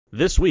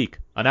This week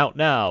on Out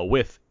Now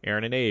with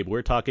Aaron and Abe,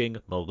 we're talking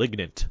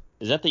Malignant.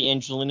 Is that the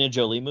Angelina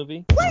Jolie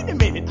movie? Wait a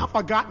minute, I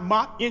forgot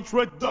my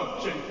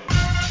introduction.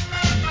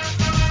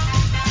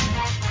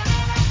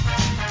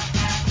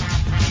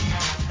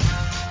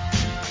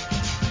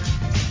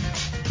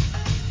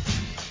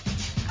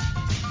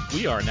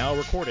 We are now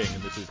recording,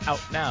 and this is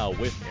Out Now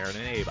with Aaron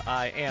and Abe.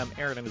 I am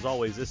Aaron, and as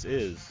always, this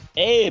is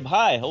Abe,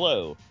 hi,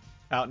 hello.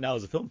 Out Now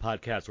is a film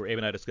podcast where Abe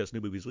and I discuss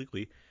new movies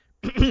weekly.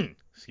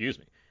 Excuse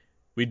me.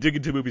 We dig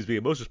into movies via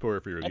motion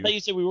spoiler-free review. I thought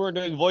you said we weren't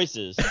doing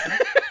voices.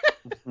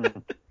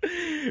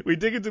 We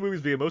dig into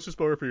movies via motion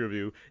spoiler-free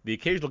review, the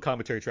occasional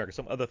commentary track, or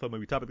some other fun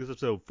movie topic. This is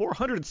episode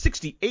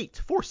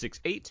 468.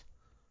 468.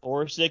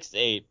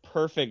 468,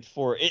 perfect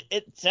for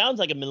it sounds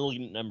like a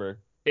Malignant number.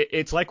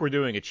 It's like we're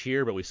doing a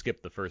cheer, but we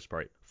skipped the first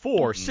part.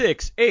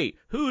 468.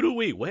 Who do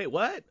we? Wait,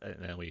 what? And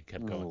then we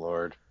kept going. Oh,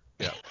 Lord.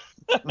 Yeah.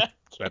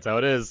 That's how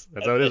it is.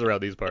 That's how it is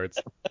around these parts.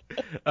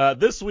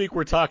 This week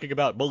we're talking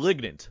about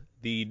Malignant,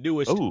 the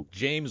newest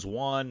James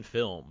Wan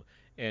film.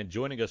 And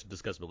joining us to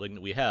discuss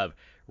Malignant, we have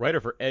writer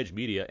for Edge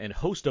Media and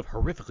host of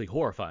Horrifically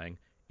Horrifying.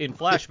 In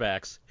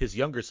flashbacks, his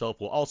younger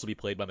self will also be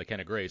played by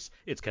McKenna Grace.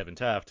 It's Kevin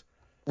Taft.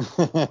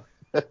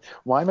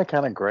 Why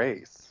McKenna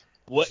Grace?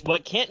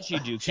 What can't she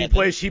do, She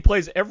Kevin?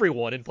 plays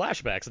everyone in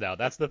flashbacks now.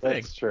 That's the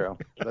thing.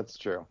 That's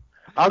true.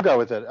 I'll go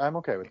with it. I'm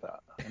okay with that.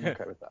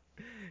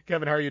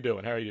 Kevin, how are you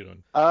doing?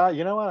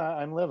 You know what?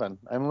 I'm living.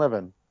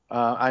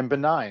 I'm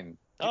benign.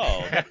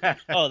 Oh, Get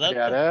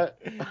that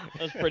it?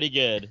 was pretty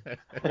good.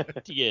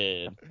 Pretty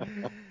good.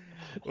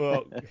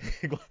 Well,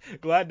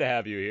 glad to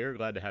have you here.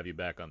 Glad to have you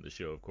back on the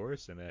show, of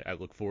course. And I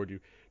look forward to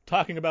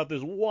talking about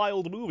this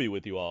wild movie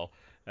with you all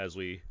as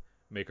we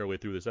make our way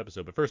through this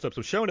episode. But first up,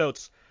 some show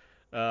notes.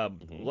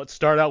 Let's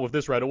start out with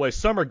this right away.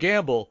 Summer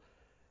Gamble.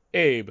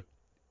 Abe,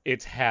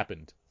 it's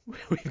happened.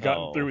 We've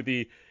gotten through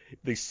the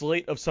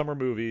slate of summer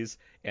movies,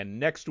 and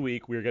next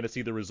week we're going to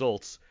see the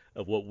results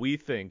of what we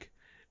think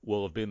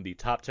will have been the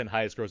top 10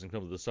 highest grossing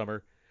films of the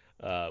summer.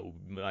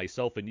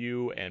 Myself and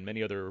you and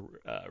many other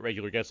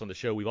regular guests on the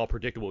show, we've all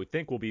predicted what we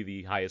think will be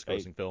the highest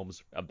grossing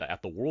films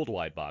at the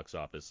worldwide box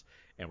office,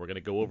 and we're going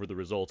to go over the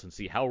results and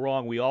see how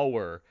wrong we all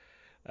were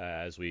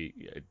as we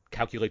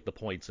calculate the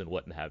points and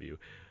what have you.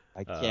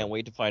 I can't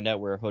wait to find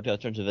out where Hotel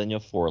Transylvania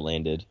 4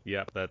 landed.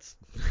 Yeah, that's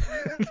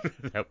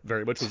that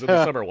very much was in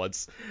the summer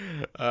once.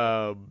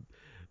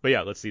 But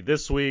yeah, let's see.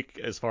 This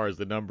week, as far as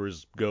the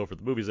numbers go for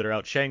the movies that are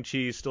out,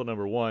 Shang-Chi still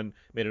number one,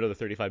 made another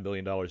 $35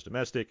 million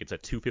domestic. It's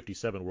at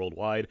 257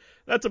 worldwide.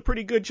 That's a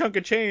pretty good chunk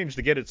of change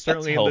to get it.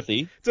 Certainly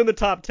it's in the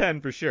top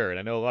 10 for sure. And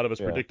I know a lot of us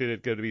predicted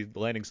it going to be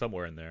landing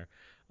somewhere in there.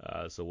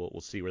 So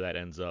we'll see where that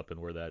ends up and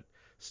where that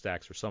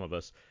stacks for some of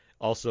us.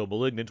 Also,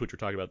 Malignant, which we're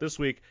talking about this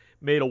week,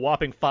 made a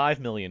whopping $5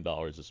 million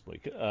this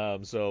week. I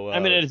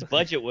mean, its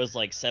budget was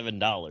like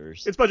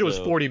 $7. Its budget was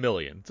 $40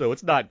 million, so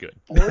it's not good.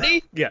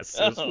 40? Yes,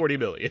 it was $40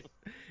 million.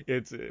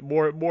 It's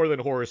more than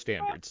horror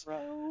standards.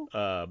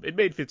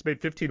 It's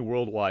made 15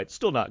 worldwide,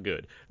 still not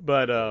good.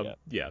 But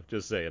yeah,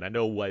 just saying.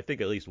 I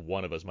think at least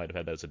one of us might have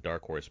had that as a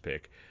dark horse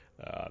pick.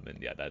 And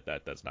yeah,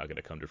 that's not going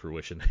to come to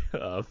fruition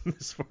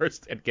as far as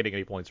getting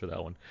any points for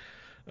that one.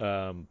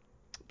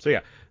 So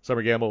yeah,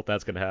 Summer Gamble,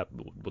 that's going to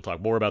happen. We'll talk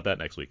more about that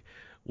next week.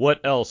 What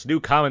else? New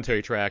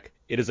commentary track.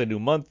 It is a new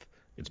month.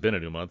 It's been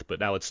a new month, but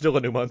now it's still a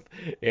new month.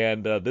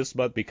 And this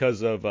month,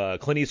 because of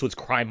Clint Eastwood's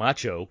Cry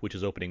Macho, which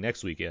is opening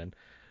next weekend,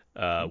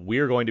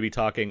 we're going to be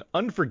talking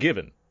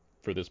Unforgiven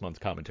for this month's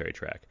commentary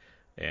track.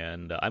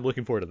 And I'm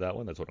looking forward to that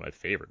one. That's one of my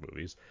favorite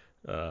movies.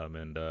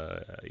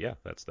 Yeah,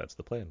 that's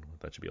the plan.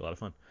 That should be a lot of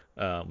fun.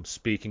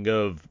 Speaking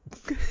of,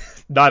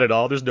 not at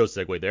all. There's no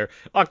segue there.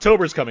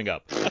 October's coming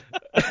up.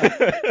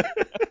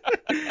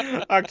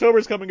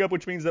 October's coming up,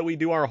 which means that we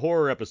do our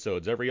horror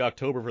episodes. Every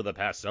October for the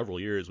past several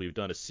years, we've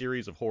done a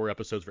series of horror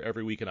episodes for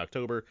every week in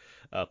October,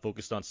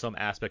 focused on some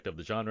aspect of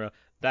the genre.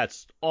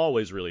 That's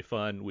always really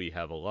fun. We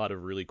have a lot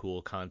of really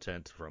cool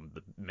content from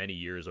the many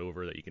years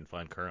over that you can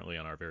find currently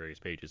on our various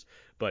pages.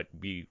 But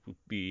be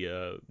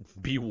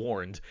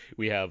warned,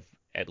 we have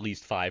at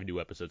least 5 new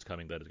episodes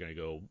coming that is going to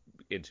go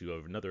into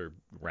another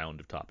round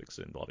of topics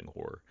involving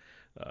horror.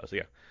 So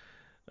yeah.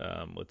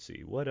 Let's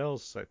see what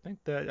else. I think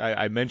that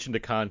I mentioned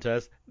a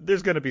contest.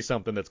 There's going to be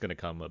something that's going to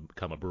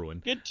come a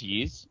brewing. Good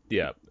tease.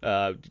 Yeah.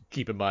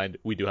 Keep in mind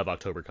we do have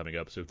October coming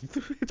up, so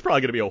it's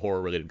probably going to be a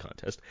horror related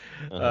contest.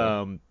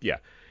 Yeah.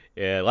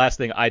 Last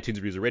thing, iTunes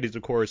reviews and ratings,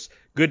 of course.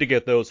 Good to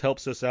get those.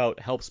 Helps us out.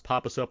 Helps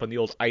pop us up on the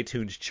old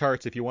iTunes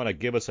charts. If you want to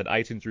give us an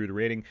iTunes review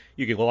rating,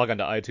 you can log on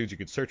to iTunes. You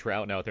can search for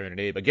Out Now with Aaron and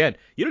Abe. Again,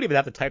 you don't even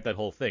have to type that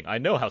whole thing. I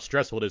know how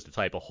stressful it is to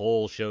type a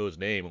whole show's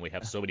name when we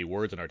have so many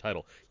words in our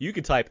title. You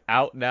can type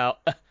Out Now,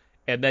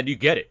 and then you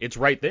get it. It's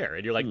right there.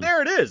 And you're like,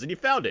 there it is, and you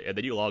found it. And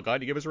then you log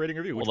on, you give us a rating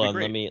review, which Hold would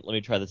be on, great. let me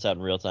try this out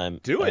in real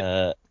time. Do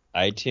it.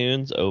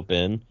 iTunes,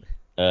 open.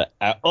 Right.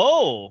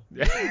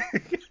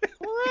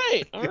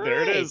 All right.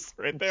 There it is,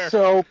 right there.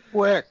 So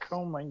quick.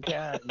 Oh my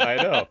God. I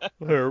know.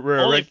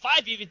 Only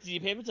 5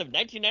 EBT payments of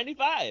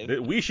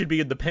 $19.95. We should be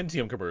in the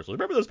Pentium commercials.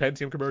 Remember those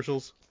Pentium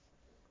commercials?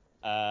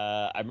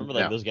 I remember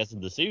like those guys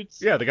in the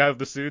suits. Yeah, the guy with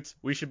the suits.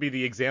 We should be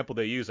the example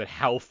they use at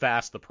how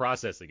fast the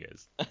processing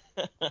is.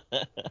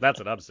 That's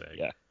what I'm saying.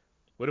 Yeah.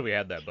 What if we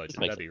had that budget?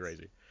 That'd be sense.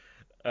 crazy.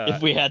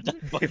 If we had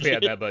that budget. If we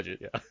had that budget,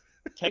 yeah.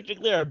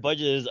 Technically, our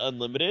budget is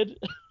unlimited.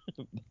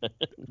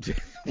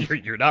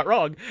 You're not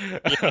wrong.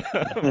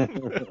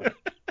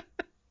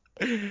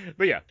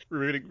 But yeah,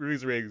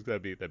 reviews and ratings,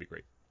 that'd be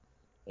great.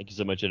 Thank you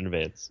so much in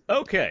advance.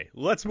 Okay,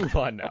 let's move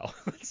on now.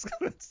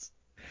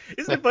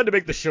 Isn't it fun to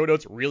make the show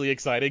notes really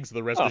exciting so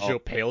the rest of the show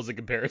pales in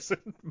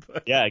comparison?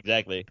 Yeah,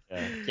 exactly.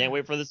 Can't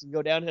wait for this to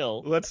go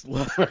downhill. Let's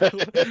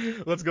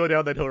go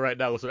down that hill right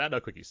now with some Out Now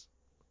Quickies.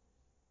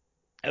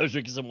 I was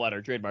drinking some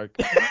water. Trademark.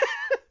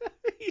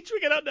 You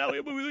drink it out now.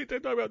 We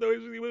talk about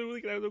those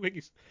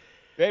Quickies.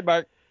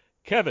 Trademark.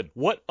 Kevin,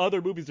 what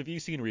other movies have you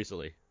seen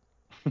recently?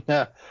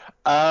 I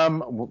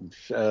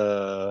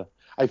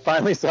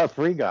finally saw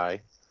Free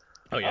Guy.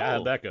 Oh yeah,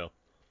 how'd that go?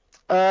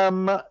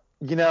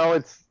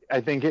 I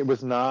think it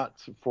was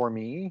not for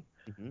me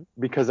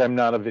because I'm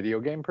not a video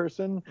game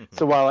person.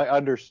 So while I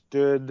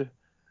understood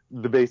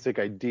the basic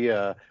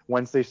idea,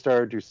 once they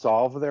started to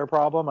solve their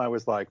problem, I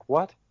was like,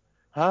 "What?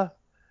 Huh?"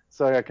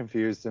 So I got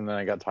confused, and then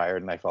I got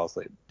tired, and I fell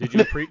asleep.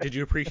 Did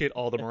you appreciate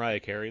all the Mariah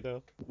Carey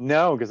though?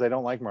 No, because I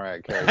don't like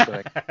Mariah Carey.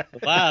 So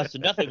Wow, so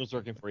nothing was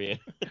working for you.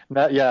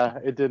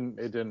 it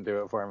didn't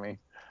do it for me.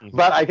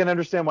 But I can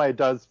understand why it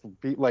does.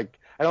 I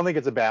don't think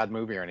it's a bad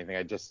movie or anything.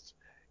 It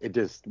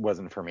just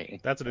wasn't for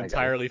me. That's an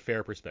entirely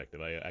fair perspective.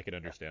 I can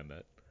understand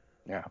that.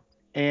 Yeah.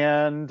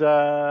 And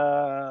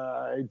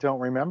I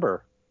don't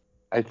remember.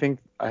 I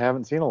think I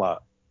haven't seen a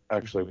lot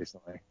actually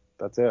recently.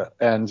 That's it.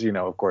 And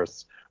of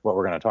course, what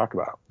we're going to talk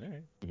about. All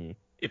right.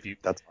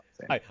 That's what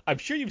I'm saying. I'm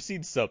sure you've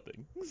seen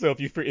something. So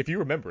if you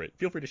remember it,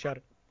 feel free to shout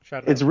it.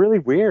 It's really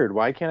weird.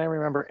 Why can't I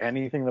remember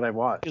anything that I've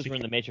watched? Because we're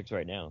in the Matrix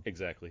right now.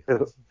 Exactly.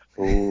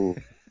 Ooh,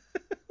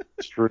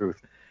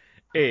 truth.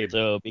 Abe.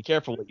 So be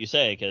careful what you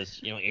say,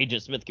 because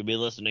Agent Smith could be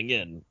listening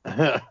in.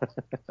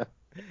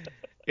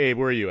 Abe,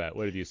 where are you at?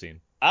 What have you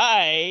seen?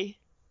 I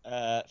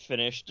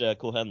finished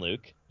Cool Hand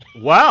Luke.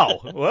 Wow!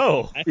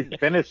 Whoa! You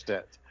finished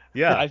it.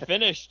 Yeah, I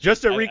finished.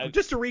 Just to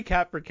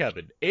recap for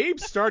Kevin, Abe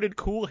started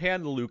Cool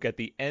Hand Luke at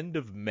the end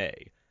of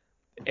May,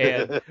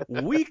 and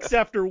weeks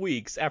after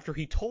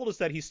he told us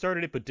that he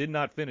started it but did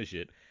not finish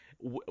it,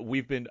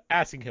 we've been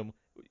asking him.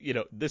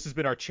 This has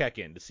been our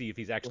check-in to see if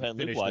he's actually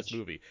finished this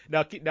movie.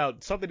 Now,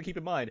 something to keep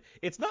in mind: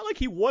 it's not like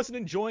he wasn't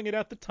enjoying it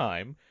at the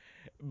time,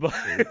 but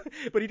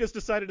he just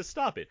decided to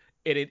stop it.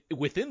 And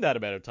within that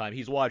amount of time,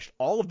 he's watched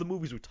all of the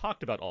movies we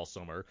talked about all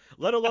summer,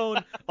 let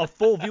alone a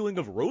full viewing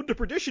of Road to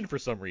Perdition for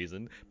some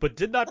reason, but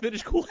did not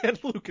finish Cool Hand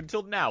Luke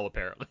until now,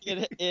 apparently.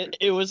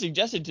 It was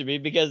suggested to me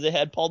because it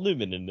had Paul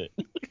Newman in it.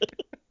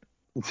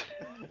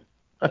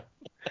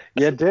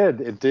 Yeah, it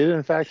did. It did,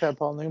 in fact, have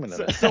Paul Newman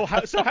in it. So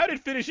how did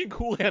finishing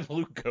Cool Hand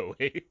Luke go,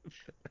 Abe?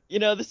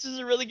 This is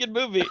a really good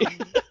movie.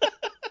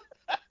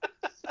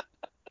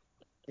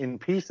 In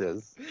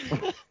pieces.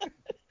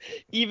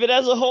 Even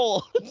as a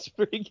whole, it's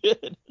pretty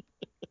good.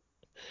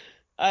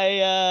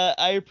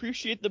 I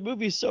appreciate the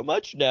movie so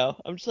much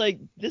now. I'm just like,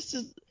 this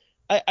is...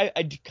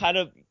 I kind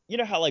of...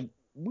 how, like,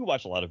 we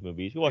watch a lot of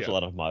movies. We watch a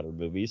lot of modern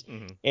movies.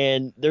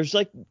 And there's,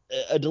 like,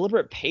 a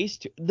deliberate pace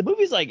to... The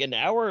movie's, like, an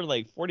hour and,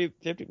 like, 40,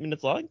 50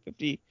 minutes long.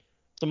 50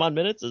 some odd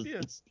minutes.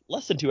 It's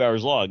less than 2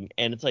 hours long.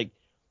 And it's, like,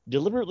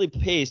 deliberately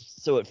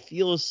paced so it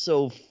feels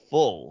so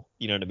full.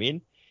 You know what I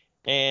mean?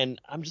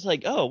 And I'm just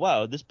like, oh,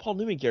 wow, this Paul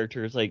Newman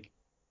character is, like,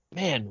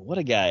 man, what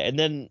a guy. And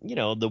then,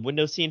 the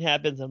window scene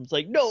happens. And I'm just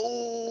like,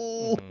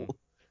 no!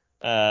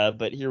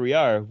 But here we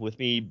are with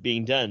me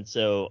being done.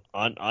 So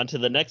on to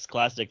the next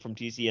classic from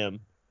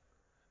TCM.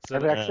 So,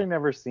 I've actually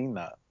never seen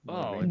that.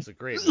 Oh, it's a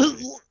great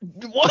movie.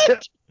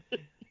 What?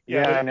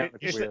 Yeah, I know.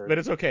 It's weird. But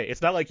it's okay.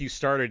 It's not like you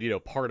started,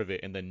 part of it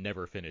and then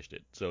never finished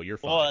it. So you're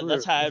fine. Well,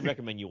 that's how I'd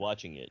recommend you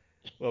watching it.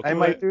 Well, I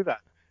might do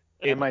that.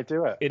 I might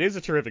do it. It is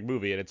a terrific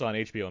movie, and it's on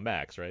HBO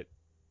Max, right?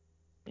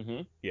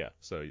 Mm-hmm. Yeah.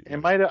 So I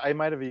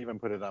might have even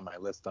put it on my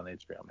list on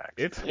HBO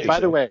Max.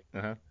 By the way,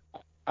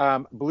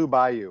 Blue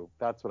Bayou.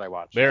 That's what I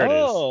watched. There it is.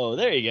 Oh,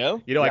 there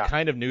you go. I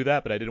kind of knew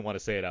that, but I didn't want to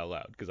say it out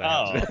loud because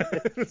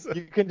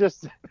You can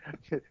just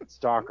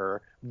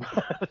stalker.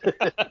 But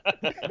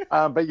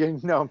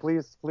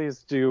please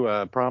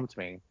do prompt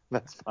me.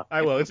 That's fine.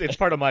 I will. It's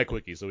part of my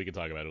quickie, so we can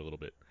talk about it a little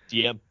bit.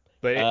 Yep.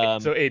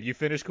 But so Abe, you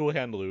finished Cool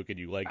Hand Luke, and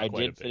you liked it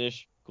quite a bit. I did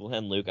finish Cool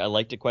Hand Luke. I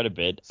liked it quite a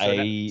bit.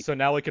 So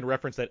now I can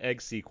reference that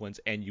egg sequence,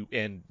 and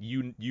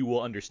you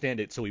will understand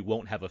it, so we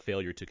won't have a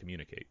failure to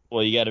communicate.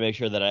 Well, you got to make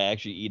sure that I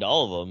actually eat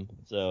all of them.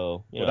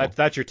 So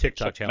that's your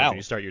TikTok challenge. When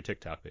you start your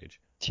TikTok page.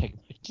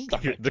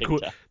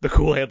 The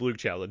Cool Hand Luke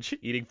challenge,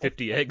 eating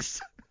 50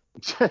 eggs.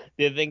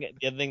 The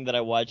other thing that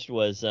I watched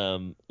was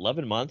Love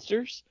and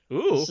Monsters.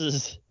 Ooh. This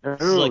is on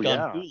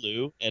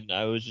Hulu, and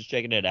I was just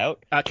checking it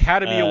out.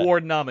 Academy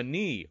Award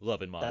nominee,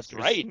 Love and Monsters.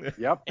 That's right.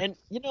 Yep. And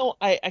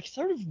I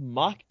sort of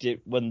mocked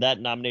it when that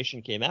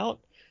nomination came out.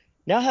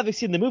 Now having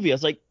seen the movie, I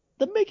was like,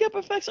 the makeup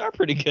effects are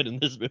pretty good in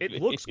this movie.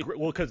 It looks great.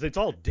 Well, because it's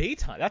all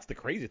daytime. That's the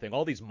crazy thing.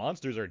 All these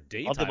monsters are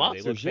daytime. And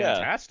they look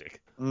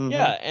fantastic. Mm-hmm.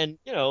 Yeah, and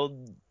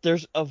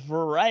there's a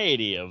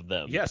variety of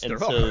them. Yes, and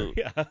there are.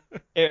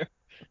 Yeah.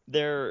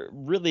 They're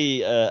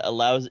really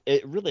allows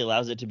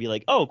it to be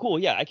like, oh, cool,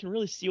 yeah, I can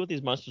really see what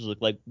these monsters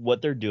look like,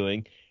 what they're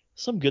doing.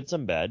 Some good,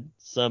 some bad.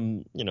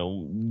 Some,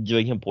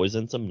 doing him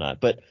poison, some not.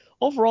 But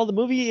overall, the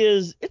movie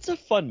it's a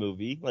fun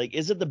movie. Like,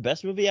 is it the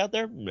best movie out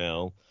there?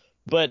 No.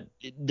 But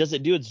does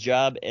it do its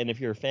job? And if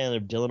you're a fan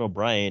of Dylan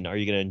O'Brien, are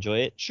you going to enjoy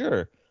it?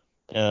 Sure.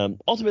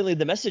 Ultimately,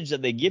 the message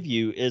that they give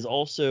you is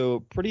also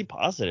pretty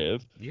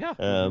positive. Yeah.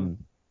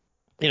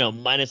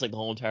 Minus like the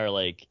whole entire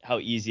like how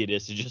easy it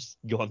is to just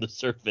go on the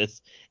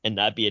surface and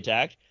not be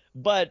attacked.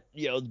 But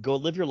go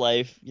live your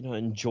life.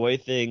 Enjoy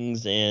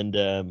things, and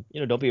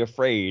don't be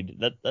afraid.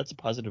 That's a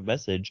positive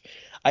message.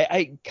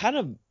 I kind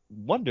of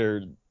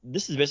wonder.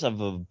 This is based off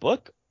of a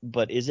book,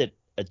 but is it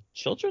a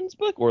children's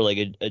book or like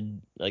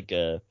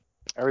a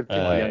I would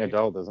think young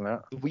adult, isn't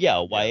it?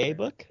 Yeah, YA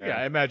book. Yeah,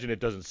 I imagine it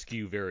doesn't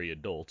skew very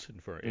adult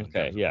in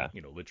terms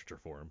of literature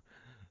form.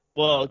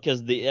 Well,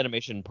 because the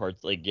animation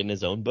parts, like in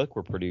his own book,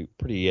 were pretty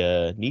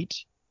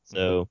neat.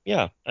 So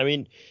yeah, I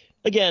mean,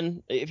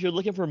 again, if you're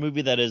looking for a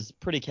movie that is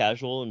pretty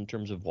casual in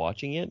terms of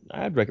watching it,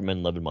 I'd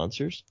recommend Love and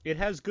Monsters. It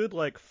has good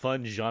like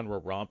fun genre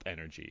romp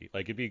energy.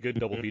 Like it'd be a good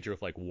double feature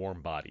with like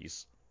Warm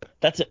Bodies.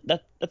 That's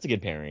a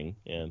good pairing.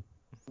 Yeah.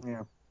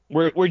 Yeah.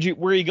 Where are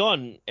you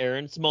going,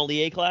 Aaron?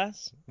 Sommelier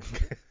class?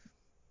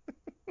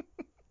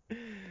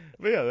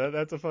 But yeah, that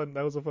was a fun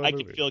movie. I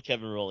can feel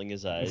Kevin rolling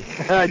his eyes.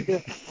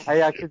 I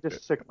actually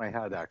just shook my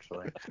head,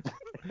 actually.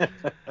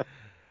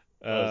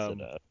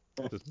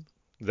 Is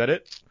that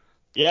it?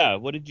 Yeah,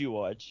 what did you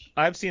watch?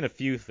 I've seen a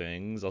few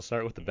things. I'll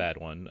start with the bad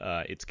one.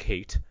 It's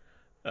Kate.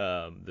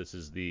 This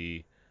is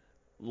the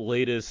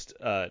latest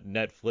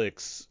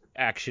Netflix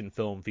action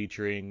film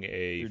featuring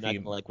a. You're not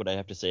gonna like what I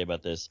have to say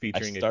about this.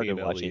 Featuring I started a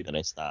female watching lead. it, then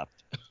I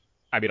stopped.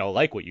 I mean, I'll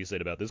like what you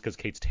said about this because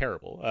Kate's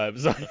terrible.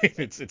 So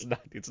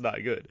it's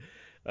not good.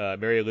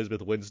 Mary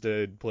Elizabeth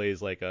Winstead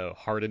plays like a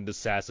hardened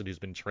assassin who's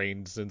been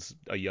trained since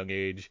a young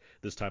age.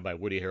 This time by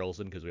Woody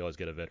Harrelson because we always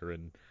get a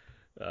veteran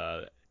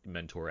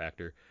mentor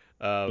actor.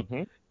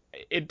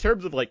 In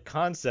terms of like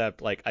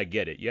concept, like I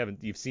get it.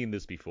 You've seen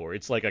this before.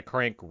 It's like a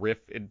Crank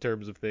riff in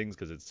terms of things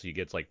because she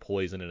gets like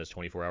poisoned and has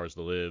 24 hours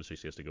to live, so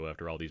she has to go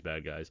after all these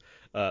bad guys.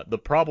 The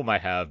problem I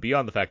have,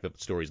 beyond the fact that the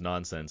story's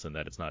nonsense and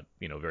that it's not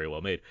very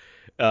well made,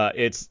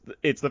 it's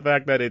the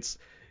fact that it's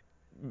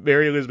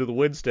Mary Elizabeth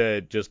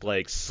Winstead just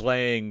like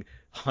slaying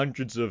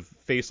hundreds of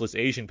faceless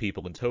Asian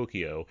people in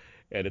Tokyo,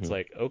 and it's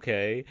like,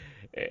 okay,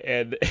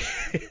 and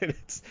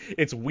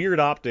it's weird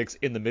optics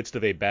in the midst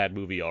of a bad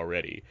movie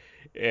already,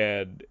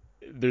 and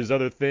there's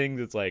other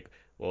things. It's like,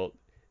 well,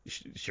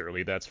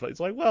 surely that's fine. It's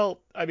like, well,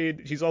 I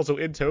mean, she's also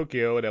in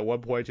Tokyo, and at one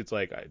point it's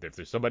like, if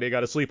there's somebody I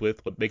got to sleep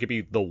with, but make it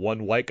be the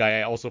one white guy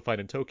I also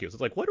find in Tokyo. So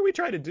it's like, what are we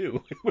trying to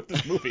do with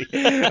this movie?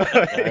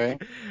 I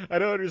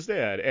don't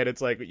understand. And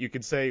it's like, you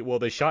could say, well,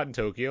 they shot in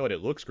Tokyo and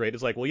it looks great.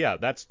 It's like, well, yeah,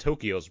 that's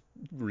Tokyo's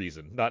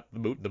reason, not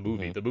the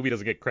movie. The movie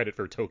doesn't get credit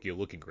for Tokyo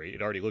looking great.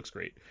 It already looks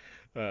great.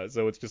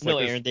 So it's just no,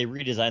 like Aaron, they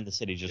redesigned the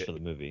city just for the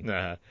movie.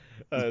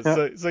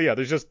 So yeah,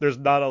 there's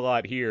not a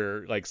lot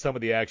here. Like some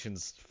of the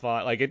action's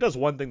fine. Like it does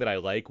one thing that I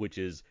like, which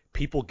is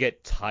people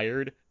get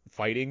tired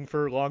fighting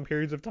for long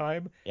periods of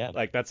time. Yeah.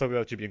 Like that's something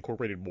that should be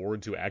incorporated more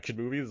into action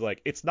movies. Like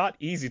it's not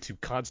easy to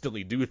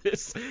constantly do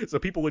this, so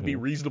people would be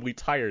reasonably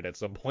tired at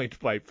some point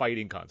by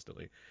fighting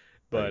constantly.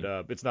 But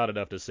it's not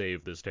enough to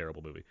save this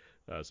terrible movie.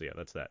 So yeah,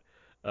 that's that.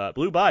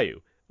 Blue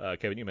Bayou.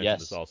 Kevin, you mentioned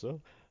this also.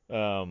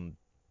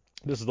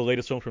 This is the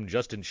latest film from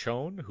Justin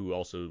Chon, who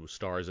also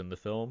stars in the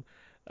film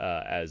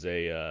as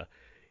a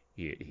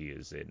he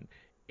is an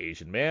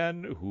Asian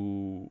man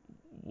who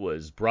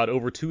was brought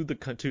over to the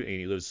country, and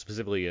he lives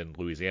specifically in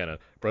Louisiana,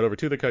 brought over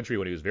to the country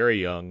when he was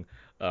very young.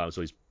 So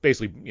he's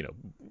basically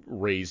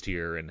raised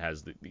here and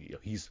has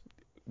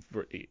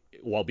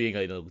while being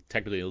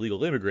technically an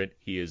illegal immigrant,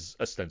 he is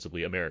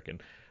ostensibly American.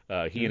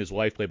 He and his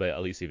wife, played by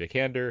Alicia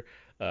Vikander,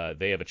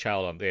 they have a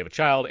child and a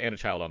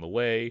child on the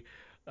way.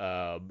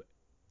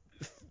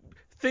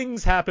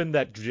 Things happen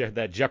that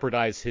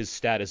jeopardize his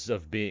status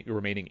of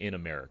remaining in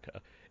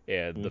America,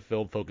 and the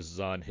film focuses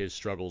on his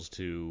struggles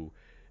to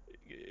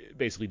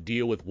basically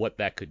deal with what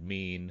that could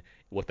mean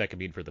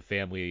for the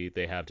family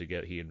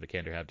he and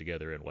Vikander have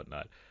together and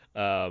whatnot.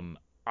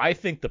 I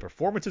think the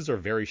performances are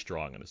very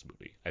strong in this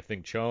movie. I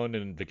think Chon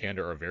and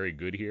Vikander are very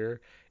good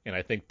here, and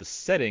I think the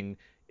setting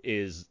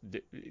is,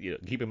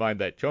 keep in mind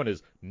that Chon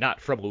is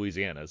not from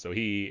Louisiana, so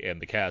he and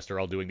the cast are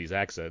all doing these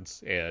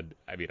accents, and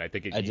I mean, I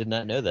did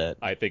not know that.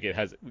 I think it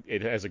has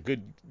a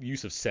good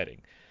use of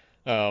setting.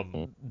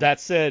 That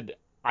said,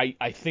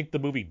 I think the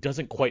movie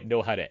doesn't quite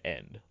know how to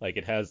end. Like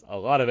it has a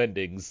lot of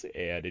endings,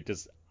 and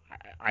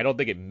I don't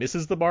think it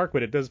misses the mark,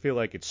 but it does feel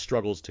like it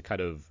struggles to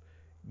kind of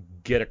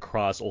get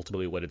across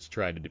ultimately what it's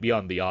trying to do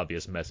beyond the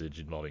obvious message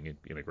involving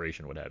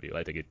immigration, what have you.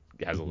 I think it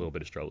has a little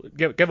bit of struggle.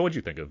 Kevin, what did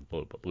you think of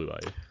Blue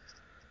Bayou?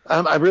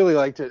 I really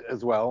liked it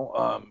as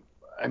well.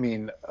 I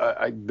mean,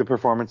 the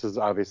performances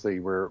obviously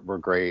were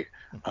great.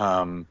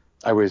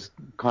 I was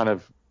kind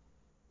of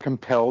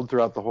compelled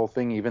throughout the whole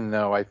thing, even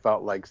though I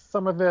felt like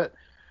some of it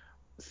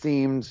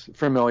seemed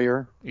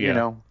familiar, you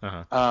know.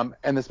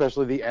 And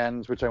especially the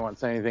ends, which I won't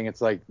say anything.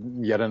 It's like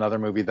yet another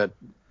movie that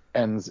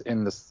ends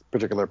in this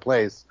particular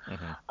place.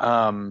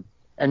 And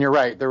you're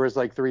right. There was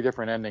like 3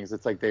 different endings.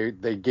 It's like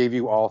they gave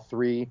you all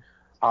 3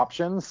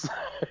 options,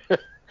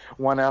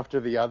 one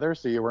after the other,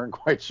 so you weren't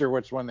quite sure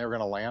which one they were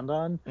going to land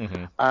on.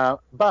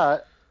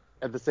 But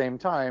at the same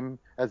time,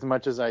 as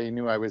much as I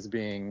knew I was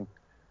being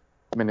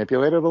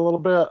manipulated a little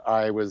bit,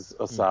 I was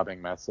a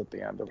sobbing mess at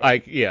the end of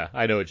it.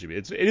 I know what you mean.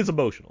 It is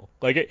emotional.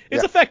 Like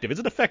it's effective. It's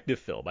an effective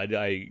film. I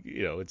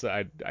don't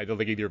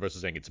think either of us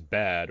is saying it's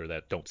bad or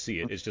that don't see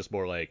it. It's just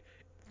more like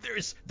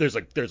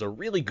there's a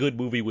really good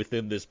movie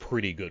within this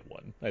pretty good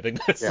one. I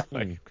think that's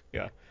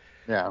yeah.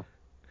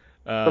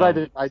 But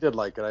I did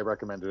like it. I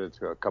recommended it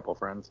to a couple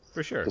friends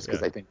for sure, just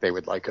because I think they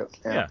would like it.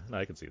 Yeah,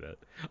 I can see that.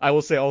 I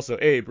will say also,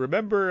 Abe,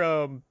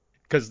 remember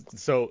because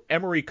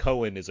Emery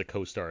Cohen is a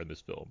co-star in this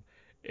film.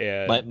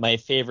 And my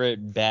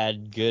favorite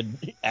bad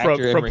good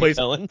actor Emery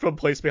Cohen from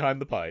Place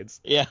Behind the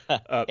Pines. Yeah,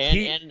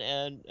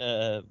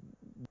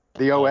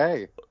 the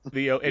OA.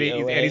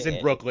 And he's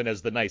in Brooklyn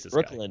as the nicest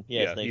guy. Brooklyn,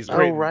 yes, he's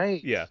great. Oh,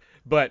 right. Yeah,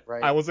 but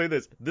I will say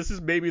this: this is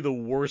maybe the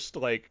worst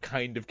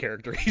kind of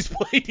character he's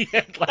played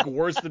yet. Like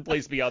worse than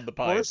Place Beyond the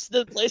Pines. Worse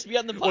than Place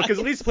Beyond the Pines. Well, because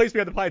at least Place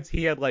Beyond the Pines,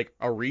 he had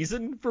a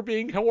reason for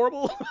being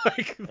horrible.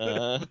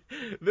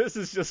 This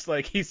is just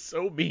he's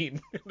so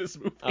mean in this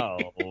movie. Oh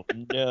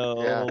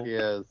no. Yeah, he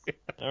is.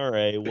 All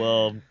right.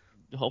 Well,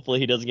 hopefully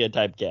he doesn't get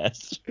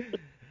typecast.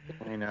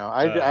 I know.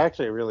 I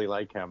actually really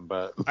like him,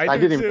 but I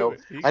didn't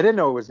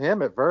know it was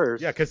him at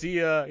first. Yeah, because he's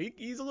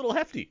a little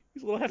hefty.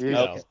 He's a little hefty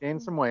now. He's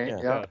gained some weight.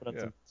 Yeah.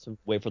 Some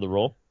weight for the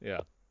role.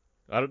 Yeah.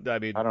 I don't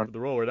for the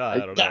role or not.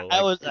 I don't know.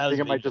 I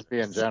think it might just be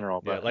in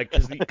general. But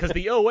because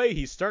the OA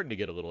he's starting to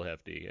get a little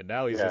hefty, and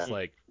now he's just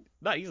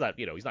he's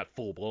not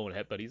full blown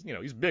hefty, but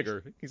he's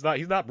bigger. He's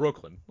not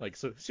Brooklyn.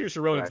 So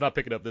Saoirse Ronan's not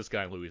picking up this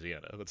guy in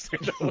Louisiana. Let's say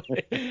that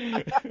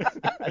way.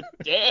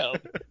 Damn.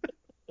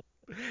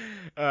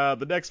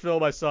 The next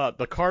film I saw,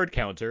 The Card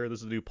Counter. This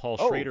is a new Paul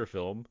Schrader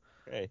film,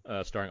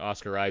 starring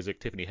Oscar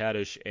Isaac, Tiffany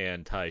Haddish,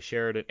 and Ty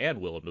Sheridan,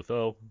 and Willem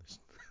Dafoe.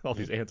 All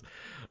these ants.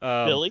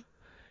 Billy.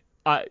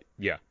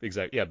 Yeah,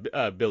 exactly.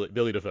 Yeah,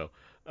 Billy Dafoe.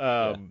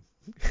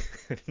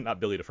 Not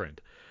Billy DeFriend.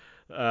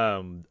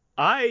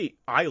 I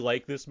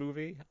like this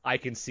movie. I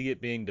can see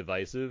it being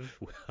divisive.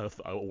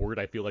 A word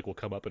I feel like will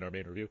come up in our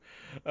main review.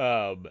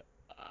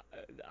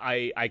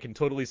 I can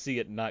totally see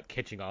it not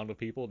catching on with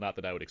people. Not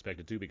that I would expect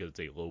it to, because it's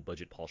a low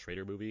budget Paul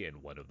Schrader movie,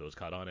 and one of those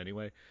caught on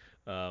anyway.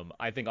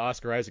 I think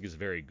Oscar Isaac is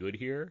very good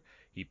here.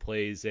 He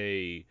plays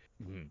a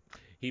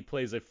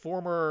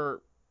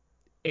former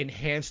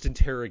enhanced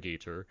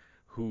interrogator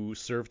who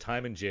served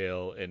time in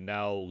jail and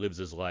now lives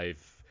his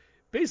life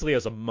basically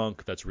as a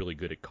monk that's really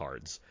good at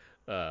cards.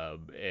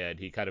 And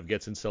he kind of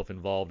gets himself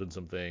involved in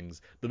some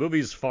things. The movie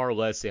is far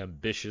less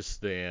ambitious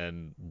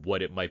than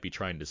what it might be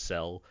trying to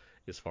sell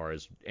as far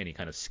as any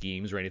kind of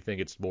schemes or anything.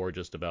 It's more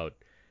just about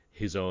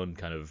his own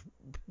kind of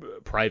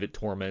private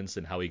torments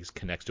and how he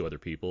connects to other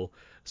people,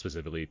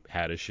 specifically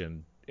Haddish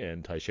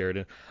and Ty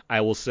Sheridan.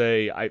 I will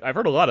say I've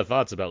heard a lot of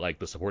thoughts about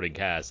the supporting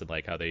cast and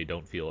how they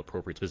don't feel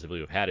appropriate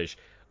specifically with Haddish.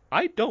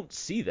 I don't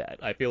see that.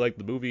 I feel like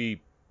the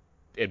movie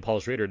and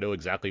Paul Schrader know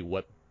exactly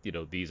what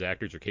these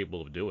actors are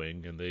capable of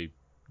doing, and they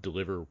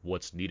deliver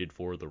what's needed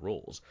for the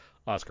roles.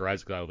 Oscar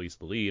Isaac is at least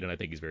the lead, and I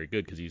think he's very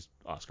good because he's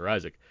Oscar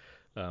Isaac.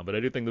 But I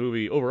do think the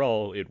movie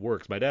overall it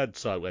works. My dad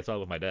saw it. I saw it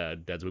with my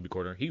dad. Dad's Movie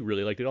Corner. He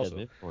really liked it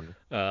also.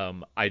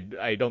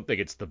 I don't think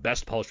it's the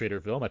best Paul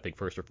Schrader film. I think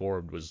First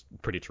Reformed was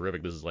pretty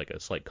terrific. This is a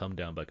slight come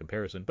down by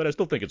comparison, but I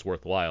still think it's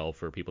worthwhile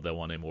for people that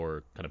want a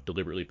more kind of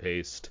deliberately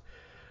paced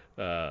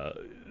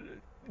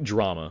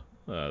drama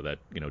that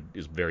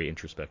is very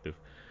introspective.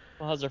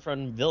 Well, how's our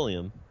friend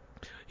William?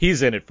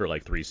 He's in it for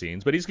 3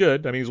 scenes, but he's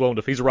good. I mean,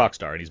 he's a rock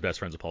star and he's best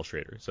friends with Paul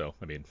Schrader. So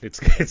I mean,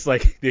 it's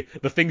like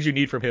the things you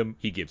need from him,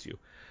 he gives you.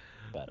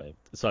 Got it.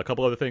 So a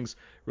couple other things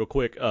real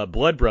quick.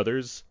 Blood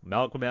Brothers,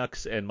 Malcolm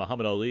X and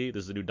Muhammad Ali.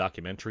 This is a new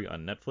documentary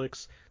on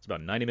Netflix. It's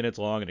about 90 minutes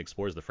long and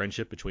explores the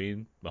friendship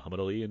between Muhammad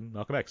Ali and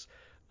Malcolm X.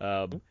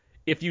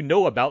 If you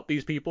know about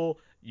these people,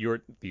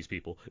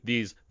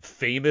 these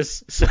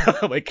famous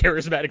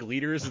charismatic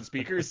leaders and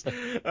speakers,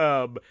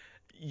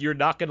 you're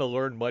not going to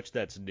learn much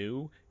that's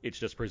new. It's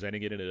just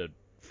presenting it in a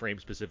frame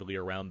specifically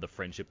around the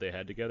friendship they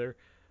had together.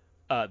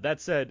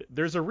 That said,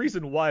 there's a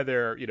reason why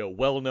they're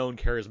well-known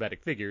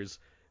charismatic figures.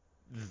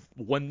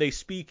 When they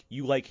speak,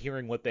 you like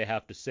hearing what they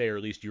have to say, or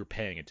at least you're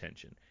paying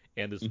attention.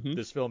 And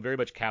this film very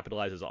much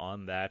capitalizes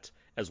on that,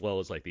 as well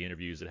as the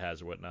interviews it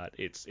has or whatnot.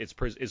 It's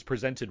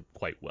presented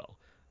quite well.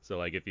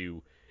 So if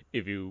you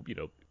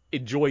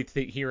enjoy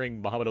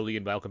hearing Muhammad Ali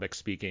and Malcolm X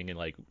speaking and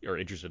are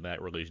interested in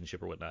that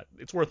relationship or whatnot,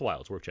 it's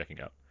worthwhile. It's worth checking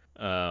out.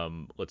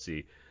 Let's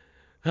see.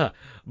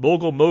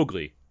 Mogul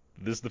Mowgli.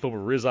 This is the film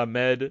of Riz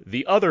Ahmed.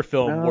 The other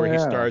film where he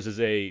yeah. stars as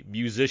a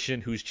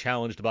musician who's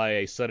challenged by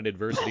a sudden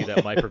adversity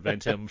that might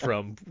prevent him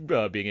from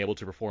being able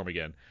to perform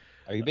again.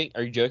 Are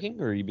you joking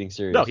or are you being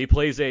serious? No, he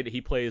plays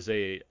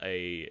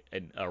a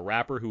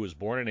rapper who was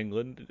born in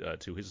England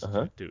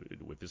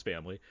with his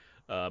family.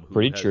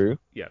 Pretty true.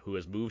 Yeah, who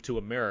has moved to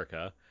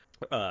America.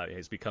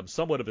 Has become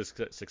somewhat of a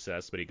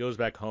success, but he goes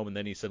back home and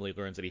then he suddenly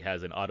learns that he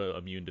has an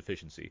autoimmune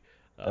deficiency.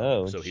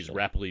 So he's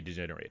rapidly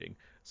degenerating.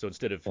 So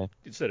instead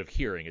of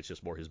hearing, it's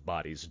just more his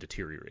body's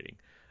deteriorating.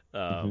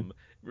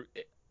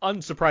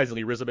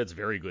 Unsurprisingly, Riz Ahmed's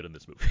very good in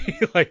this movie.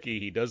 Like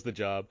he does the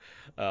job.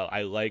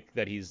 I like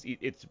that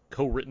it's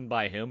co-written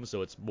by him,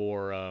 so it's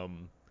more not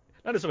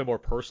necessarily more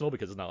personal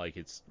because it's not like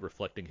it's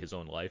reflecting his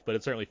own life, but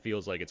it certainly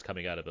feels like it's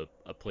coming out of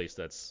a place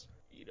that's,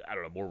 I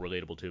don't know, more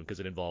relatable to him because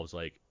it involves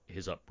like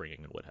his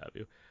upbringing and what have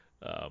you.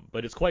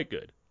 But it's quite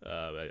good.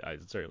 I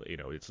certainly,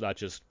 it's not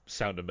just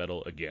Sound of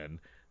Metal again.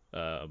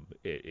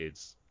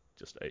 It's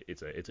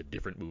a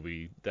different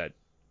movie that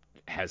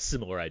has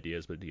similar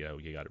ideas, but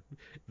you got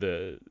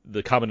the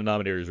common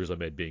denominator is Riz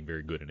Ahmed being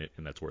very good in it,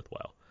 and that's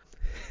worthwhile.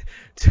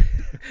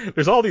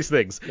 There's all these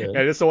things, and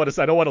I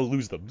don't want to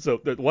lose them. So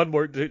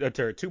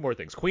two more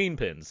things. Queen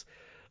pins.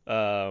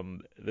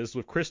 This is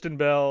with Kristen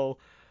Bell,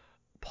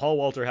 Paul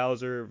Walter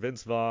Hauser,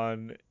 Vince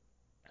Vaughn,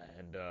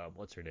 and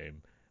what's her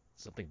name?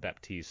 Something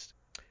Baptiste.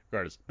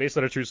 Regardless, based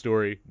on a true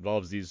story,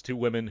 involves these two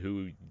women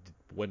who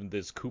went in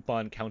this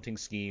coupon counting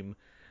scheme.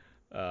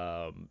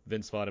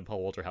 Vince Vaughn and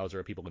Paul Walter Hauser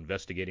are people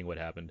investigating what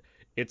happened.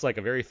 It's like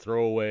a very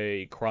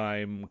throwaway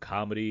crime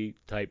comedy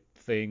type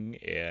thing,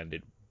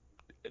 and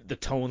the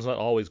tone's not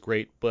always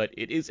great, but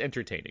it is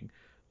entertaining.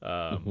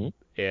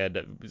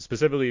 And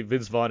specifically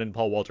Vince Vaughn and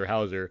Paul Walter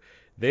Hauser,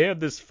 they have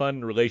this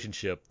fun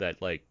relationship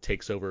that like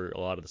takes over a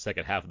lot of the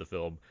second half of the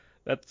film.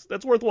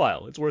 That's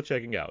worthwhile. It's worth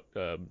checking out.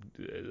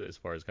 As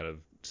far as kind of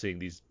seeing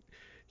these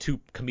two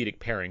comedic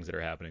pairings that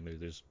are happening,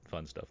 there's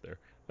fun stuff there.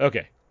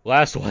 Okay,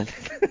 last one.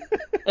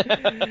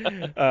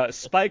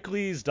 Spike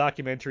Lee's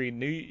documentary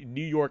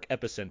New York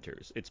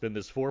Epicenters. It's been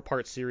this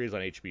 4-part series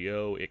on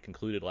HBO. It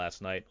concluded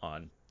last night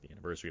on the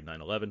anniversary of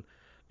 9/11.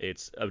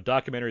 It's a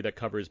documentary that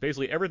covers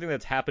basically everything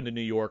that's happened in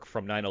New York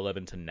from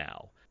 9/11 to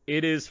now.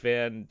 It is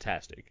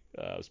fantastic.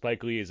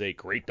 Spike Lee is a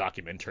great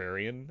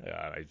documentarian.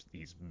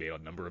 He's made a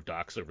number of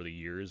docs over the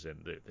years,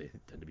 and they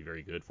tend to be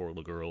very good. For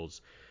Little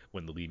Girls,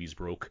 When the Levees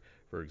Broke,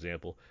 for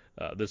example.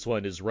 This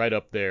one is right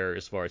up there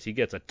as far as he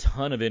gets a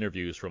ton of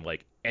interviews from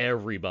like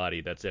everybody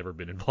that's ever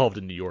been involved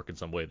in New York in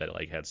some way that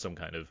like had some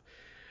kind of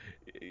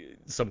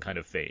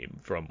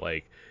fame, from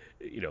like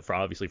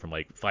from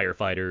like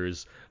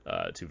firefighters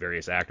to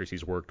various actors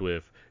he's worked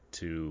with,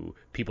 to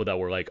people that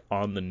were like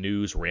on the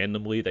news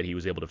randomly that he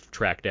was able to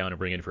track down and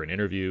bring in for an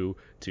interview,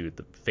 to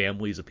the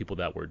families of people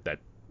that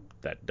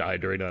died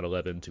during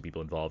 9/11, to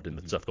people involved in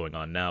the stuff going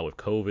on now with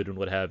COVID and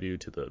what have you,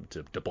 to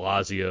De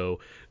Blasio,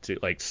 to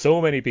like so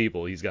many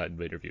people he's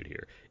gotten interviewed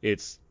here.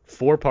 It's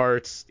 4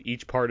 parts.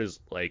 Each part is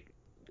like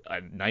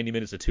 90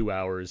 minutes to 2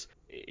 hours.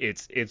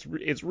 It's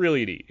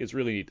really neat. It's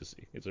really neat to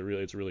see. It's a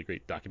really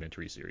great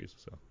documentary series.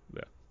 So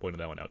yeah, pointed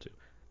that one out too.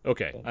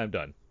 Okay, I'm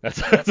done.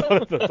 That's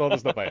all the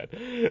stuff I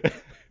had.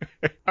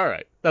 All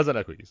right, that's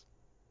enough quickies.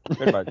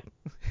 Good part.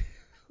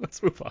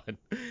 Let's move on.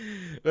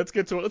 Let's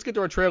get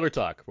to our trailer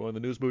talk for one of the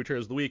news movie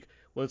trailers of the week.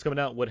 What's coming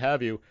out, what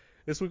have you.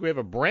 This week we have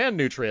a brand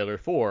new trailer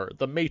for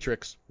The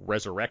Matrix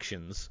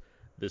Resurrections.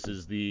 This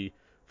is the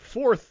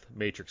 4th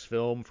Matrix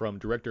film from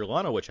director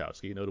Lana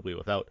Wachowski, notably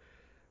without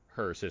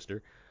her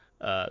sister.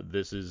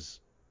 This is,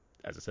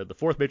 as I said, the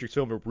 4th Matrix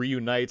film that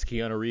reunites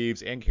Keanu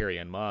Reeves and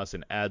Carrie-Anne Moss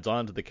and adds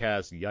on to the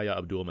cast Yahya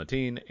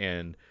Abdul-Mateen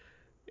and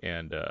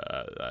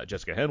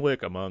Jessica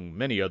Henwick, among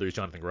many others,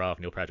 Jonathan Groff,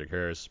 Neil Patrick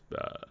Harris,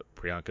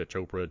 Priyanka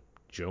Chopra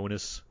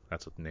Jonas,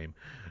 that's the name.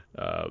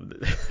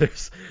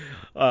 There's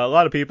a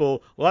lot of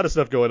people, a lot of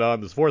stuff going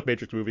on. This 4th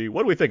Matrix movie.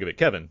 What do we think of it,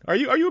 Kevin? Are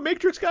you a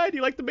Matrix guy? Do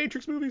you like the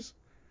Matrix movies?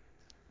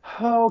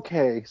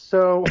 Okay,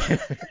 so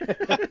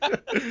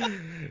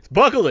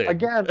buckle in.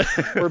 Again,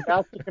 we're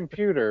back to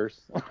computers.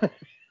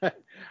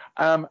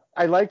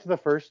 I liked the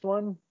first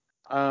one.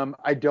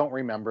 I don't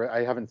remember it.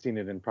 I haven't seen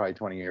it in probably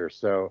 20 years.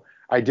 So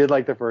I did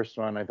like the first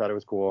one. I thought it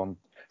was cool.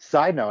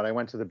 Side note, I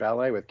went to the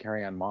ballet with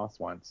Carrie-Anne Moss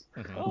once.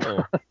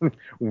 Oh.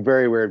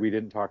 Very weird. We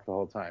didn't talk the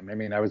whole time. I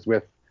mean, I was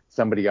with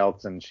somebody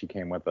else and she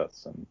came with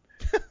us, and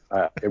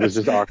it was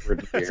just awkward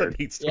and weird.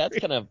 Yeah, that's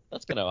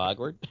kind of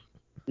awkward.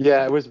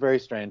 Yeah, it was very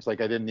strange.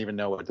 Like I didn't even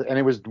know and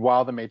it was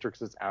while The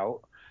Matrix is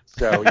out.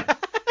 So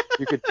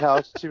you could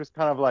tell she was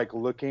kind of like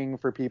looking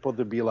for people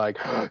to be like,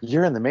 oh,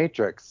 you're in The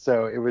Matrix.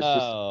 So it was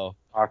just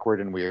awkward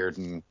and weird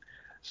and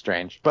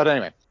strange. But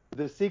anyway,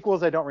 the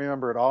sequels I don't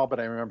remember at all, but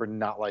I remember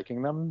not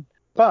liking them.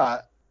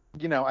 But,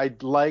 I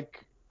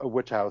like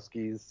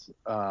Wachowski's,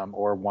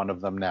 or one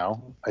of them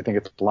now. I think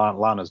it's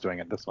Lana's doing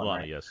it, this one, Lana,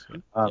 right? yes.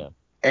 Yeah.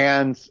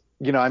 And,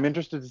 I'm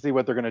interested to see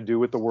what they're going to do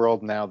with the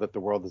world now that the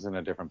world is in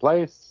a different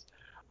place.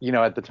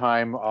 At the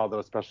time, all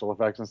those special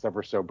effects and stuff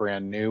were so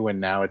brand new,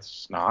 and now it's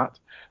just not.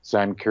 So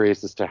I'm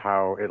curious as to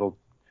how it'll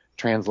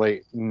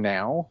translate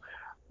now.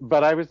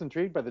 But I was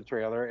intrigued by the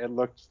trailer. It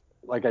looked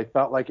like I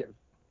felt like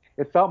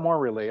it felt more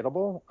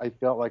relatable. I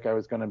felt like I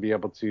was going to be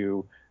able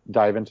to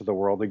dive into the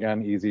world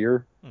again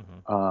easier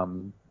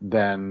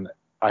than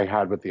I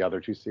had with the other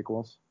two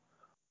sequels.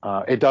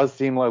 It does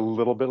seem a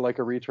little bit like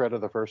a retread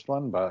of the first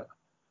one, but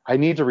I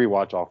need to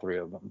rewatch all three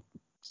of them.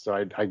 So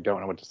I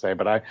don't know what to say,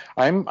 but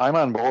I'm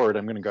on board.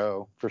 I'm going to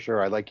go for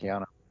sure. I like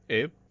Keanu.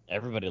 Abe?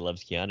 Everybody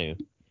loves Keanu.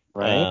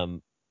 Right?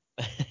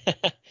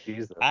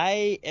 Jesus.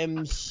 I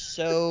am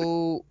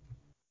so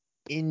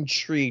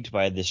intrigued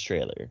by this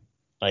trailer,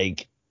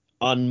 like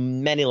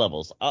on many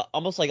levels,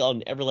 almost like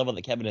on every level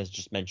that Kevin has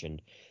just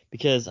mentioned,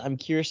 because I'm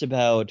curious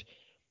about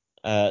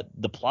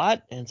the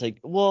plot, and it's like,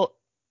 well,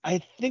 I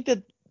think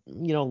that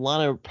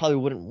Lana probably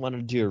wouldn't want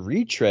to do a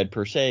retread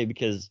per se,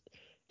 because,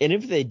 and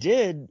if they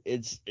did,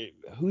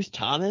 who's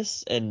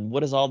Thomas and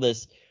what is all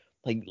this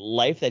like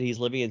life that he's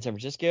living in San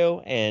Francisco,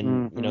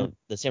 and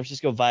the San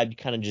Francisco vibe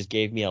kind of just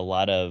gave me a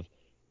lot of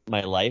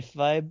my life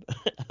vibe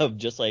of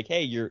just like,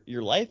 hey,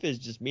 your life is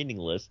just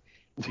meaningless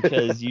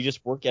because you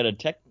just work at a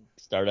tech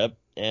startup,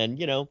 and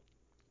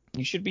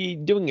you should be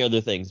doing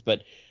other things.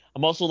 But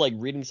I'm also like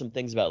reading some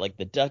things about like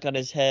the duck on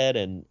his head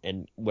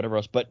and whatever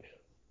else. But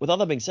with all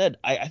that being said,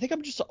 I think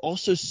I'm just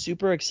also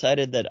super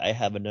excited that I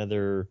have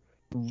another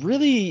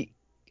really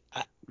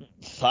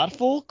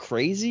thoughtful,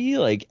 crazy,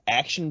 like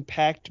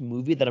action-packed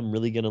movie that I'm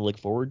really gonna look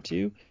forward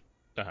to.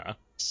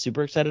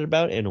 Super excited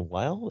about in a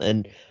while.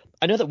 And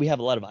I know that we have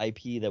a lot of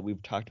IP that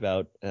we've talked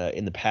about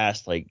in the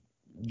past, like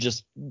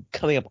just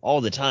coming up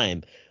all the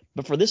time.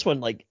 But for this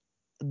one, like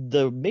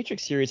the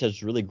Matrix series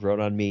has really grown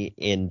on me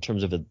in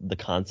terms of the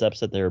concepts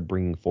that they're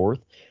bringing forth.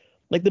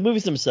 Like the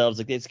movies themselves,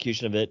 like the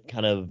execution of it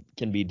kind of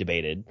can be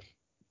debated.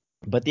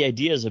 But the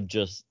ideas of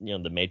just,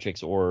 the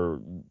Matrix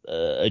or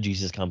a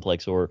Jesus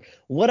complex or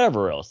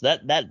whatever else,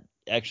 that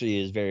actually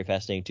is very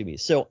fascinating to me.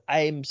 So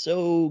I'm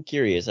so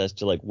curious as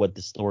to like what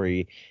the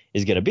story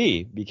is going to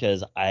be,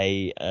 because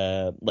I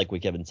like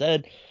what Kevin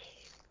said,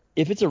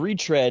 if it's a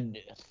retread,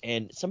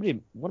 and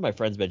one of my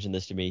friends mentioned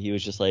this to me, he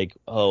was just like,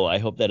 oh, I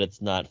hope that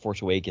it's not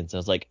Force Awakens. And I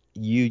was like,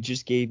 you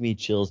just gave me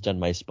chills down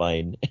my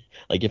spine.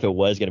 Like if it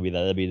was going to be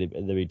that, that'd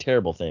be a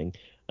terrible thing.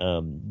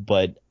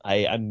 But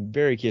I'm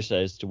very curious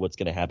as to what's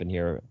going to happen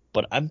here,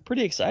 but I'm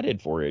pretty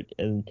excited for it.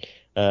 And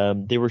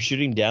they were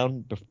shooting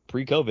down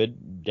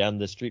pre-COVID down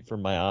the street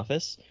from my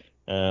office.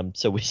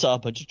 So we saw a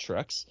bunch of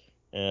trucks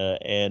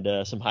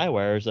and some high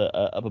wires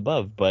up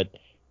above. But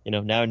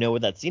now I know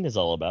what that scene is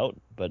all about.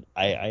 But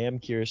I am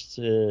curious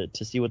to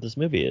see what this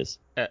movie is.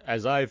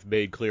 As I've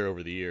made clear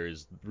over the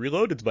years,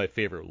 Reloaded's my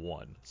favorite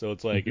one. So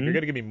it's like, if you're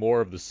going to give me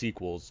more of the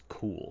sequels,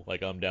 cool.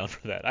 Like, I'm down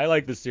for that. I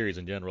like this series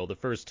in general. The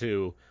first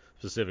two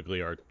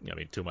specifically are,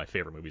 two of my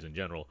favorite movies in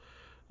general.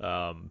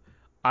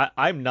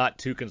 I'm not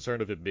too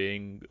concerned of it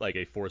being like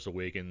a Force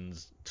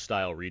Awakens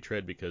style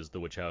retread, because the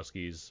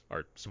Wachowskis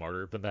are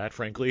smarter than that,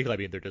 frankly. I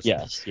mean, they're just,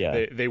 yes,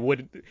 yeah. They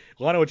wouldn't.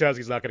 Lana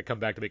Wachowski's not going to come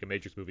back to make a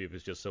Matrix movie if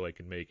it's just so I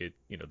can make it,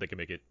 they can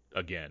make it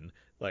again.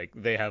 Like,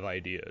 they have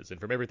ideas, and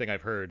from everything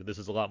I've heard, this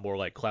is a lot more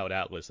like Cloud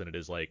Atlas than it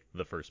is like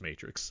the first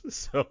Matrix.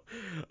 So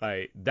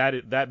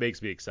that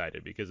makes me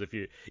excited, because if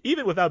you,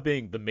 even without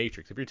being the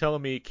Matrix, if you're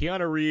telling me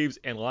Keanu Reeves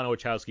and Lana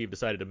Wachowski have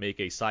decided to make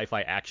a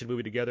sci-fi action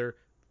movie together,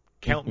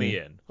 count me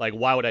in. Like,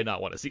 why would I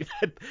not want to see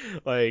that?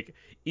 Like,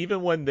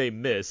 even when they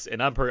miss,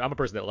 and I'm a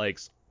person that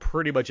likes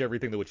pretty much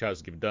everything the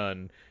Wachowskis have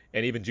done,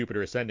 and even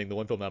Jupiter Ascending, the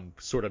one film I'm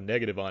sort of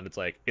negative on, it's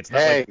like, it's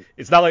not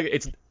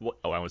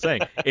I was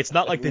saying, it's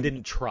not like they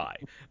didn't try.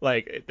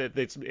 Like,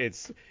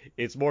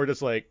 it's more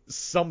just like,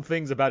 some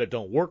things about it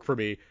don't work for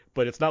me,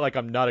 but it's not like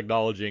I'm not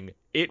acknowledging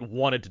it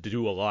wanted to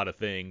do a lot of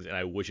things, and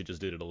I wish it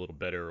just did it a little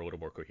better or a little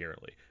more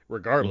coherently.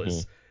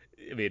 Regardless,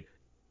 I mean,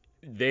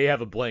 they have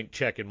a blank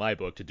check in my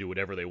book to do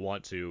whatever they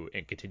want to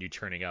and continue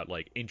churning out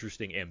like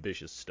interesting,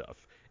 ambitious stuff.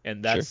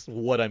 And that's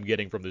what I'm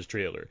getting from this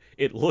trailer.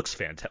 It looks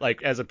fantastic.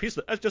 Like, as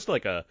just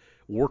like a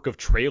work of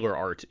trailer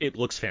art, it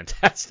looks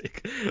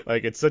fantastic.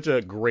 Like, it's such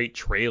a great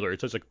trailer.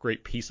 It's such a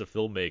great piece of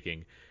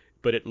filmmaking.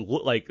 But it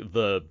like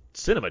the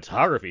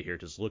cinematography here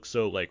just looks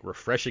so like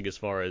refreshing, as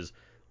far as,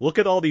 look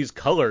at all these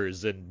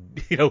colors and,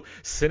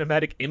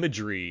 cinematic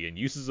imagery and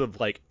uses of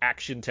like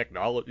action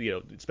technology,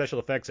 special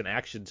effects and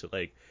action to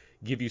like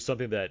give you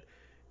something that,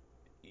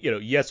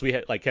 yes, we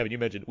had, like Kevin, you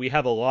mentioned, we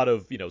have a lot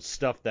of,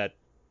 stuff that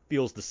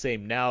feels the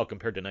same now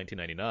compared to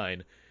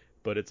 1999,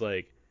 but it's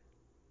like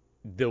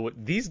the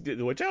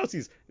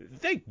Wachowskis,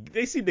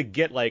 they seem to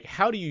get like,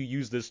 how do you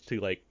use this to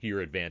like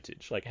your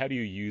advantage? Like, how do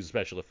you use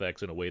special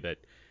effects in a way that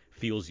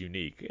feels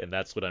unique? And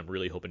that's what I'm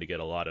really hoping to get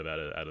a lot of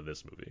out of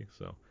this movie.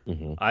 So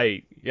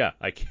I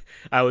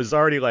was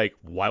already like,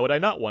 why would I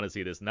not want to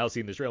see this? Now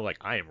seeing this trailer, I'm like,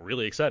 I am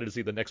really excited to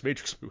see the next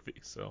Matrix movie.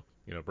 So,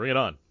 bring it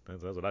on.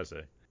 That's what I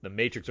say. The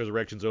Matrix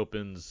Resurrections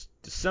opens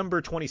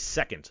December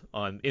 22nd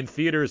in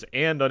theaters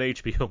and on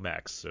HBO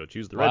Max. So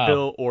choose the red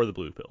pill or the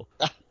blue pill.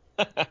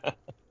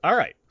 All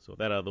right. So with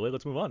that out of the way,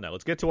 let's move on now.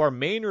 Let's get to our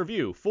main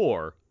review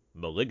for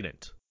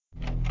Malignant.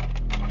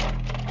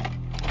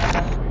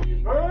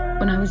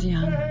 When I was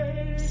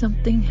young,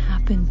 something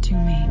happened to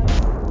me.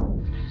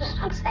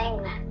 Stop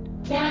saying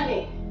that.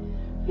 Daddy,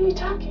 who are you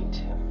talking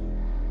to?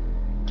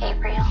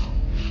 Gabriel,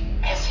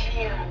 is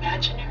he your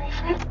imaginary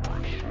friend?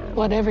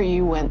 Whatever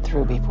you went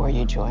through before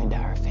you joined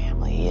our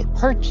family, it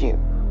hurt you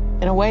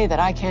in a way that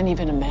I can't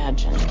even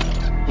imagine.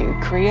 You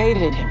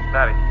created him.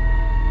 Maddie,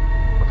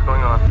 what's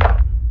going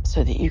on?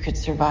 So that you could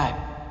survive.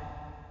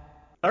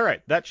 All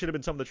right, that should have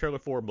been some of the trailer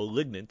for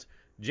Malignant.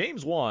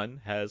 James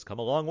Wan has come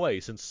a long way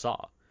since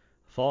Saw.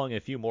 Following a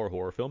few more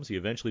horror films, he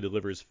eventually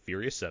delivers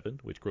Furious 7,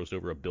 which grossed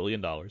over $1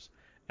 billion.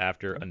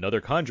 After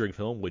another Conjuring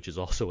film, which is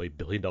also a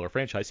billion-dollar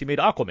franchise, he made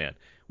Aquaman,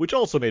 which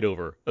also made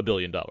over $1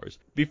 billion.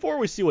 Before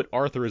we see what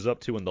Arthur is up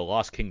to in The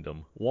Lost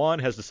Kingdom, Wan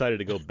has decided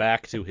to go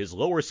back to his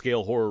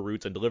lower-scale horror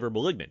roots and deliver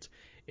Malignant,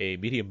 a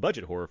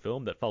medium-budget horror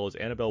film that follows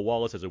Annabelle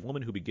Wallis as a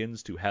woman who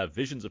begins to have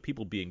visions of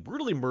people being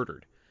brutally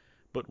murdered.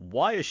 But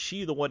why is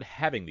she the one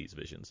having these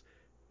visions?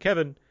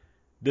 Kevin,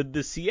 did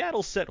the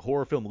Seattle set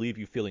horror film leave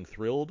you feeling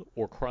thrilled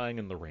or crying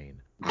in the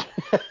rain?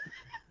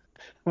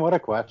 What a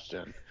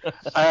question.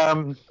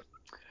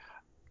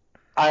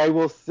 I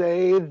will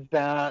say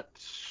that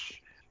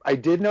I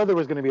did know there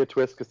was going to be a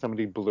twist because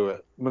somebody blew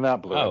it. Well,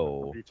 not blew it.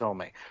 Somebody told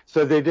me.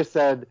 So they just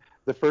said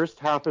the first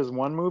half is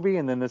one movie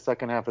and then the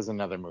second half is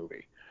another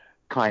movie.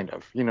 Kind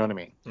of. You know what I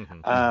mean?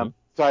 Mm-hmm.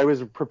 So I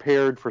was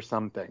prepared for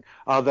something.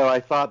 Although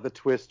I thought the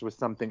twist was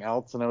something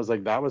else, and I was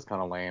like, that was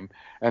kind of lame.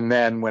 And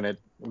then when it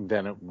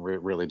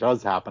really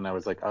does happen, I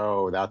was like,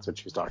 oh, that's what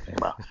she's talking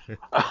about.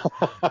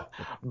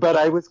 But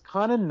I was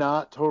kind of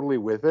not totally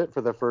with it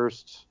for the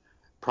first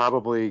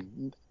probably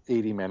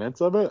 80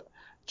 minutes of it,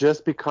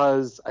 just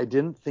because I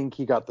didn't think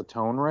he got the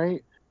tone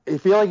right. I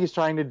feel like he's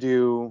trying to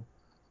do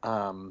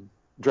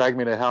Drag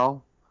Me to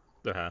Hell.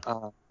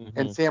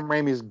 And Sam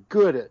Raimi's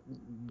good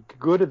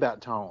at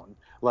that tone,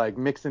 like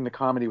mixing the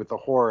comedy with the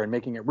horror and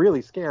making it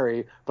really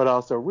scary, but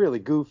also really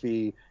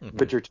goofy,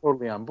 but you're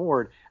totally on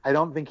board. I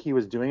don't think he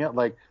was doing it.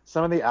 Like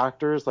some of the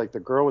actors, like the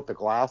girl with the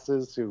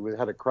glasses who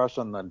had a crush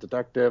on the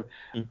detective,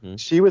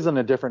 she was in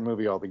a different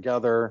movie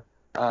altogether.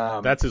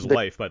 That's his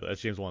wife, by the way.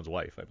 That's James Wan's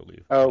wife, I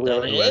believe. Oh,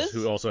 really?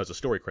 Who also has a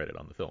story credit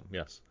on the film,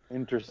 yes.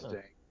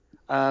 Interesting.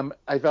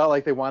 I felt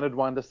like they wanted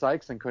Wanda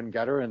Sykes and couldn't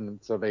get her, and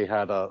so they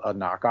had a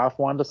knockoff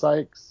Wanda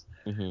Sykes.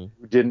 Who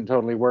didn't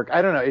totally work.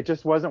 I don't know. It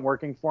just wasn't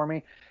working for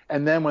me.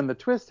 And then when the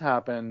twist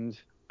happened,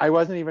 I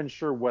wasn't even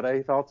sure what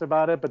I felt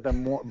about it,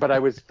 but I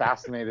was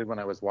fascinated when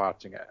I was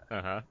watching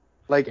it.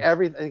 Like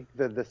everything,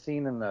 the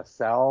scene in the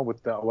cell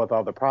with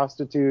all the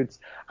prostitutes,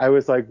 I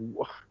was like,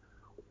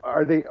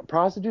 are they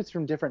prostitutes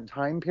from different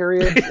time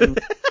periods? And,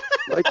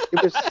 like,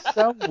 it was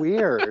so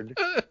weird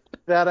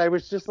that I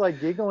was just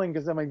like giggling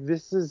because I'm like,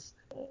 this is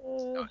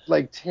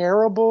like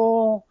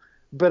terrible,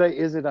 but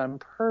is it on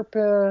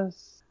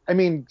purpose? I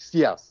mean,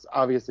 yes,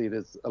 obviously it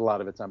is. A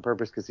lot of it's on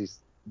purpose because he's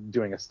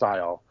doing a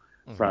style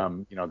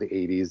from the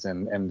 80s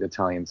and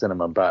Italian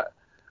cinema. But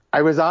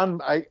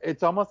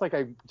it's almost like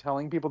I'm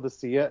telling people to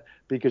see it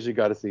because you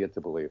got to see it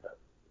to believe it.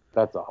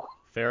 That's all.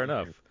 Fair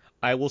enough.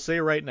 I will say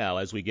right now,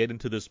 as we get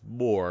into this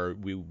more,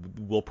 we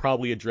will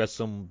probably address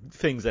some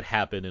things that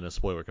happen in a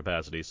spoiler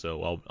capacity,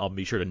 so I'll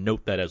be sure to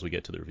note that as we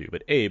get to the review.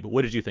 But Abe,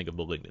 what did you think of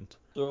 *Malignant*?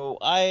 So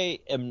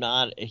I am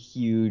not a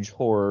huge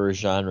horror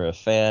genre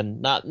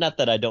fan. Not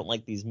that I don't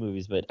like these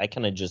movies, but I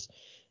kind of just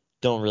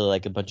don't really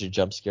like a bunch of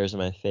jump scares in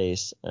my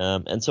face.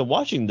 And so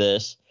watching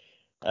this,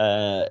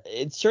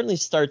 it certainly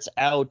starts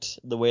out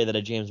the way that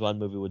a James Wan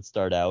movie would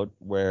start out,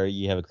 where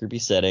you have a creepy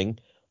setting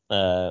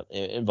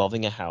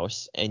involving a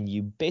house, and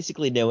you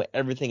basically know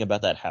everything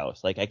about that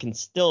house. Like, I can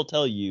still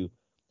tell you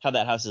how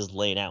that house is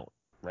laid out,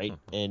 right?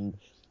 And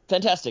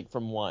fantastic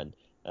from one.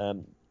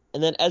 And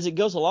then as it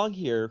goes along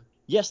here,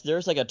 yes,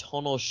 there's like a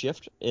tonal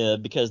shift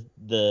because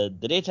the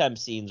daytime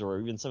scenes, or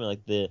even something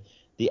like the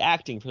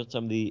acting from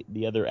some of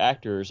the other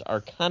actors,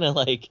 are kind of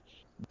like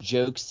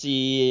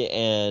jokesy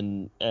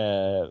and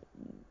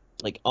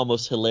like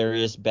almost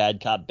hilarious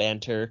bad cop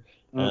banter.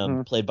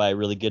 Played by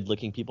really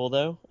good-looking people,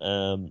 though.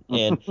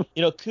 And,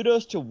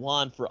 kudos to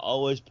Wan for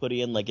always putting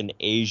in, like, an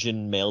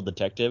Asian male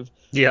detective.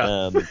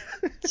 Yeah.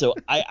 So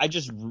I'm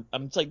just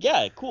like,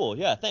 yeah, cool,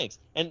 yeah, thanks.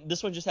 And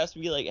this one just has to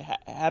be, like,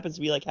 happens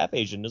to be, like, half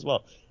Asian as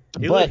well.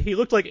 He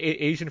looked like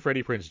Asian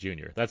Freddie Prinze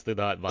Jr. That's the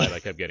vibe I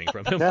kept getting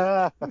from him.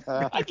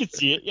 I could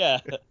see it, yeah.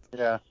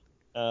 Yeah.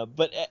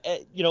 But,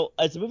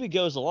 as the movie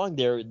goes along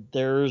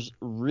there's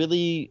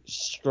really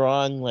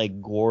strong,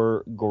 like,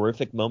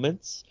 gorific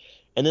moments.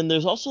 And then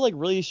there's also, like,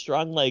 really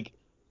strong, like,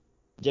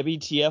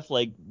 WTF,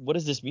 like, what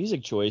is this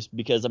music choice?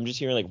 Because I'm just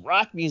hearing, like,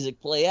 rock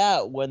music play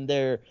out when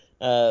they're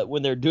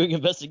doing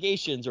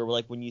investigations, or,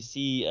 like, when you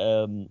see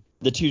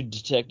the two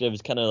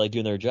detectives kind of, like,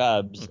 doing their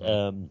jobs.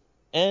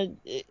 And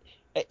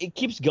it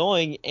keeps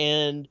going,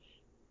 and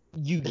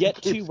you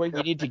get to where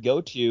you need to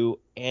go to,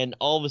 and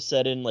all of a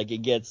sudden, like,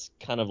 it gets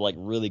kind of, like,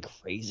 really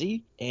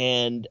crazy.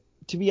 And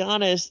to be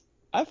honest,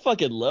 I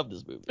fucking love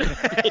this movie.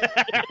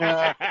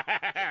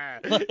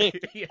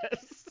 Like,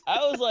 yes.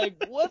 I was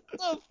like, what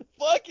the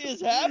fuck is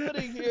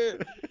happening here?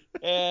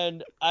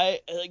 And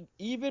I, like,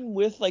 even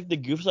with, like, the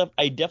goof stuff,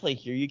 I definitely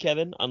hear you,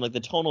 Kevin, on, like, the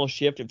tonal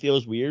shift. It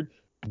feels weird.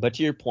 But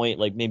to your point,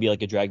 like, maybe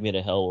like a Drag Me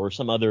to Hell or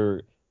some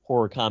other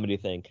horror comedy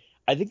thing,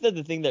 I think that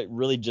the thing that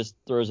really just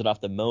throws it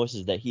off the most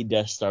is that he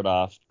does start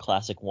off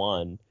classic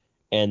Juan,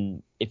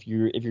 and if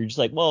you're just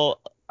like, well,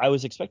 I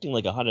was expecting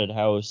like a haunted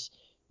house,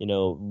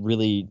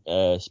 really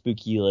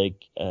spooky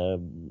like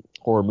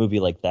horror movie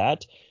like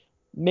that.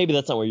 Maybe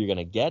that's not what you're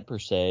gonna get per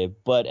se,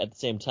 but at the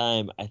same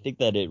time, I think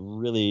that it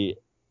really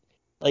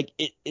like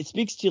it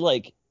speaks to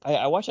like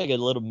I watched like a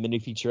little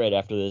mini featurette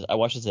after this. I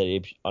watched this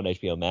on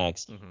HBO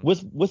Max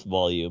with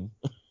volume,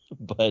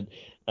 but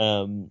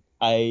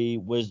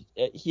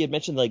he had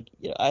mentioned like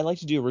I like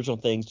to do original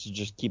things to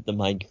just keep the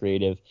mind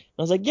creative. And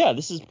I was like, yeah,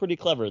 this is pretty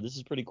clever. This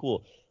is pretty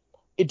cool.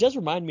 It does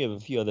remind me of a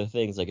few other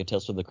things like a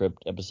Tales from the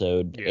Crypt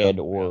episode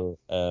or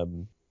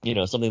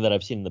something that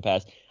I've seen in the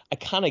past. I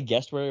kind of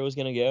guessed where it was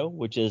going to go,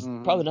 which is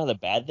probably not a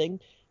bad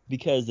thing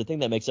because the thing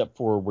that makes up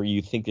for where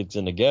you think it's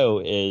going to go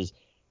is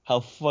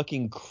how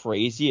fucking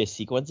crazy a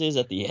sequence is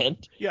at the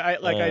end. Yeah,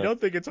 I don't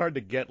think it's hard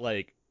to get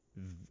like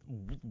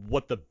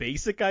what the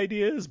basic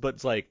idea is, but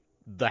it's like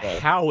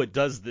how it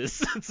does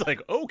this. It's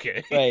like,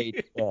 okay.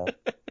 Right. Yeah.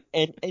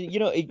 And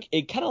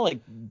it kind of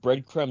like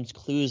breadcrumbs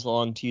clues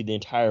along to you the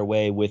entire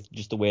way with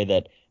just the way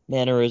that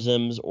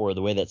mannerisms or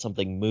the way that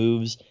something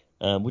moves,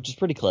 which is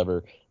pretty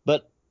clever.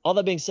 But all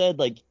that being said,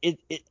 like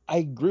I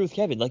agree with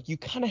Kevin. Like you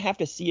kind of have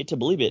to see it to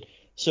believe it.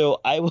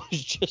 So I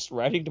was just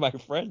writing to my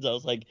friends. I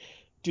was like,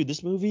 dude,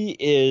 this movie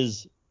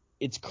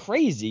it's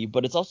crazy,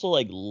 but it's also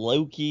like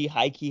low key,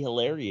 high key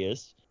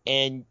hilarious.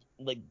 And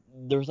like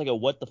there's like a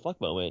what the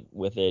fuck moment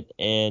with it,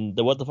 and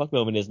the what the fuck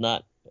moment is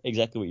not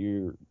exactly what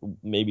you're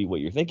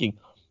thinking.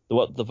 The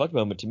what the fuck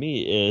moment to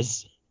me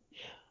is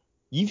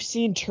you've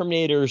seen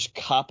Terminator's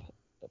cop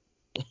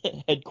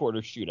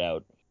headquarters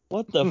shootout.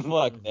 What the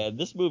fuck, man?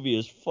 This movie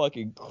is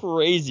fucking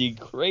crazy,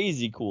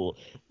 crazy cool.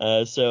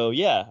 So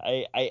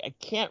yeah, I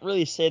can't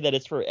really say that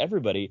it's for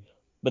everybody,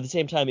 but at the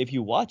same time, if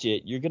you watch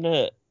it, you're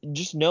gonna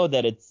just know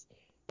that it's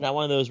not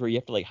one of those where you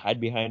have to like hide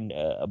behind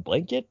a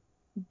blanket,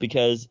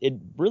 because it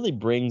really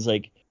brings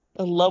like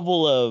a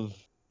level of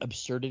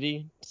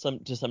absurdity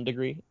to some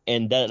degree,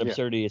 and that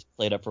absurdity is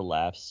played up for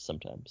laughs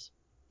sometimes.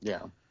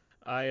 Yeah.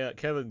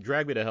 Kevin,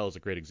 Drag Me to Hell is a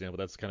great example.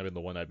 That's kind of been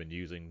the one I've been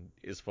using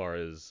as far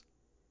as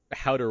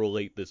how to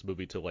relate this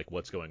movie to like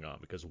what's going on,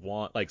 because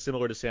Juan, like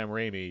similar to Sam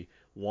Raimi,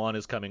 Juan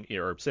is coming,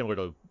 or similar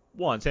to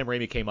Juan, Sam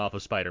Raimi came off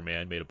of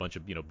Spider-Man, made a bunch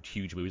of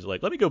huge movies.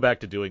 Like, let me go back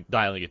to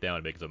dialing it down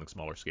and making something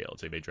smaller scale.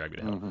 So he made Drag Me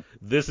to Hell.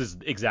 This is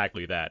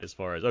exactly that. As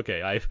far as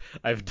okay,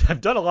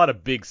 I've done a lot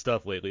of big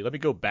stuff lately. Let me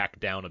go back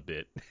down a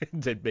bit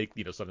to make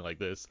something like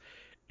this.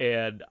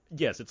 And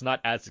yes, it's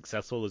not as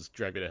successful as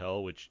Drag Me to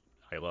Hell, which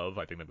I love.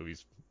 I think that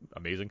movie's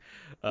amazing.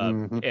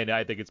 And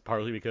I think it's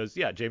partly because,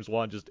 James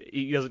Wan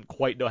he doesn't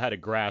quite know how to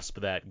grasp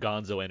that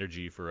gonzo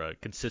energy for a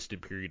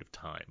consistent period of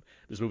time.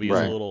 This movie is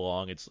a little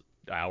long. It's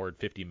an hour and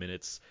 50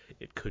 minutes.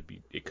 It could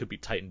be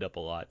tightened up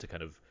a lot to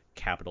kind of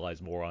capitalize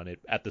more on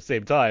it. At the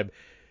same time,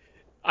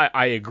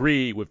 I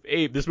agree with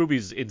Abe. This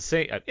movie's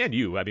insane, and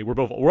you. I mean,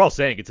 we're all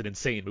saying it's an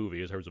insane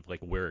movie in terms of like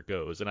where it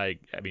goes. And I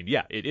mean,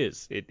 yeah, it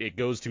is. It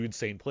goes to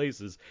insane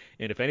places.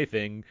 And if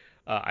anything,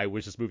 I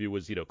wish this movie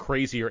was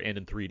crazier and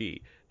in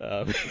 3D,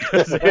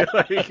 because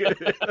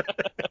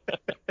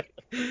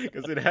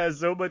it has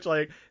so much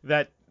like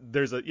that.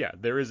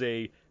 There is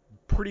a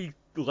pretty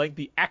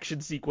lengthy action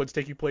sequence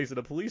taking place in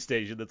a police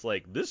station that's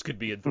like, this could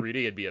be in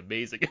 3D and be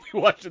amazing if you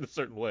watch it a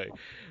certain way.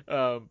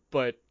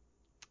 But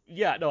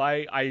yeah, no,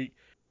 I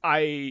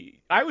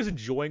was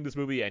enjoying this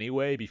movie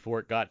anyway before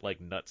it got like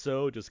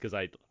nutso, just because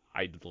I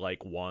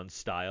like Juan's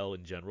style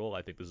in general.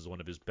 I think this is one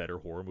of his better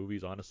horror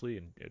movies, honestly,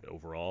 and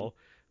overall.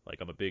 Like,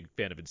 I'm a big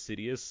fan of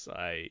Insidious.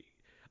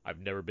 I've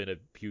never been a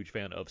huge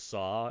fan of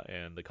Saw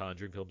and the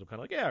Conjuring films. I'm kind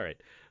of like, yeah, all right.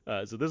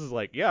 So this is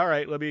like, yeah, all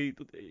right.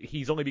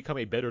 He's only become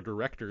a better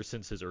director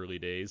since his early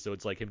days, so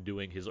it's like him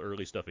doing his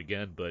early stuff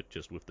again, but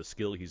just with the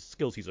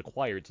skills he's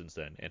acquired since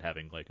then, and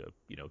having like a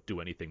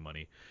do anything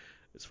money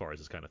as far as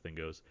this kind of thing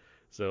goes.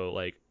 So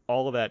like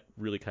all of that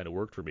really kind of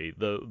worked for me.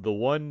 The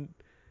one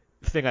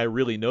thing I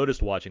really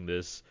noticed watching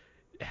this,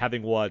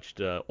 having watched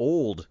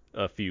Old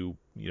a few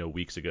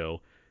weeks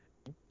ago,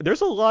 there's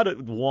a lot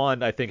of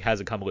Juan I think has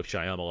in common with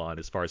Shyamalan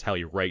as far as how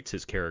he writes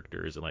his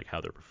characters and like how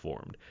they're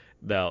performed.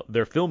 Now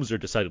their films are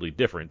decidedly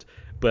different,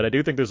 but I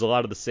do think there's a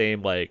lot of the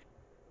same like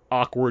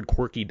awkward,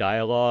 quirky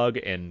dialogue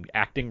and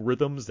acting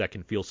rhythms that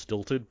can feel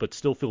stilted but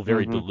still feel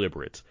very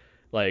deliberate.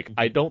 Like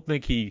I don't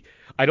think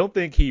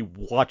he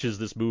watches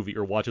this movie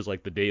or watches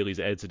like the dailies,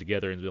 edits it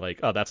together and be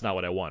like, oh, that's not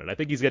what I wanted. I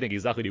think he's getting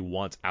exactly what he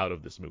wants out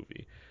of this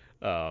movie.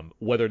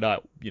 Whether or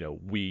not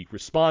we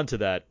respond to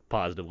that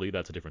positively,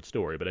 that's a different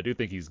story. But I do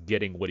think he's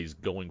getting what he's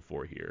going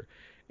for here.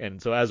 And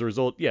so as a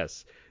result,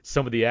 yes,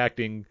 some of the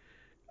acting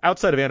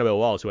outside of Annabelle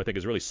Wallis, who I think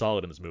is really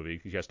solid in this movie,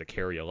 she has to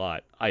carry a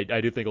lot. I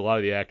do think a lot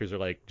of the actors are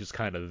like just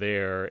kind of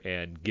there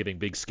and giving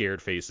big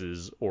scared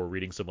faces or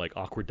reading some like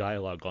awkward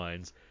dialogue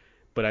lines.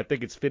 But I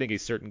think it's fitting a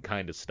certain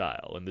kind of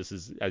style. And this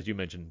is, as you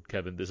mentioned,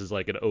 Kevin, this is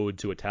like an ode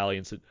to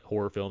Italian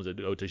horror films,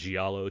 an ode to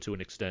Giallo to an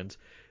extent,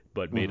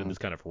 but made in this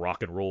kind of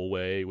rock and roll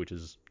way, which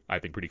is, I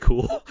think, pretty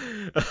cool.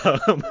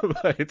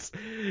 But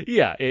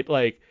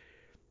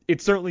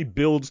it certainly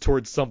builds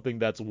towards something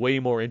that's way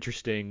more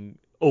interesting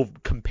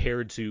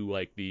compared to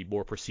like the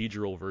more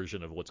procedural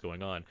version of what's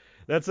going on.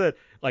 That's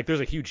like there's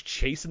a huge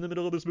chase in the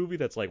middle of this movie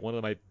that's like one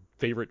of my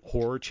favorite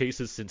horror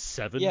chases since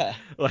Seven. Yeah.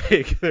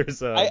 Like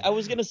there's I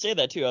was gonna say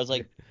that too. I was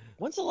like,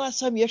 when's the last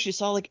time you actually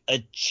saw like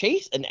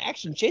an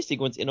action chase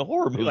sequence in a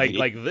horror movie?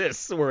 Like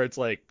this, where it's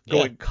like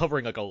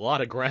covering like a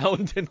lot of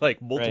ground and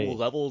like multiple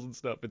levels and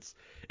stuff.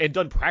 And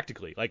done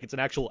practically. Like it's an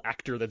actual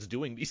actor that's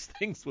doing these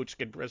things, which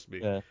can impress me.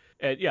 Yeah.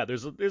 And yeah,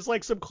 there's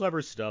like some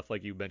clever stuff,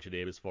 like you mentioned,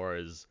 Abe, as far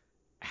as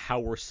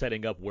how we're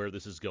setting up where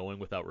this is going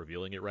without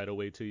revealing it right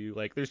away to you.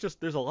 Like there's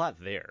a lot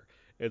there.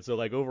 And so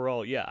like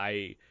overall, yeah,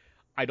 I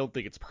don't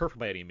think it's perfect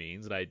by any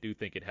means, and I do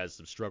think it has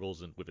some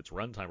struggles with its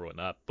runtime or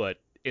whatnot. But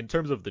in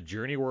terms of the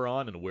journey we're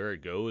on and where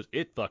it goes,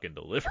 it fucking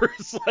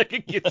delivers. Like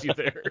it gets you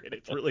there, and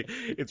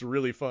it's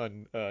really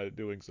fun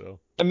doing so.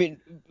 I mean,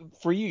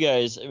 for you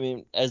guys,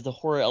 as the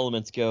horror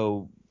elements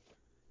go,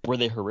 were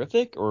they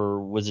horrific,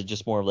 or was it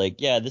just more of like,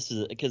 yeah, this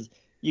is because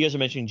you guys are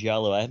mentioning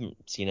Giallo. I haven't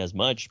seen as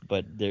much,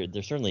 but there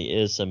certainly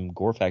is some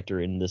gore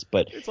factor in this.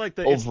 But it's like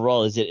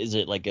overall, is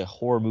it like a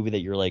horror movie that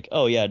you're like,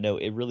 oh yeah, no,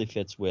 it really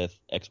fits with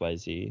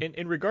XYZ?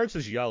 In regards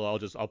to Giallo,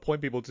 I'll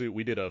point people to,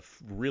 we did a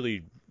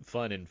really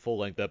fun and full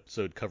length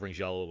episode covering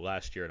Giallo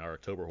last year in our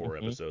October horror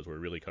episodes, where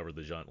we really covered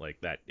the genre,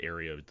 like that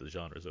area of the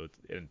genre. So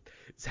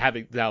it's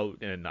having now,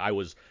 and I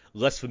was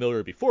less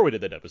familiar before we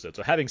did that episode.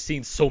 So having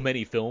seen so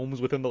many films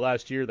within the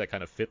last year that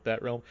kind of fit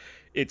that realm,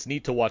 it's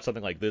neat to watch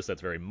something like this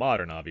that's very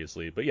modern,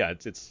 obviously. But yeah,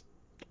 it's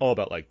all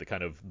about like the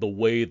kind of the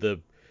way the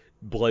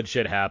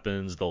bloodshed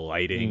happens, the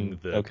lighting,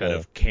 the kind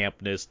of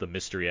campness, the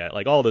mystery,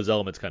 like all those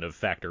elements kind of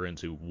factor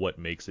into what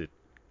makes it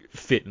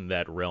fit in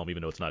that realm,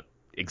 even though it's not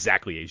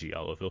exactly a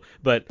Giallo film.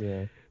 But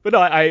no,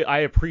 I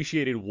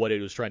appreciated what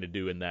it was trying to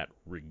do in that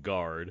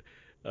regard.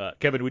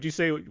 Kevin, would you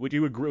say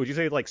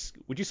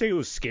it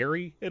was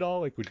scary at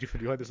all? Like, would you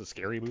find this a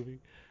scary movie?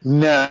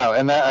 No,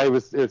 and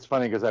it's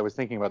funny because I was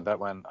thinking about that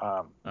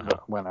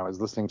when I was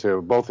listening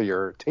to both of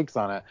your takes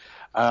on it.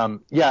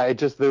 Yeah,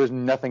 there was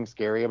nothing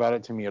scary about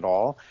it to me at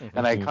all,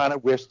 and I kind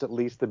of wished at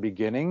least the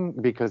beginning,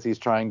 because he's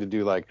trying to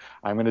do like,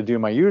 I'm going to do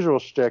my usual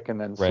shtick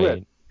and then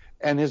switch.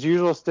 And his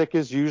usual stick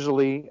is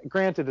usually,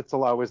 granted, it's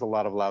always a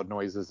lot of loud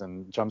noises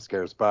and jump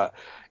scares, but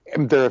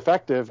they're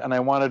effective, and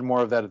I wanted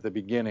more of that at the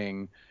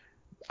beginning.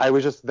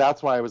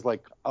 That's why I was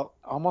like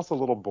almost a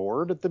little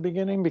bored at the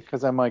beginning,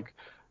 because I'm like,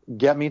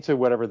 get me to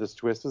whatever this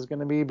twist is going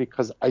to be,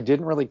 because I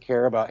didn't really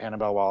care about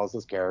Annabelle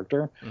Wallis's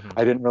character.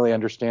 I didn't really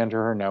understand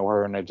her or know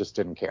her, and I just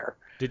didn't care.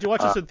 Did you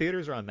watch this in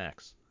theaters or on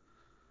Max?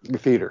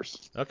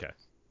 Theaters. Okay.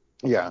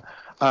 Yeah.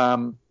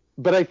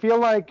 But I feel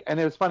like, and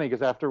it was funny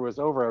because after it was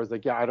over, I was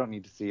like, yeah, I don't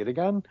need to see it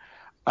again.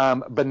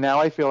 But now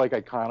I feel like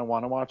I kind of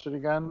want to watch it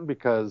again,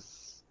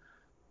 because,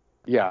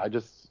 yeah,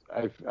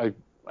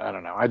 I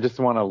don't know. I just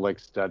want to like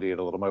study it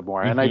a little bit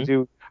more, and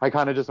I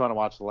kind of just want to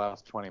watch the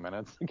last 20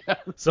 minutes again.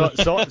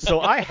 So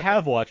I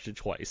have watched it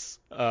twice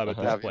at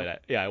this point.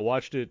 I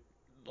watched it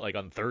like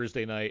on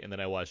Thursday night, and then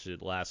I watched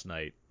it last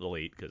night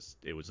late because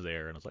it was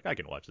there, and I was like, I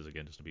can watch this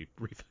again just to be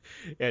brief.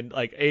 And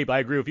like, Abe, I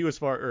agree with you as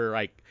far, or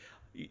like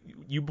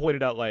you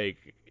pointed out,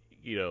 like,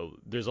 you know,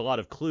 there's a lot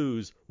of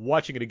clues.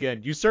 Watching it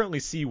again, you certainly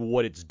see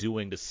what it's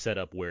doing to set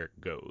up where it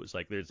goes.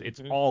 Like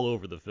it's all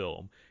over the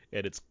film,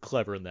 and it's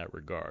clever in that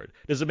regard.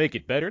 Does it make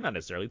it better? Not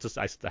necessarily. It's just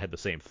I had the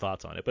same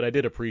thoughts on it, but I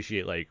did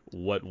appreciate like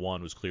what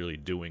Juan was clearly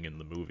doing in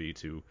the movie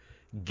to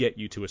get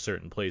you to a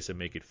certain place and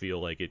make it feel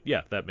like it.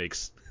 Yeah, that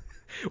makes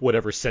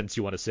whatever sense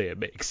you want to say it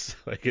makes.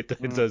 Like it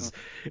does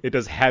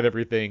have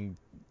everything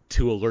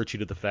to alert you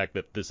to the fact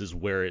that this is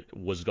where it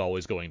was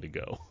always going to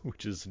go,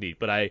 which is neat.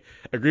 But I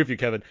agree with you,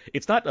 Kevin.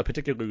 It's not a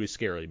particularly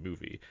scary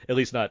movie, at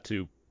least not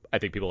to, I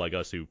think, people like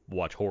us who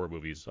watch horror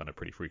movies on a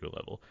pretty frequent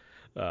level.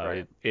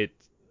 Right.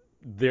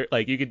 There,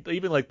 like, you could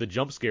even, like, the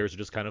jump scares are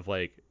just kind of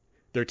like,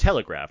 they're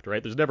telegraphed,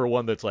 right? There's never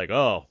one that's like,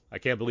 oh, I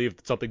can't believe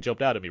something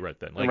jumped out at me right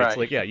then. Like, It's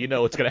like, yeah, you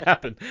know what's gonna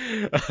happen.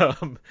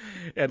 And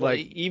well,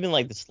 like even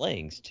like the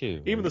slangs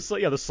too. Even the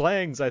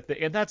slangs, I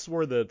think, and that's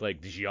where the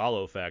like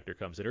Giallo factor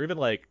comes in, or even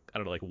like, I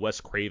don't know, like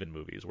Wes Craven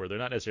movies where they're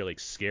not necessarily like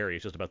scary.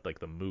 It's just about like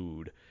the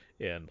mood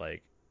and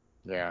like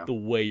the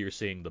way you're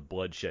seeing the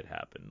bloodshed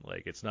happen.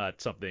 Like it's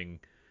not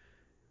something.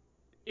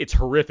 It's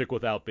horrific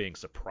without being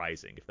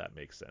surprising, if that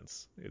makes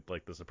sense.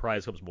 Like the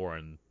surprise comes more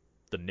in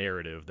the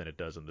narrative than it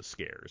does in the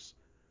scares.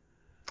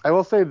 I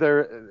will say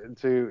there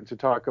to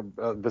talk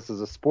about, this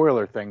is a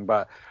spoiler thing,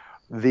 but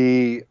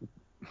and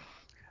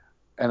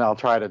I'll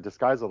try to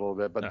disguise it a little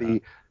bit, but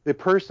the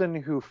person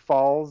who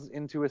falls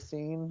into a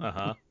scene,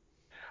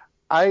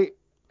 I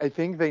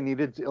think they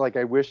needed to, like,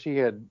 I wish he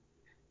had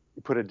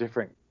put a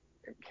different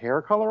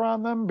hair color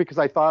on them, because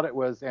I thought it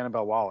was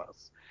Annabelle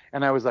Wallis.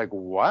 And I was like,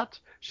 what?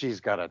 She's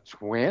got a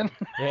twin?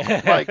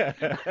 Like,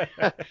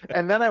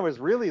 and then I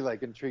was really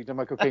like intrigued. I'm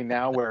like, okay,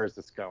 now where is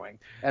this going?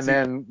 And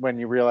then when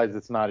you realize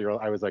it's not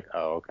I was like,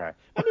 oh, okay.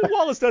 I mean,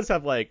 Wallis does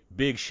have like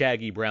big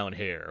shaggy brown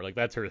hair. Like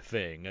that's her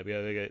thing. I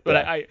mean,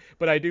 I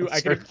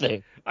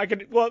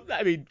can. Well,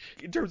 I mean,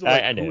 in terms of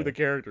like who the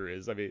character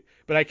is, I mean,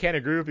 but I can't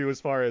agree with you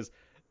as far as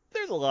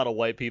there's a lot of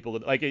white people.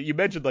 Like you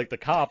mentioned, like the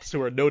cops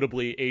who are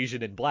notably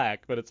Asian and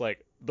black, but it's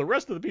like the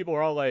rest of the people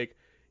are all like,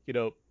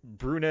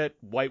 brunette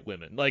white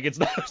women. Like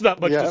there's not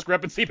much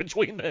discrepancy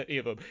between any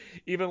of them.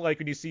 Even like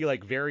when you see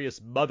like various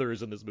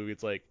mothers in this movie,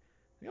 it's like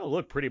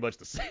look pretty much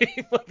the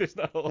same. Like there's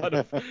not a lot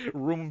of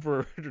room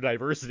for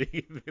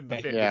diversity in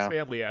the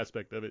family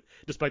aspect of it,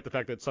 despite the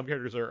fact that some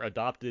characters are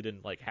adopted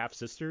and like half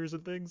sisters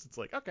and things. It's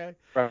like okay,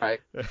 right.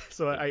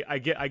 So I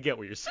get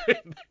what you're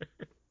saying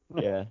there.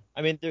 Yeah,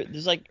 I mean,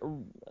 there's like,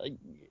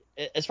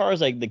 as far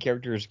as like the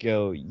characters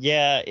go,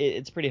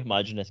 it's pretty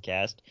homogenous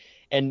cast,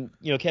 and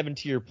Kevin,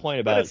 to your point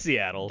about but it's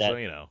Seattle, that,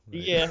 so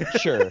Yeah,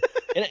 sure.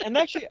 And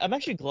I'm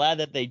actually glad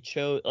that they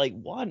chose like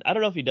Juan. I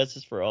don't know if he does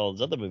this for all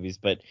his other movies,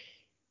 but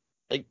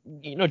like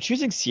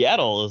choosing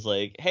Seattle is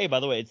like, hey, by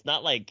the way, it's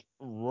not like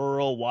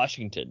rural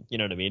Washington. You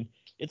know what I mean?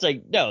 It's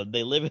like no,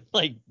 they live in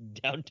like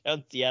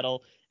downtown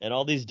Seattle. And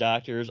all these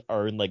doctors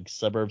are in like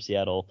suburb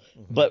Seattle,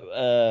 but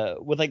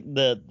with like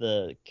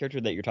the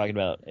character that you're talking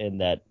about in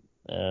that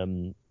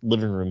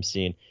living room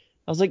scene,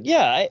 I was like,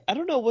 I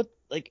don't know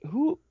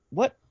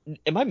what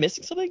am I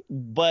missing something?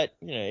 But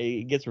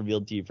it gets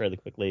revealed to you fairly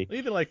quickly.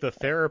 Even like the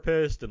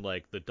therapist and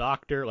like the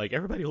doctor, like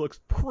everybody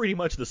looks pretty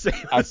much the same.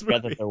 I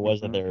forgot that there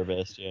was a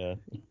therapist,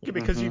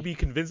 because you'd be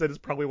convinced that it's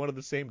probably one of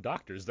the same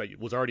doctors that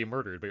was already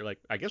murdered, but you're like,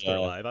 I guess they're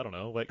alive. I don't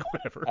know, like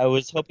whatever. I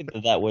was hoping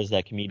that was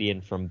that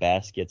comedian from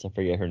Baskets. I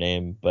forget her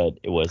name, but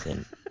it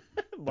wasn't.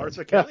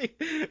 Martha Kelly?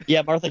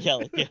 Yeah, Martha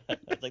Kelly. Yeah. I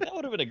was like, that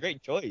would have been a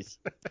great choice.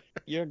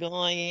 You're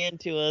going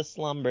into a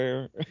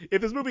slumber.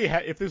 If this movie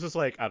if this was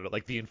like, I don't know,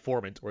 like The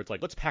Informant, where it's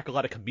like, let's pack a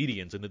lot of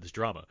comedians into this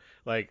drama.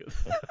 Like,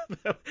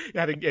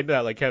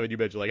 like Kevin, you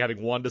mentioned, like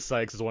having Wanda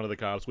Sykes as one of the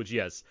cops, which,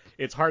 yes,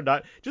 it's hard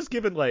not, just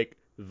given like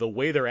the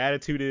way their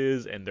attitude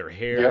is and their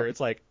hair,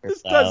 it's like,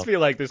 this does feel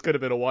like this could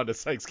have been a Wanda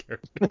Sykes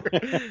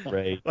character.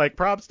 Right. Like,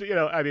 props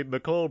to, I mean,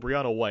 Nicole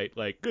Brianna White,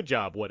 like, good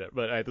job, whatever.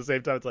 But at the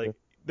same time, it's like,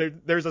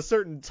 there's a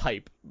certain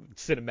type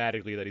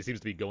cinematically that he seems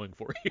to be going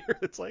for here.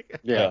 It's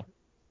like,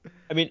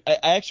 I mean, I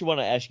actually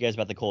want to ask you guys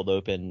about the cold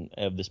open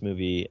of this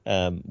movie.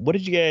 What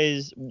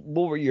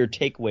were your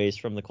takeaways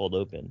from the cold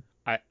open?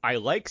 I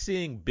like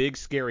seeing big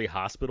scary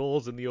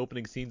hospitals in the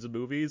opening scenes of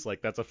movies.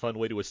 Like that's a fun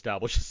way to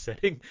establish a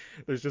setting.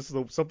 There's just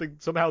something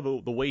somehow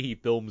the way he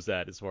films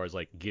that, as far as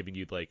like giving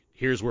you like,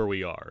 here's where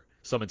we are,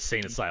 some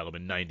insane asylum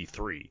in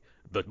 '93.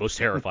 The most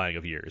terrifying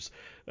of years.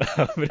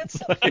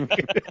 It's like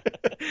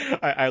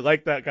I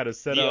like that kind of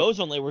setup. The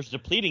ozone layer was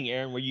depleting,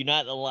 Aaron. Were you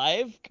not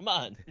alive? Come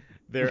on.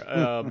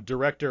 Their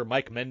director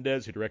Mike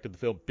Mendez, who directed the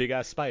film Big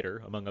Ass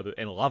Spider, among other,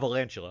 and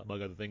Lavalantula,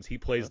 among other things, he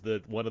plays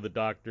one of the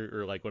doctor,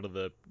 or like one of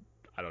the,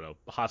 I don't know,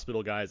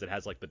 hospital guys that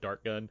has like the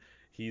dart gun.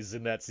 He's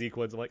in that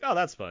sequence. I'm like, oh,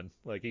 that's fun.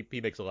 Like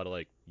he makes a lot of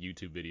like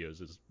YouTube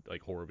videos, as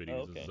like horror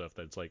videos and stuff.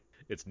 That's like,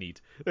 it's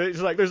neat.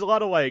 It's like there's a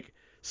lot of like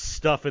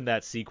stuff in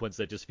that sequence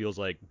that just feels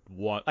like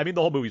I mean,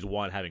 the whole movie's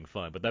Juan having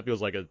fun, but that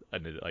feels like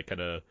like kind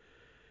of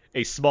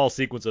a small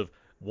sequence of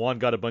Juan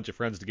got a bunch of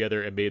friends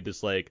together and made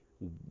this like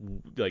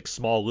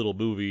small little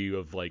movie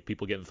of like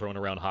people getting thrown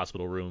around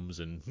hospital rooms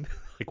and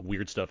like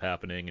weird stuff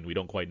happening and we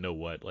don't quite know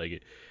what. Like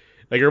it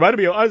reminded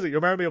me of, honestly, it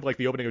reminded me of like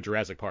the opening of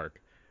Jurassic Park,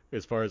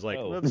 as far as like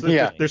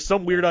there's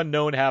some weird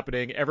unknown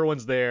happening,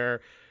 everyone's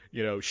there,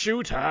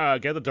 shoot,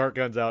 get the dart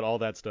guns out, all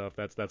that stuff.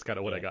 That's kind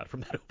of what I got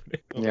from that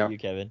opening. What about you,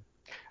 Kevin?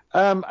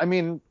 I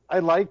mean, I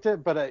liked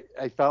it, but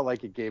I felt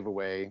like it gave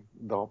away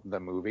the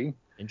movie.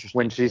 Interesting.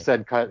 When she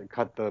said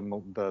cut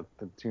the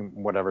two,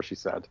 whatever she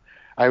said,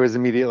 I was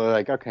immediately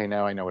like, okay,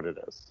 now I know what it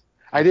is.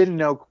 I didn't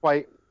know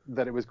quite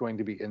that it was going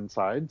to be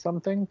inside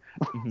something,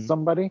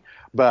 somebody,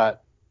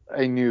 but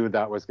I knew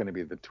that was going to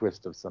be the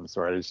twist of some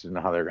sort. I just didn't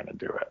know how they were going to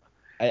do it.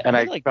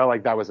 I felt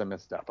like that was a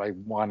misstep. I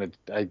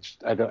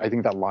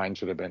think that line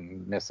should have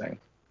been missing.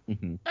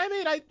 Mm-hmm. I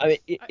mean,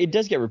 it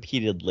does get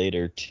repeated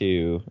later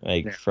too,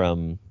 like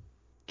from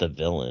the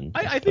villain.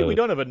 I think we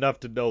don't have enough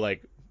to know,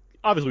 like,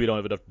 obviously we don't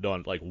have enough to know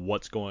on like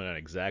what's going on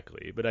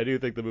exactly, but I do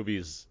think the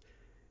movie's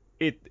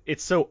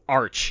it's so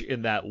arch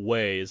in that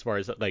way, as far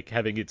as like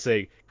having it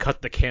say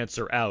cut the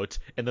cancer out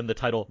and then the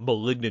title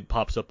Malignant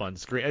pops up on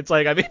screen. It's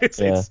like, I mean,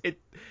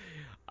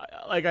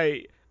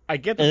 I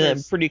get that. And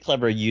a pretty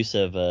clever use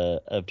of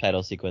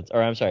title sequence,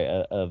 or I'm sorry,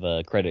 of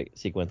a credit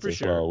sequence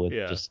as well, with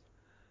just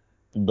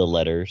the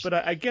letters. But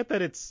I get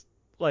that it's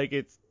like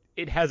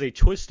it has a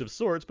twist of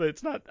sorts, but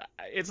it's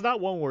not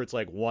one where it's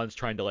like one's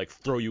trying to like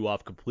throw you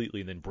off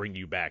completely and then bring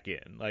you back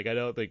in. Like I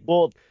don't think.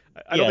 Well,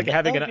 I don't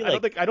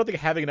think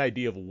having an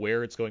idea of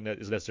where it's going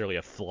is necessarily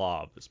a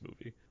flaw of this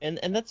movie.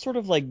 And that's sort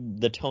of like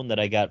the tone that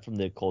I got from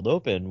the cold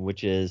open,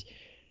 which is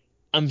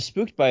I'm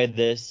spooked by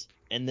this,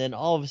 and then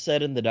all of a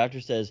sudden the doctor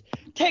says,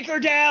 "Take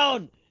her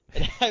down,"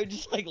 and I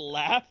just like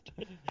laughed.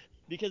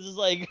 Because it's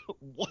like,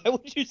 why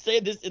would you say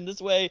this in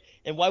this way,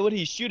 and why would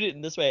he shoot it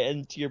in this way?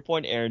 And to your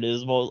point, Aaron, it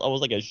is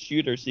almost like a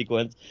shooter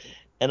sequence.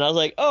 And I was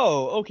like,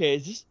 oh, okay,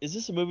 is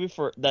this a movie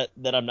for that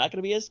I'm not going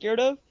to be as scared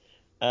of?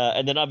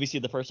 And then obviously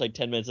the first like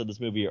 10 minutes of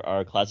this movie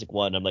are classic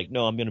one. I'm like,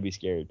 no, I'm going to be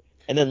scared.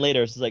 And then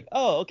later it's like,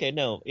 oh, okay,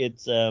 no,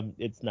 it's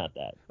not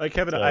that. Like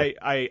Kevin, So,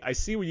 I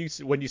see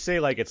when you say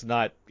like it's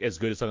not as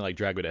good as something like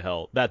Drag Me to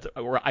Hell. That's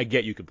where I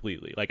get you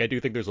completely. Like I do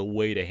think there's a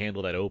way to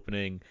handle that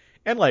opening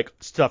and like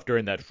stuff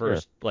during that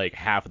first like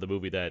half of the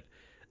movie that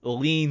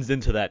leans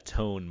into that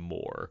tone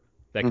more.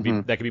 That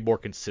can be more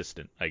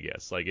consistent, I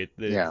guess. Like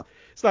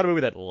it's not a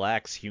movie that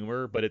lacks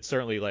humor, but it's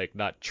certainly like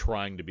not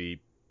trying to be.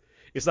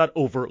 It's not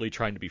overtly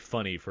trying to be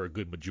funny for a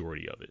good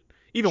majority of it.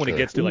 Even when it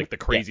gets to like the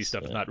crazy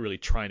stuff, it's not really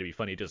trying to be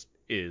funny. It just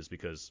is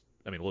because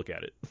I mean, look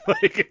at it.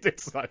 Like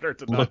it's not hard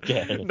to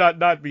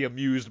not be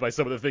amused by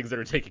some of the things that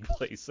are taking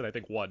place, and I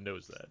think Juan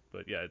knows that.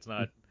 But yeah,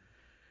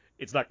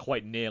 it's not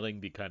quite nailing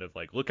the kind of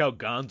like look how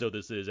gonzo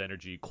this is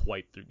energy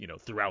quite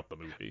throughout the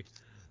movie.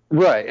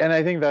 Right, and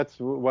I think that's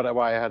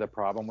why I had a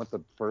problem with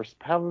the first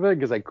half of it,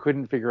 because I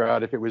couldn't figure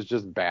out if it was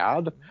just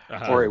bad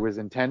or it was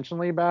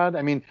intentionally bad.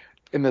 I mean,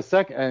 in the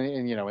second,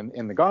 and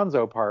in the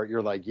Gonzo part,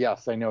 you're like,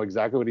 yes, I know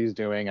exactly what he's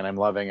doing, and I'm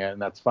loving it,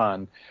 and that's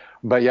fun.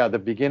 But yeah, the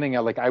beginning,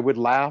 I would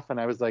laugh, and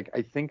I was like,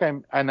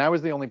 and I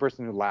was the only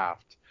person who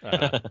laughed,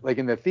 like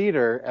in the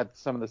theater at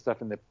some of the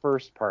stuff in the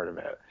first part of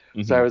it.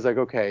 So I was like,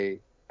 okay,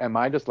 am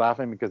I just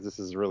laughing because this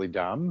is really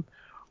dumb,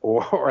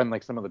 and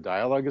like some of the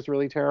dialogue is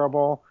really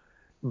terrible?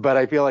 But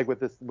I feel like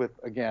with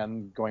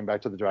again, going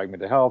back to the Drag Me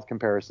to Hell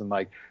comparison,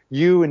 like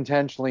you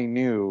intentionally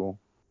knew,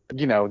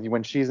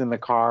 when she's in the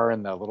car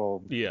and the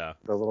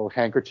little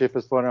handkerchief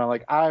is floating around,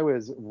 like I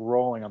was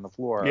rolling on the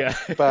floor. Yeah.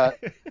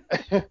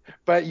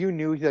 but you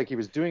knew like he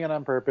was doing it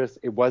on purpose.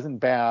 It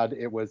wasn't bad.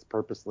 It was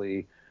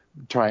purposely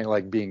trying,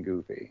 like being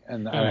goofy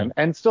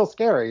and still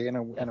scary in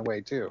a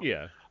way too.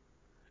 Yeah.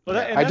 Well,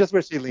 I just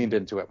wish he leaned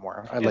into it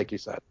more, like you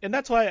said. And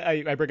that's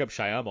why I bring up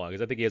Shyamalan,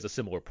 because I think he has a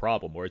similar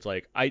problem where it's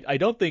like I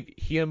don't think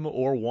him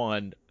or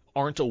Juan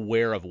aren't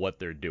aware of what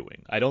they're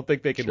doing. I don't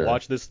think they can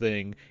watch this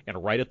thing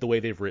and write it the way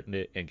they've written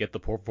it and get the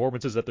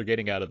performances that they're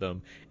getting out of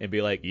them and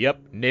be like, yep,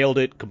 nailed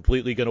it,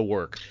 completely gonna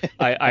work.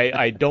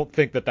 I don't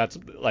think that's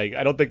like,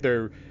 I don't think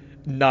they're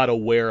not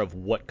aware of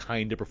what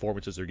kind of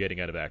performances they're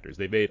getting out of actors.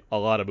 They made a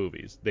lot of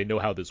movies. They know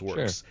how this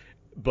works.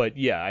 But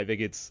yeah, I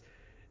think it's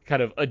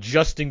kind of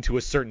adjusting to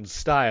a certain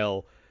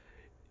style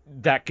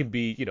that can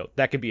be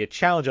a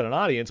challenge on an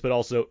audience, but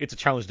also it's a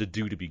challenge to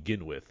do to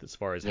begin with, as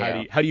far as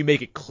how do you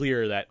make it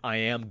clear that I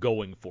am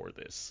going for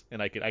this.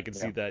 And I can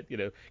see that,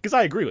 because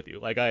I agree with you.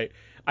 Like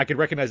I can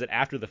recognize it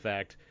after the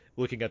fact,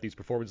 looking at these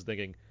performances,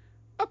 thinking,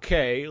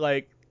 okay,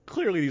 like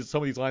clearly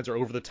some of these lines are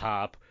over the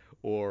top,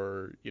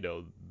 or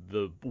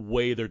the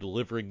way they're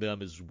delivering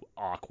them is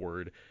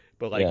awkward.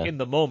 But like in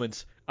the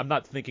moment, I'm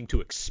not thinking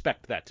to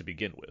expect that to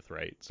begin with,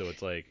 right? So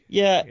it's like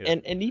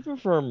and even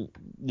from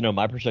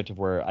my perspective,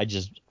 where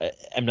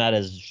I'm not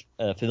as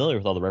familiar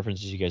with all the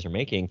references you guys are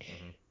making,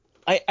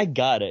 I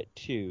got it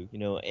too,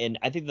 and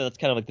I think that's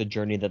kind of like the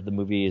journey that the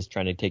movie is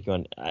trying to take you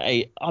on.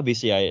 I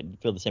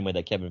feel the same way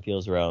that Kevin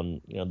feels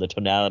around the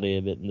tonality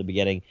of it in the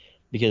beginning,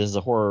 because as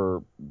a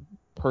horror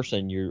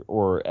person,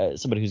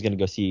 somebody who's going to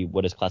go see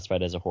what is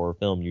classified as a horror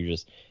film, you're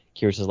just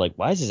curious as like,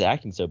 why is his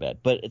acting so bad?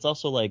 But it's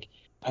also like,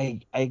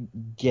 I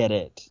get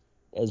it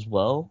as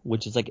well,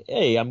 which is like,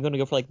 hey, I'm gonna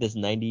go for like this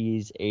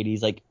 90s,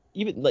 80s, like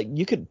even like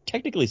you could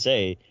technically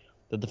say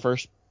that the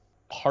first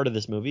part of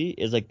this movie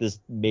is like this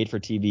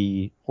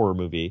made-for-TV horror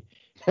movie,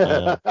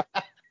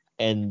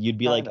 and you'd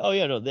be like, oh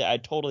yeah, no, I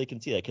totally can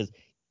see that, because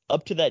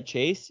up to that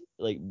chase,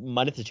 like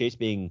minus the chase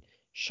being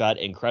shot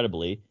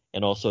incredibly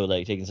and also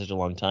like taking such a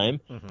long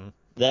time,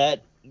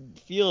 that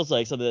feels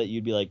like something that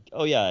you'd be like,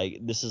 oh yeah,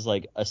 this is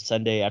like a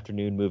Sunday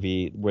afternoon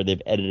movie where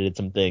they've edited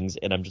some things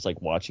and I'm just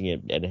like watching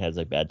it and it has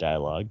like bad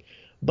dialogue.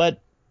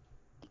 But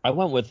I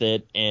went with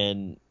it,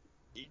 and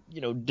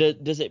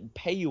does it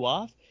pay you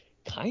off?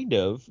 Kind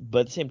of, but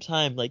at the same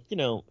time, like,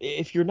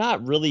 if you're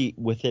not really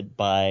with it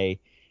I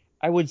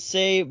would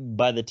say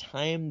by the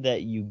time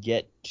that you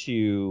get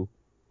to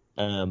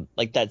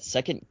like that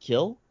second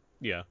kill,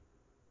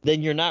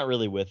 then you're not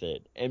really with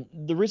it. And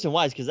the reason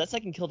why is because that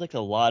second kill takes a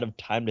lot of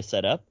time to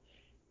set up.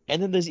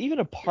 And then there's even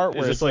a part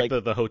where it's like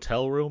the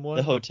hotel room one?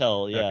 The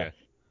hotel, yeah. Okay.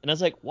 And I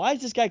was like, why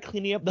is this guy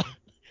cleaning up the...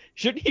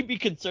 Shouldn't he be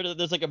concerned that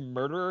there's like a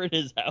murderer in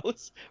his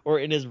house or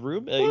in his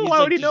room? Well, why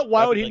would he know?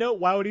 Why would he know?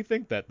 Why would he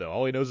think that, though?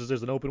 All he knows is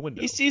there's an open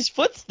window. He sees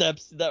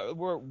footsteps that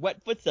were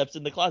wet footsteps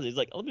in the closet. He's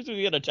like, let me just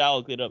get a towel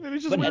and clean up. Maybe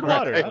it's just weird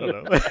water. I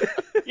don't know.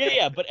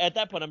 Yeah. But at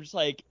that point, I'm just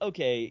like,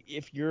 okay,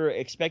 if you're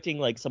expecting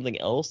like something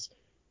else,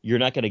 you're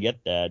not going to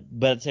get that.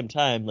 But at the same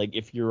time, like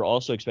if you're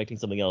also expecting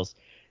something else,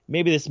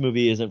 maybe this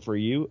movie isn't for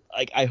you.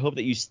 Like I hope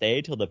that you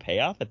stay till the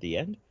payoff at the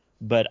end.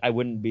 But I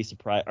wouldn't be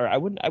surprised, or I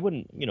wouldn't,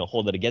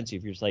 hold it against you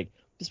if you're just like,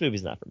 this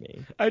movie's not for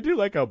me. I do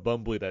like how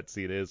bumbly that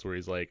scene is, where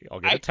he's like, I'll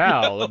get a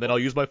towel, and then I'll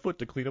use my foot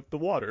to clean up the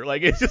water.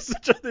 Like, it's just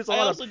there's a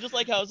lot also just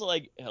like how it's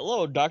like,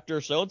 hello, Dr.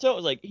 So-and-so.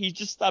 It's like, he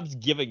just stops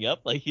giving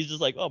up. Like, he's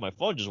just like, oh, my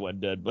phone just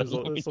went dead. But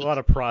there's a lot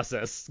of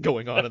process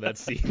going on in that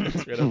scene.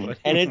 That's kind of funny.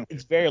 And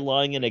it's very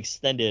long and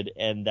extended,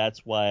 and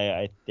that's why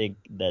I think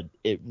that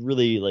it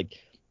really, like,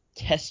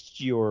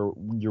 tests your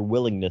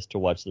willingness to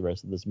watch the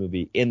rest of this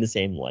movie in the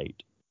same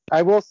light.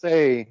 I will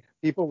say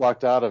people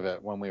walked out of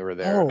it when we were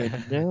there. Oh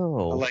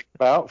no! Like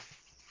about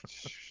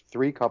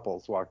 3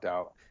 couples walked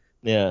out.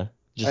 Yeah,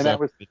 just And I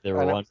was, if there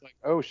were one. like,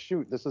 oh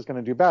shoot, this is going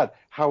to do bad.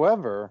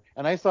 However,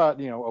 and I saw it,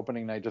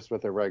 opening night just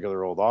with a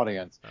regular old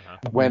audience.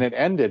 When it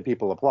ended,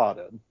 people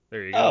applauded.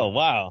 There you go. Oh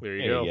wow! There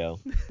you go.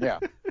 Yeah,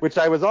 which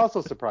I was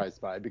also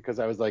surprised by because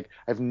I was like,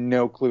 I have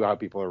no clue how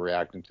people are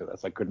reacting to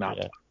this. I could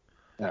not.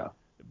 Yeah.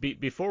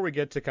 Before we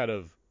get to kind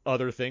of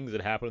other things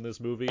that happen in this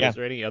movie, is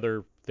there any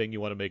other thing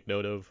you want to make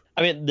note of?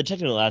 I mean, the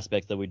technical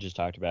aspects that we just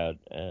talked about.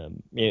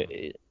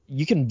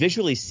 You can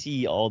visually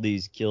see all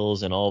these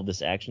kills and all of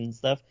this action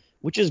stuff,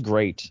 which is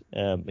great.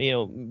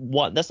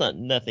 That's not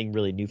nothing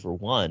really new for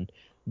one.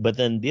 But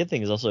then the other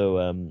thing is also,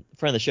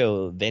 friend of the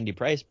show, Vandy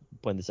Price,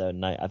 pointed this out,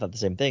 and I thought the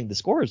same thing. The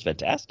score is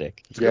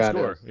fantastic. It's a good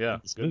score. Yeah,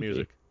 good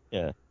music.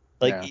 Yeah,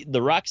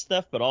 the rock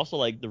stuff, but also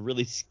like the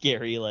really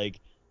scary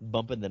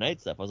bump in the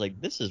night stuff. I was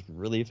like, this is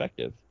really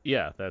effective.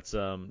 Yeah, that's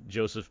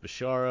Joseph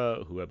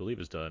Bishara, who I believe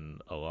has done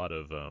a lot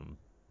of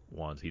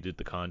Wands. He did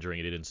The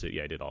Conjuring. He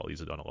did all.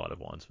 He's done a lot of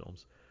Wands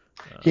films.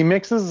 He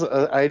mixes.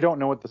 I don't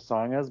know what the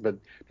song is, but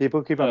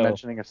people keep on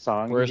mentioning a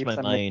song. Where's My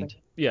Mind?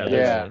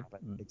 Yeah.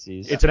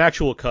 It's an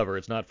actual cover.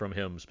 It's not from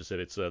him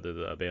specific. It's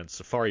the band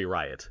Safari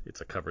Riot. It's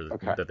a cover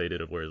that they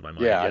did of Where's My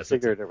Mind. Yeah, I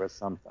figured it was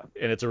something.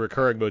 And it's a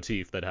recurring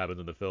motif that happens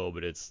in the film,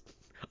 but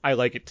I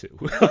like it too.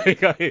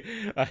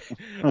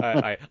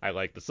 I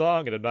like the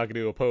song, and I'm not going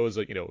to oppose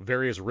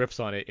various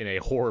riffs on it in a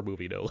horror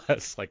movie, no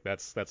less. Like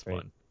that's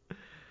fun.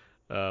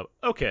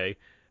 Okay.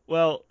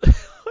 Well,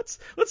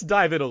 let's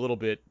dive in a little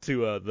bit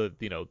to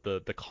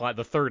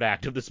the third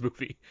act of this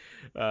movie,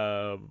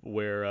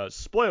 where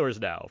spoilers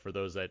now for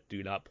those that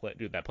do not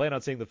plan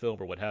on seeing the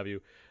film or what have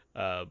you.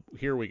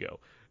 Here we go.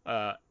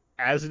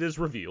 As it is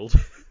revealed.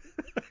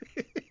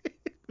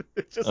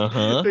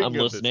 I'm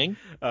listening.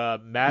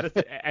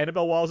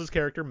 Annabelle Walls'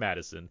 character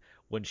Madison,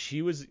 when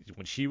she was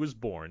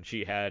born,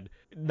 she had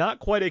not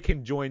quite a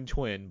conjoined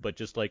twin, but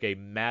just like a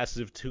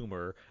massive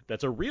tumor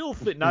that's a real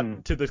thing.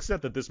 Not to the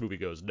extent that this movie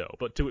goes, no,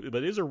 but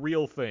it is a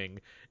real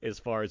thing as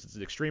far as it's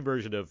an extreme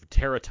version of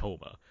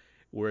teratoma,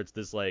 where it's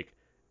this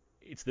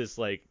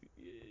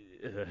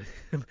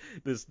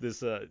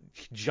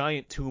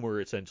giant tumor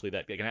essentially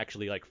that can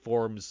actually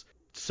forms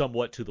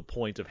somewhat to the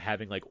point of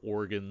having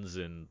organs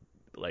and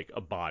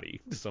a body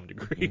to some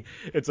degree,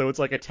 and so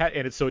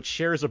it's so it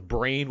shares a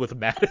brain with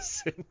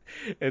Madison,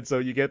 and so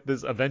you get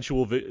this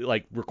eventual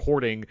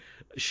recording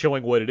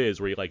showing what it is,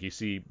 where you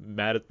see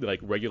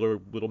regular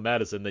little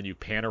Madison, then you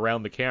pan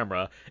around the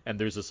camera, and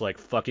there's this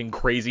fucking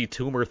crazy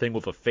tumor thing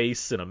with a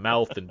face and a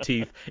mouth and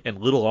teeth and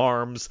little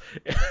arms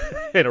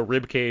and a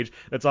rib cage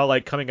that's all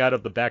coming out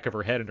of the back of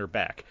her head and her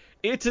back.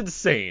 It's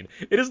insane.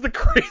 It is the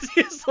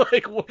craziest,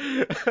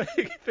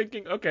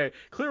 thinking, okay,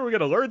 clearly we're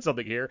going to learn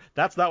something here.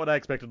 That's not what I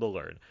expected to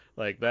learn.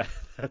 That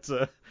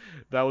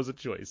was a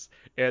choice.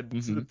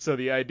 And so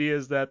the idea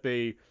is that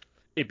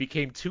it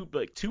became too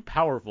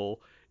powerful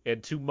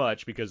and too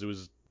much because it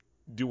was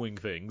doing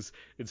things,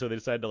 and so they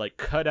decided to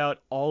cut out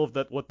all of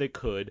that what they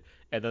could,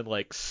 and then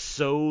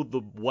sew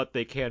what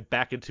they can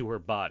back into her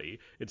body,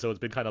 and so it's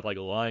been kind of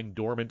lying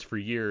dormant for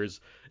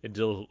years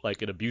until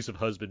an abusive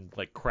husband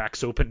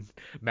cracks open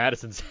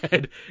Madison's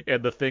head,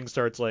 and the thing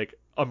starts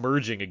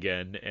emerging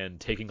again and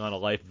taking on a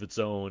life of its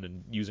own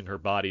and using her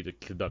body to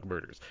conduct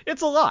murders.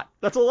 It's a lot.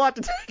 That's a lot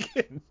to take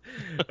in.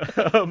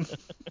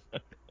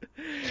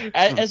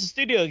 As a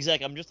studio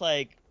exec, I'm just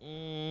I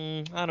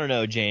don't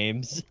know,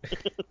 James.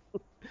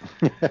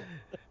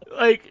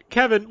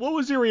 Kevin, what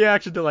was your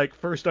reaction to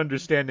first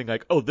understanding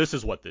oh, this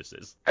is what this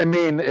is? I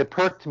mean, it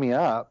perked me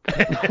up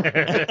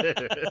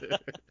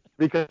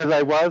because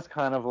I was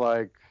kind of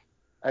I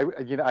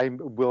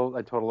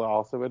totally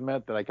also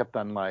admit that I kept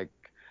on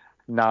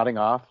nodding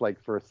off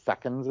for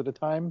seconds at a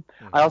time.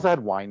 I also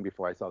had wine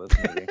before I saw this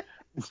movie.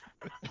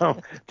 So,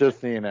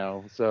 just so you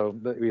know, so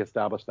we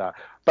established that.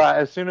 But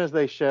as soon as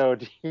they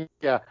showed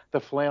the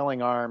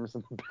flailing arms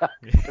and the back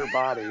of her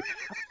body,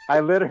 I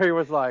literally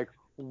was like,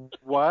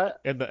 what?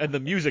 And the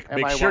music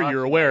makes sure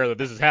you're aware that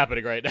this is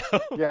happening right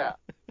now. Yeah.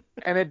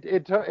 And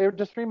it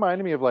just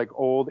reminded me of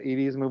old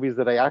 80s movies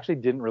that I actually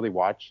didn't really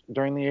watch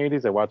during the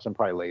 80s. I watched them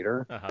probably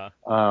later.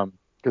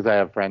 Because I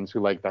have friends who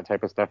like that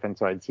type of stuff, and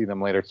so I'd see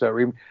them later.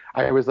 So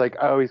I was like,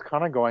 oh, he's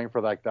kind of going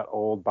for that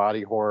old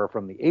body horror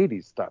from the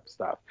 80s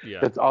stuff. Yeah.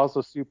 That's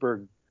also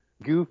super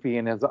goofy,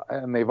 and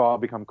they've all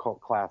become cult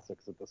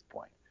classics at this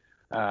point.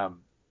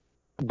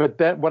 But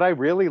then what I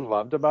really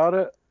loved about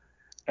it,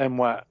 and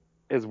what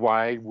is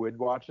why I would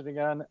watch it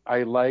again,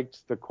 I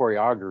liked the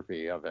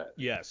choreography of it.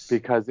 Yes.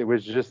 Because it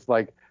was just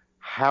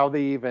how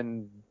they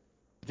even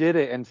did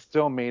it and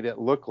still made it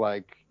look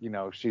like,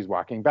 she's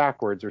walking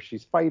backwards or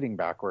she's fighting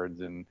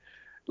backwards, and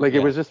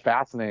it was just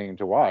fascinating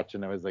to watch,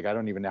 and I was I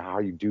don't even know how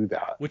you do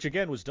that. Which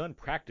again was done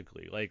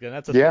practically, and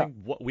that's a thing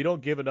we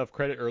don't give enough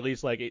credit, or at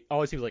least it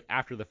always seems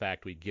after the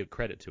fact we give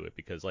credit to it,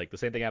 because the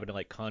same thing happened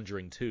in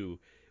Conjuring 2,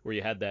 where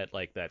you had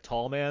that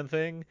tall man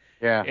thing,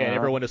 Yeah. and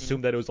everyone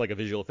assumed that it was like a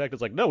visual effect.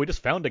 It's like, no, we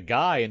just found a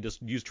guy and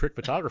just used trick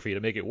photography to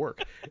make it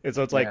work. And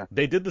so it's like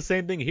they did the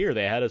same thing here.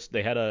 They had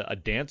a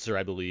dancer,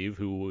 I believe,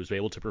 who was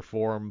able to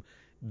perform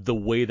the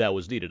way that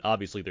was needed.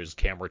 Obviously, there's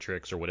camera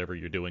tricks or whatever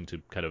you're doing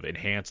to kind of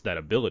enhance that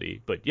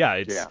ability. But yeah,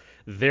 it's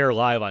there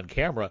live on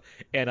camera,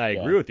 and I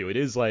agree with you. It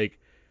is like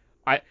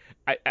I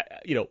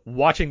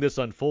watching this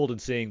unfold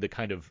and seeing the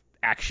kind of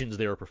actions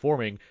they were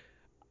performing,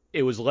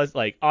 it was less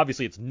like,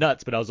 obviously it's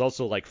nuts, but I was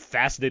also like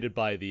fascinated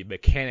by the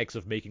mechanics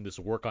of making this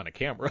work on a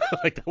camera.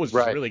 Like that was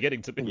just really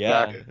getting to me.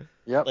 Yeah.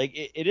 Yep. Like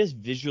it is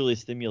visually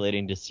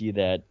stimulating to see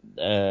that,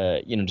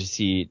 to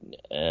see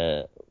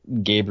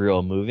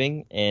Gabriel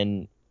moving.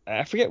 And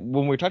I forget,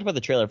 when we talked about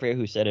the trailer, I forget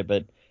who said it,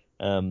 but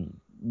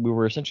we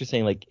were essentially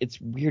saying like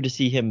it's weird to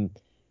see him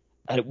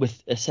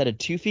with a set of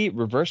 2 feet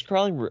reverse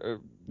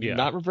crawling,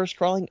 not reverse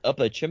crawling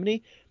up a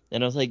chimney.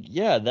 And I was like,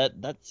 yeah,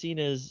 that scene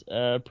is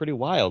pretty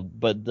wild,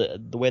 but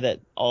the way that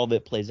all of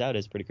it plays out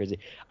is pretty crazy.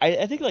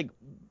 I think, like,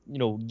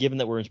 given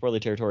that we're in spoiler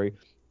territory,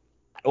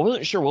 I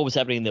wasn't sure what was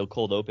happening in the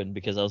cold open,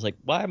 because I was like,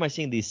 why am I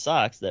seeing these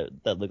socks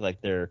that look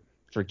like they're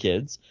for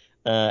kids?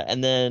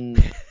 And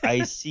then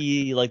I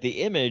see like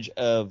the image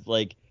of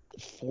like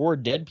 4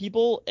 dead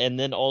people, and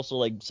then also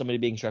like somebody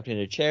being strapped in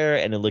a chair,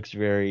 and it looks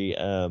very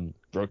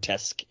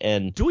grotesque.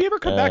 And do we ever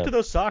come back to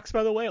those socks,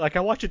 by the way? Like, I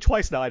watched it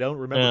twice now. I don't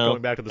remember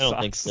going back to the socks. I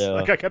don't think so.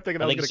 Like, I kept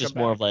thinking I was going to come back. I think it's just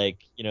more of like,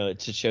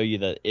 to show you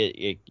that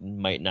it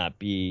might not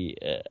be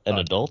an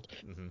adult.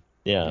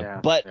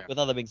 Mm-hmm. But with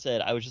all that being said,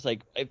 I was just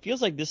like, it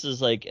feels like this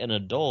is like an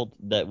adult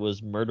that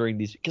was murdering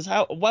these, because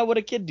why would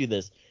a kid do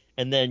this?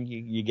 And then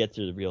you get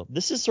to the real.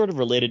 This is sort of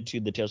related to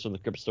the Tales from the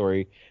Crypt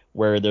story,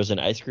 where there's an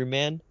ice cream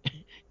man,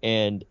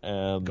 and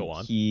Go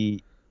on.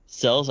 he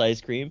sells ice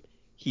cream.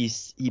 He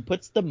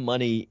puts the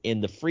money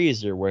in the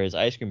freezer where his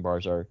ice cream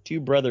bars are. 2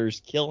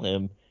 brothers kill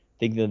him,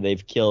 thinking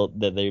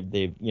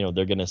that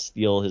they're gonna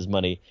steal his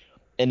money,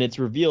 and it's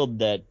revealed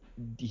that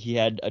he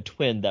had a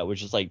twin that was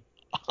just like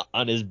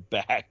on his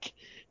back,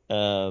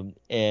 and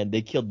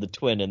they killed the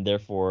twin, and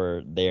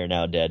therefore they are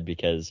now dead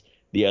because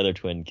the other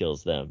twin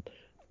kills them.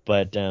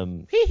 But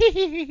yeah,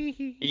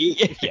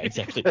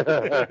 exactly.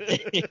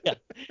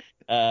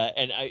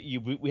 And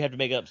we have to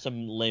make up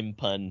some lame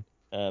pun.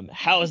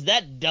 How is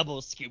that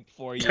double scoop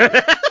for you?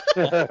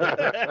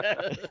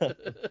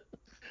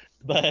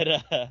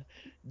 But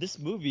this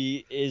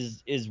movie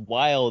is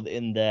wild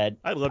in that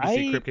I'd love to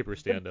see Crypt Keeper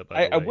stand up.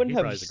 I wouldn't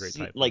have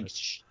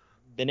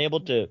been able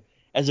to,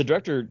 as a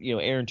director,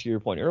 Aaron, to your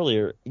point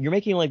earlier, you're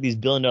making like these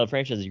 $1 billion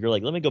franchises. You're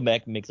like, let me go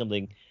back and make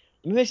something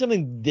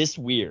this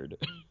weird,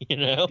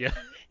 Yeah.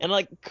 And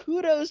like,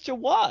 kudos to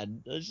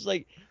Juan. It's just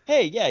like,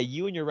 hey, yeah,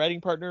 you and your writing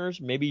partners,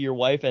 maybe your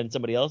wife and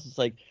somebody else. It's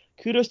like,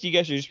 kudos to you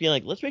guys for just being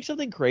like, let's make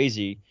something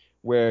crazy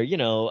where,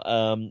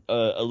 a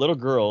little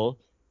girl,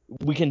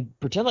 we can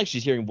pretend like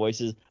she's hearing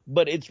voices,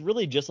 but it's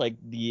really just like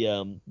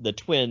the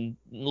twin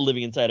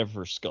living inside of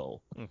her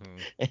skull. Mm-hmm.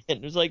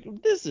 And it's like,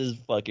 this is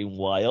fucking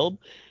wild.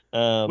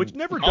 Which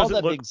never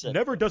doesn't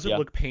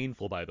look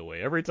painful, by the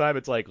way. Every time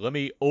it's like, let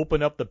me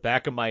open up the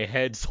back of my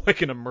head so I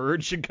can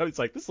emerge, and it's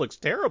like, this looks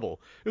terrible.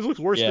 This looks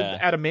worse than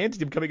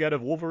adamantium coming out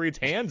of Wolverine's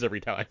hands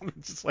every time.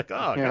 It's just like,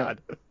 oh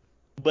god.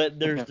 But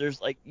there's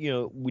like,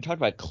 we talked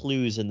about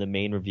clues in the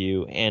main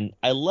review, and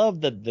I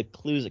love that the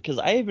clues, because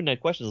I even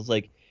had questions. I was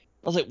like,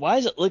 why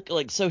does it look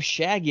like so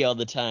shaggy all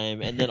the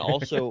time? And then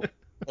also,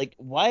 like,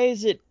 why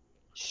is it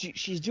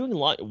she's doing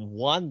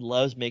Juan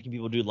loves making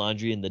people do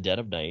laundry in the dead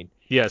of night.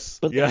 Yes.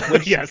 But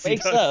when she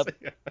wakes up,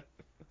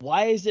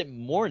 why is it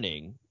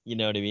morning? You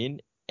know what I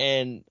mean?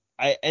 And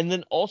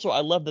then also I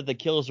love that the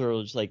kills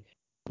are just like,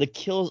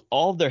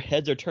 all of their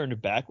heads are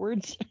turned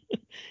backwards.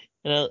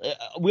 And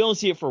we only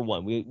see it for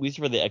one. We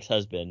see it for the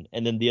ex-husband,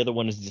 and then the other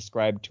one is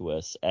described to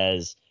us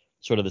as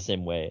sort of the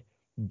same way.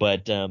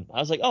 But I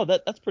was like, oh,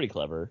 that's pretty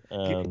clever.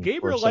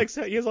 Gabriel likes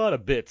that. He has a lot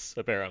of bits,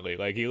 apparently.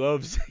 Like, he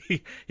loves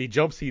he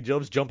jumps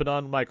jumping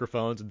on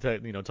microphones and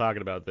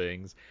talking about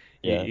things.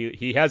 Yeah.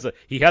 He has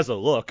a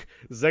look.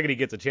 The second he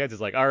gets a chance, he's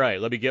like, all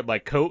right, let me get my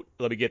coat,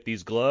 let me get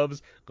these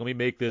gloves, let me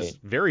make this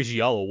very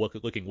giallo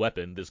looking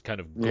weapon, this kind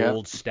of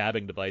gold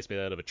stabbing device made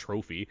out of a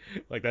trophy.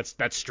 Like,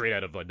 that's straight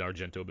out of an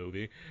Argento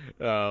movie.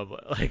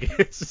 Like,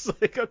 it's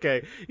just like,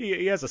 okay,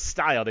 he has a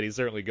style that he's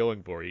certainly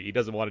going for. He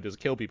doesn't want to just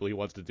kill people. He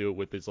wants to do it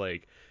with this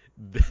like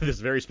this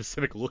very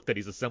specific look that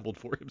he's assembled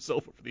for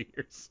himself over the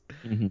years.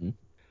 Mm-hmm.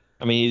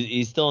 I mean,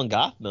 he's still in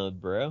goth mode,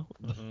 bro.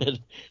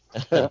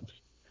 Mm-hmm.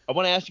 I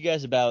want to ask you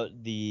guys about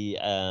the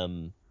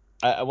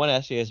I want to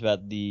ask you guys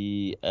about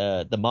the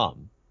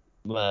mom.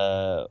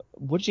 What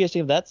did you guys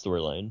think of that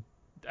storyline?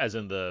 As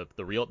in the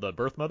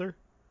birth mother?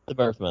 The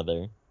birth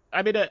mother.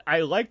 I mean,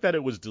 I like that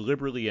it was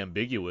deliberately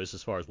ambiguous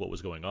as far as what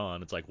was going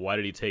on. It's like, why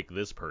did he take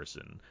this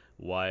person?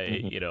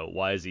 Why,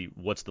 why is he?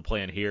 What's the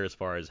plan here as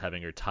far as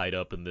having her tied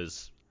up in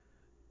this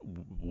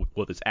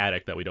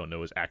attic that we don't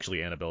know is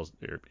actually Annabelle's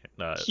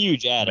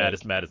huge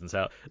attic. Madison's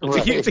house.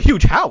 Right. It's a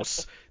huge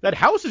house. That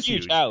house is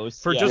huge. House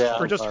For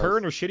just her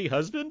and her shitty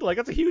husband. Like,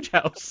 that's a huge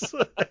house.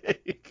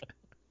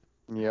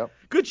 Yep.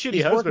 Good shitty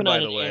He's husband, working by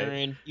on the it, way.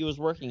 Aaron. He was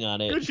working on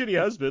it. Good shitty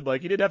husband.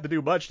 Like, he didn't have to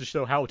do much to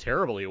show how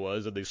terrible he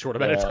was in the short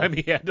amount of time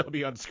he had to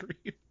be on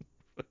screen.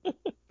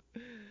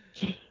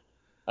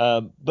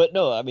 But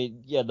no, I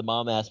mean, yeah, the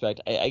mom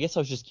aspect. I guess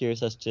I was just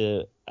curious as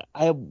to.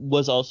 I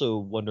was also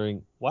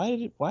wondering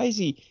why is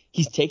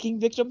he's taking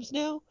victims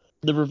now?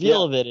 The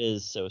reveal of it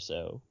is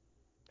so.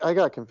 I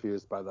got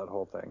confused by that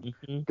whole thing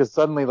because Mm-hmm.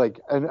 suddenly, like,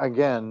 and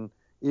again,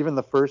 even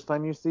the first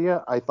time you see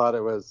it, I thought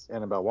it was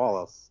Annabelle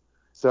Wallace.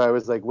 So I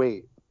was like,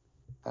 wait,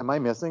 am I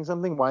missing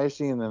something? Why is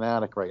she in an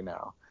attic right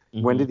now?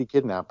 Mm-hmm. When did he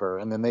kidnap her?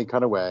 And then they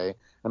cut away.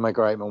 I'm like,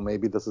 all right, well,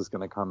 maybe this is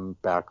going to come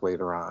back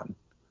later on.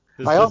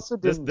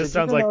 This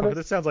sounds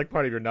like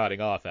part of your nodding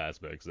off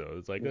aspects, though.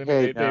 It's like, I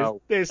mean,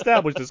 they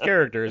established this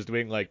character as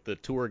doing like the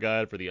tour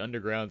guide for the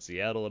underground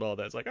Seattle and all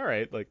that. It's like, all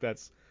right, like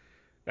that's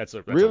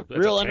a real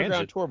tangent.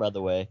 underground tour, by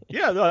the way.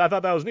 Yeah, no, I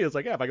thought that was neat. It's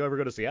like, yeah, if I ever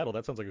go to Seattle,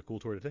 that sounds like a cool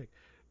tour to take.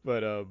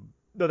 But no,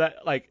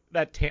 I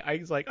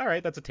was like, all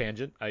right, that's a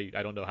tangent. I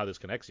don't know how this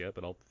connects yet,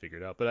 but I'll figure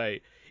it out. But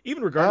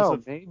even regardless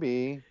of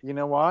maybe, you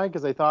know why?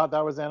 Because I thought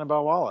that was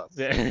Annabelle Wallace.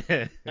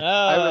 I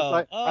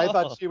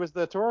thought she was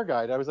the tour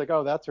guide. I was like,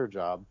 oh, that's her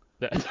job.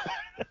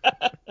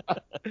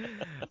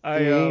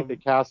 They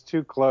cast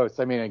too close.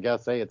 I mean, I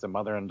guess it's a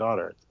mother and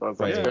daughter. I suppose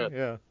that's good.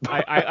 Yeah.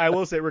 I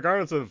will say,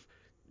 regardless of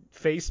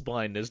face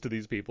blindness to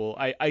these people,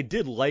 I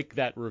did like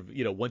that.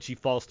 When she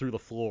falls through the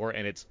floor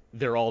and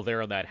they're all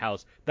there in that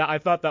house. That I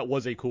thought that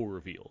was a cool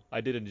reveal.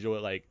 I did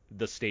enjoy like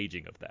the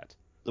staging of that.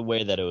 The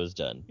way that it was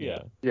done.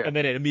 Yeah. And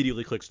then it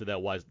immediately clicks to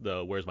that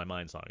Where's My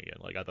Mind song again.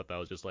 Like I thought that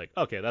was just like,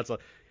 okay, that's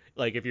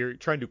like if you're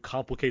trying to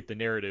complicate the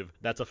narrative,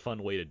 that's a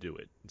fun way to do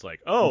it. It's like,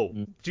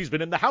 she's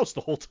been in the house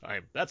the whole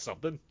time. That's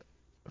something.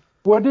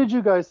 What did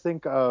you guys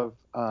think of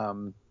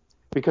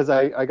because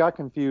I got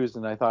confused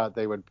and I thought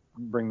they would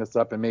bring this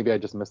up and maybe I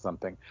just missed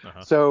something.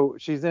 Uh-huh. So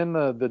she's in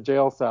the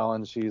jail cell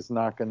and she's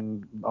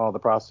knocking all the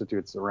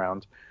prostitutes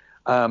around.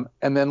 And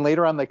then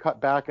later on they cut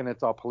back and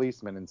it's all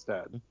policemen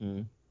instead.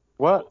 Mm-hmm.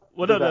 What?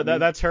 Well, no,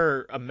 that's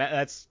her.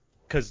 That's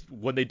because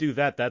when they do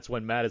that, that's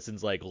when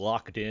Madison's like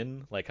locked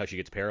in, like how she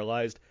gets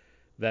paralyzed.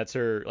 That's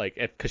her, like,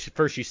 because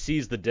first she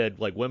sees the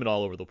dead like women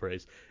all over the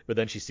place, but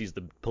then she sees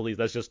the police.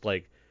 That's just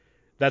like,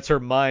 that's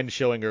her mind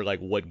showing her like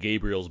what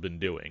Gabriel's been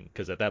doing.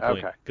 Because at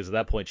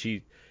that point,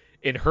 she,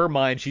 in her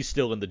mind, she's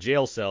still in the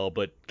jail cell,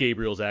 but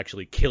Gabriel's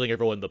actually killing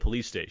everyone in the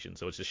police station.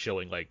 So it's just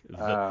showing like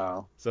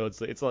so it's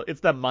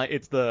that mind.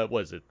 It's the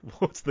what is it?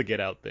 What's the Get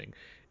Out thing?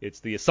 It's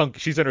the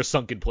she's in her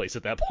sunken place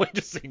at that point,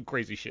 just saying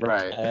crazy shit.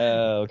 Right.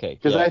 Okay.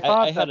 Because I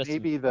thought that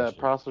maybe the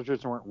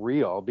prostitutes weren't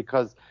real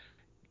because,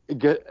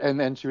 and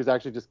then she was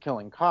actually just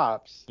killing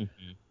cops.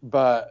 Mm-hmm.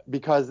 But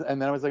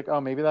and then I was like,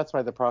 oh, maybe that's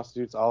why the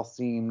prostitutes all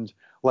seemed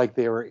like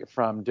they were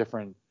from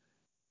different,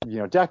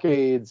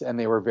 decades, and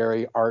they were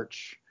very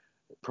arch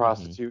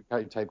prostitute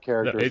type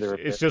characters. No,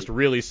 it's just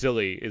really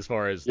silly as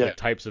far as the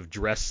types of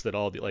dress that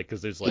all like,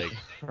 because there's like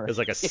there's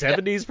like a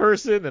 70s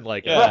person and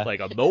like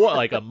a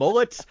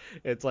mullet.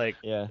 It's like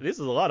this is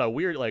a lot of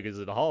weird, like, is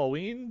it a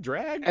Halloween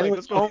drag? And like, it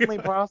was only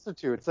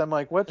prostitutes. I'm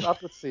like, what's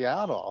up with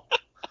Seattle?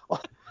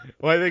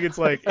 Well, I think it's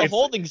like a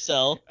holding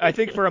cell. I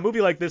think for a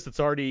movie like this, it's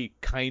already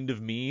kind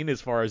of mean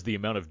as far as the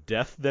amount of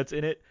death that's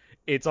in it.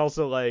 It's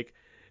also like,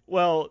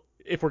 well,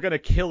 if we're gonna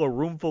kill a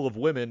room full of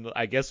women,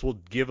 I guess we'll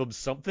give them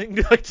something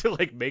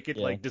to make it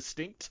like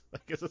distinct. I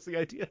guess that's the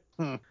idea.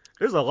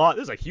 There's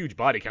a huge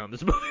body count in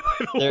this movie.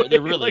 By the way.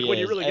 There really like is. When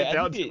you really get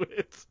down to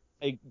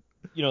it.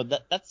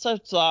 That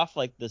starts off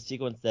like the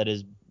sequence that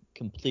is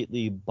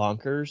completely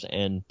bonkers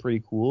and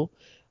pretty cool,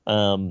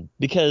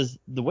 because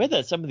the way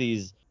that some of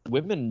these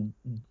women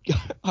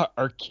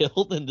are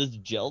killed in this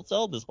jail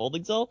cell, this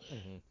holding cell,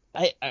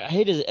 I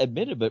hate to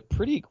admit it, but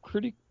pretty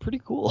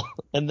cool.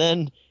 And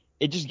then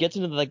it just gets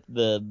into like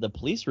the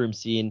police room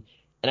scene,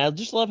 and I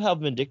just love how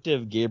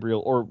vindictive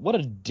Gabriel, or what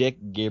a dick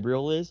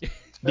Gabriel is,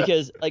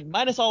 because like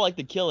minus all like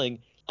the killing,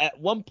 at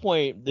one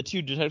point the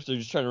two detectives are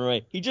just trying to run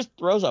away. He just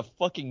throws a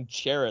fucking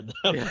chair at them.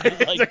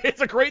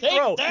 It's a great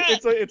throw.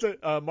 That! It's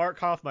a Mark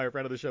Hoffmeyer,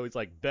 friend of the show. He's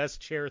like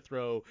best chair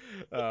throw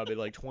in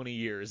like 20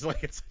 years.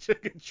 Like it's such a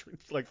good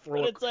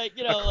throw. But it's like,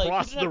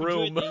 across the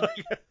room.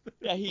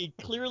 He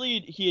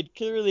had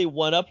clearly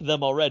one up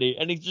them already,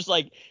 and he's just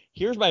like,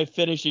 here's my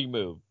finishing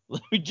move.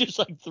 Let me just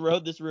like throw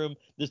this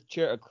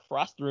chair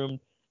across the room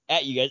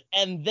at you guys,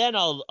 and then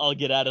I'll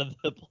get out of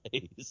the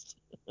place.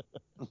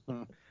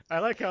 I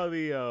like how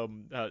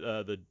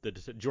the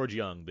George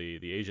Young,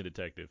 the Asian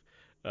detective,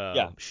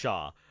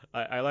 Shaw.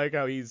 I like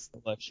how he's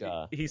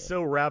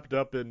so wrapped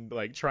up in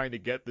like trying to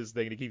get this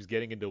thing, and he keeps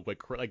getting into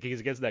like he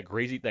gets that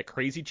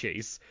crazy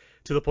chase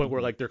to the point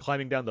where like they're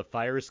climbing down the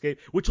fire escape,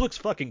 which looks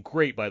fucking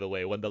great, by the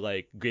way, when the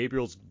like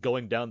Gabriel's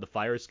going down the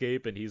fire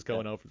escape and he's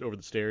going over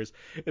the stairs,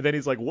 and then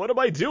he's like, what am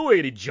I doing?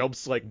 And he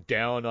jumps like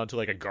down onto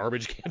like a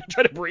garbage can to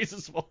try to brace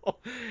his fall.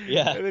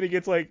 Yeah. And then he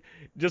gets like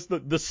just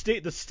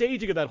the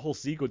staging of that whole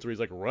sequence where he's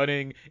like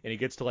running and he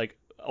gets to like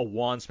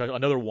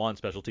another wand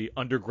specialty,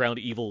 underground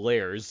evil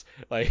lairs,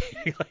 like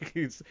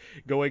he's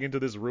going into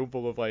this room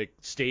full of like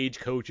stage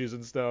coaches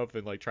and stuff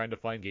and like trying to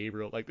find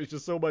Gabriel. Like there's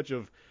just so much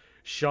of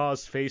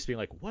Shaw's face being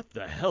like, what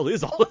the hell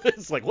is all of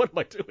this? Like, what am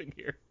I doing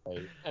here?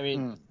 Right. I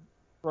mean,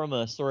 from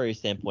a story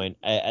standpoint,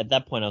 at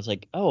that point I was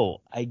like,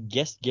 oh, I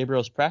guess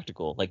Gabriel's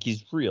practical. Like,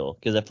 he's real.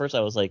 Because at first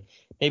I was like,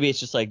 maybe it's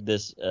just like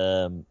this,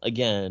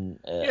 again.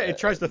 Yeah, it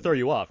tries to throw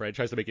you off, right? It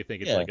tries to make you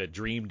think it's like a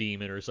dream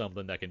demon or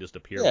something that can just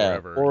appear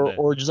wherever.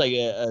 Or just like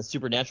a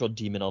supernatural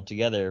demon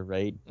altogether,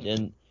 right?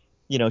 And,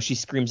 she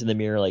screams in the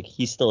mirror like,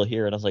 he's still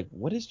here. And I was like,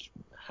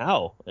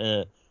 how?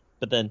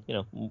 But then,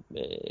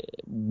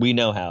 we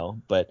know how.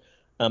 But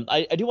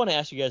I do want to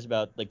ask you guys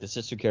about like the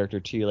sister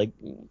character too. Like,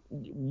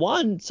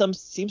 one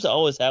seems to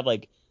always have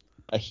like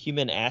a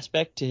human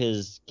aspect to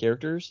his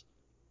characters.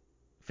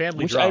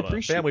 Family drama.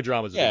 Family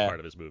drama is a big part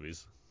of his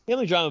movies.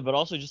 Family drama, but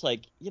also just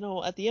like,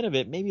 at the end of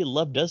it, maybe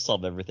love does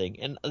solve everything.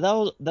 And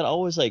that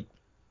always like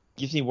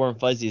gives me warm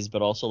fuzzies,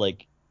 but also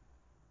like,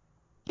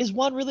 is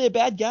Juan really a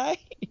bad guy?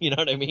 You know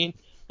what I mean?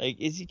 Like,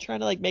 is he trying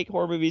to like make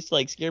horror movies to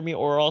like scare me,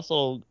 or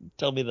also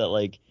tell me that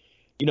like,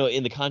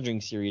 in the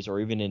Conjuring series or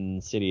even in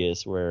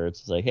Insidious, where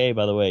it's like, hey,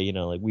 by the way,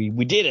 like we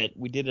did it.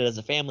 We did it as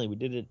a family. We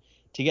did it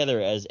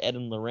together as Ed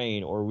and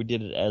Lorraine, or we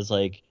did it as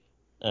like,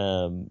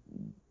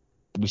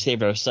 we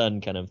saved our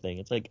son kind of thing.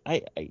 It's like,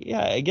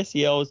 I guess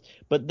he always,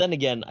 but then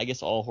again, I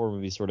guess all horror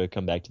movies sort of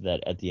come back to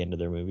that at the end of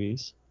their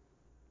movies.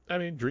 I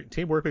mean,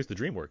 teamwork makes the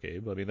dream work,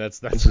 Abe. I mean, that's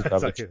how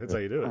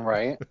you do it.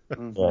 Right.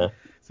 Yeah.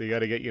 So you got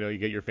to get, you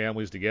get your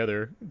families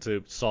together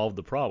to solve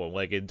the problem.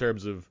 Like in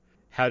terms of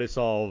how to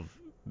solve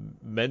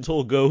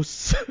mental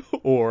ghosts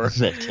or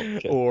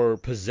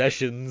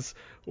possessions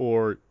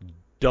or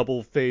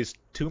double-faced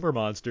tumor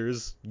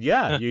monsters.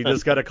 Yeah, you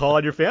just got to call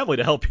on your family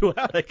to help you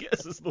out, I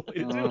guess is the way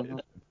to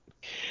do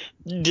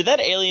it. Did that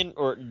alien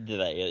or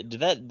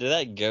did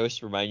that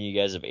ghost remind you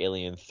guys of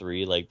Alien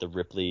 3, like the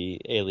Ripley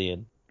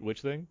alien?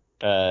 Which thing?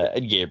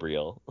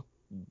 Gabriel,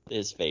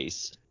 his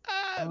face.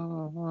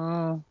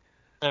 Not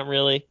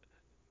really.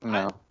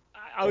 No.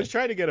 I was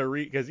trying to get a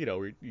because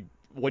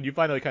when you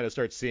finally kind of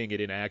start seeing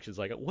it in action, it's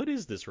like, what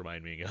is this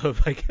remind me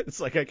of? Like it's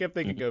like I kept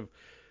thinking of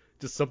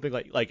just something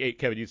like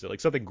Kevin, you said,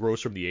 like something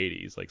gross from the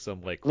 80s, like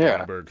some like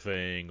Cronenberg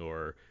thing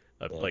or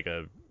like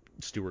a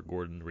Stuart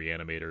Gordon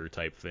Reanimator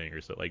type thing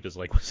or so, like just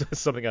like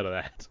something out of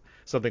that,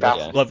 something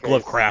like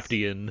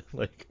Lovecraftian,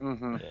 like.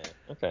 Yeah.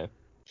 Okay.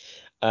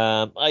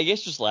 I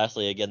guess just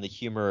lastly, again, the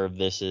humor of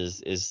this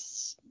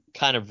is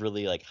kind of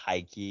really like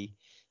high key.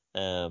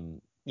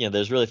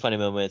 There's really funny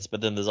moments, but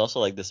then there's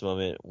also like this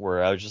moment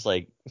where I was just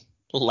like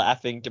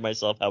laughing to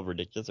myself how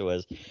ridiculous it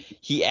was.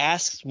 He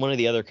asks one of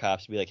the other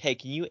cops to be like, hey,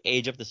 can you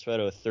age up this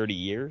photo 30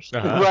 years?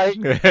 Right.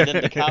 And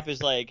then the cop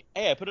is like,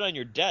 hey, I put it on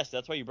your desk.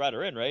 That's why you brought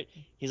her in, right?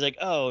 He's like,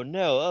 oh,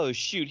 no. Oh,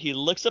 shoot. He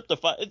looks up the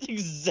file. It's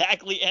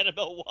exactly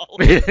Annabelle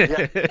Wallace.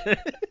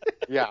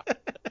 Yeah.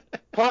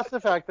 Plus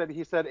the fact that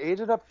he said age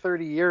it up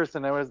 30 years,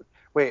 and I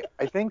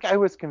think I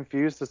was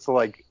confused as to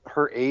like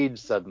her age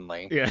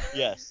suddenly. Yeah.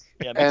 Yes.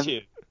 Yeah, me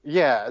too.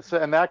 Yeah,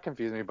 and that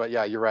confused me, but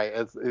yeah, you're right.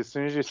 As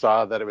soon as you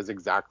saw that it was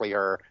exactly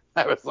her,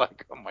 I was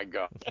like, oh my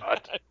god.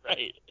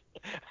 Right.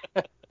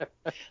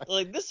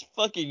 Like this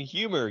fucking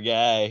humor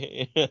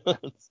guy.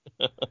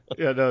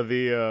 Yeah, no,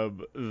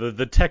 the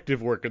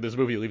detective work in this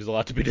movie leaves a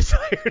lot to be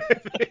desired, I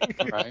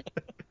think. Right.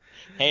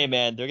 Hey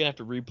man, they're gonna have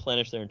to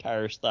replenish their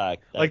entire stock.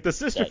 Like the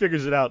sister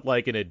figures it out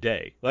like in a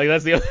day. Like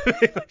that's the other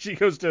thing. Like, she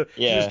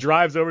just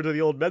drives over to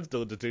the old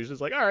mental institution.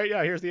 It's like, all right,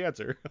 yeah, here's the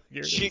answer.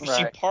 She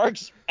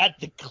parks at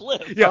the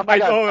cliff. Yeah, oh my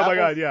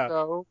god, yeah.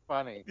 So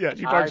funny. Yeah,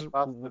 she parks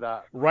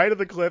up. right at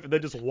the cliff and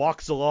then just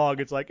walks along.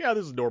 It's like, yeah,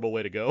 this is a normal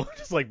way to go.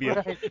 Just like be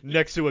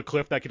next to a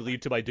cliff that could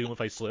lead to my doom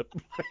if I slip.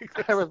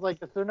 I was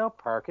like, is there no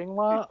parking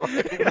lot?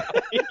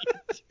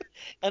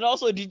 And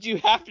also, did you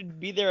have to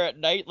be there at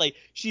night? Like,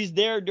 she's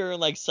there during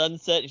like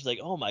sunset. And she's like,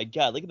 oh my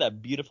god, look at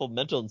that beautiful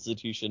mental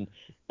institution.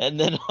 And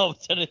then all of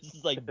a sudden, it's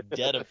just like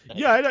dead of night.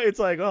 Yeah, I know. It's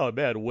like, oh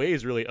man,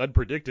 Waze really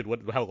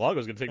unpredicted how long it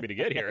was going to take me to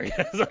get here. I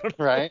guess.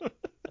 Right.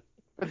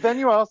 But then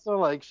you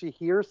also she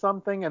hears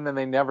something and then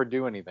they never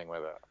do anything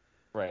with it.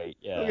 Right.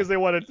 Yeah. Because they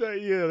want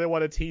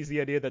to tease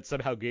the idea that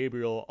somehow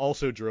Gabriel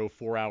also drove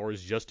 4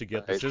 hours just to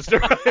get the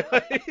sister.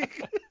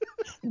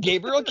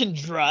 Gabriel can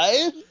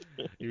drive.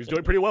 He was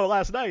doing pretty well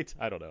last night.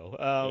 I don't know.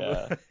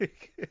 But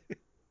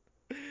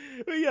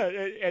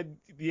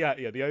the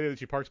idea that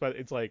she parks by,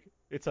 it's like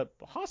it's a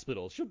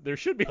hospital. There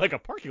should be like a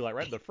parking lot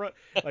right in the front.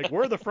 Like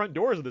where are the front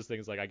doors of this thing?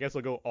 It's like I guess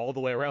I'll go all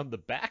the way around the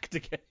back to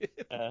get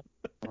it.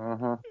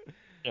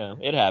 Yeah,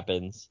 it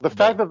happens. The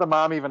fact that the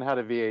mom even had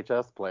a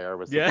VHS player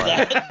was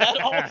surprising.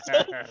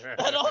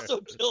 That also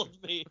killed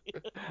me.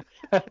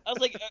 I was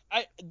like,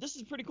 this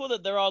is pretty cool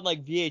that they're on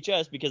like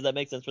VHS because that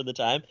makes sense for the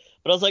time.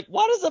 But I was like,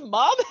 why does the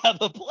mom have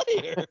a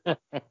player?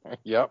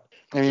 Yep.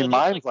 I mean,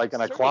 mine's like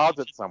in a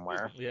closet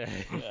somewhere. Yeah.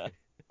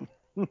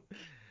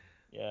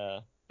 Yeah.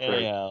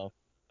 Anyhow.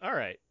 All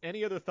right.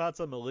 Any other thoughts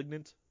on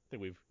Malignant? I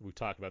think we've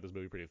talked about this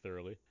movie pretty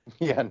thoroughly.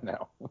 Yeah,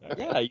 no.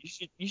 Yeah,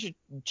 you should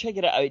check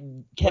it out.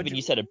 Kevin,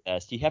 you said it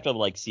best. You have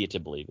to see it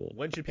to believe it.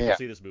 When should people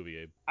see this movie,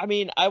 Abe? I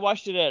mean, I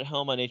watched it at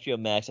home on HBO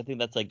Max. I think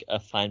that's like a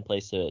fine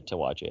place to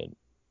watch it.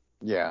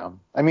 Yeah.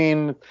 I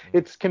mean,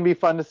 it can be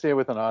fun to see it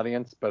with an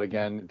audience, but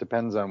again, it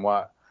depends on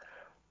what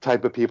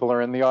type of people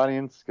are in the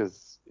audience,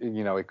 because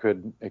it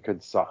could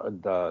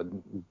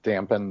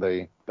dampen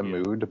the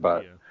mood.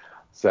 But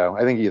so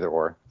I think either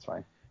or, it's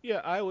fine.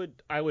 Yeah, I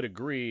would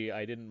agree.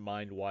 I didn't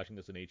mind watching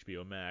this on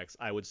HBO Max.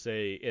 I would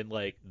say in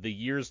like the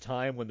year's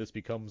time when this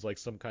becomes like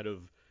some kind of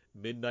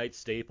midnight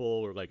staple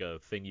or like a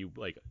thing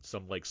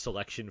some like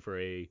selection for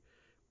a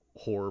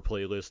horror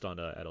playlist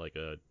at like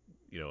a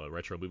a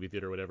retro movie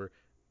theater or whatever.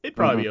 It'd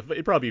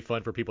probably be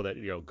fun for people that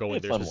go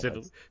in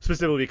there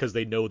specifically because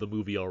they know the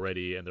movie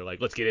already and they're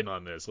like, let's get in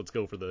on this, let's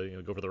go for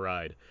the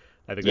ride.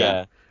 I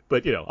think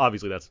but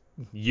obviously that's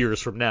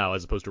years from now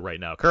as opposed to right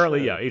now.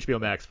 Currently, HBO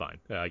Max fine.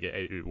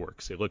 It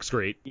works. It looks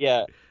great.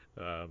 Yeah.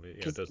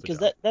 It does the Because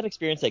job. that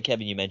experience that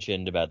Kevin you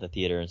mentioned about the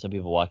theater and some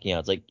people walking out,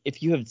 it's like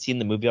if you have seen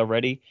the movie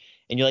already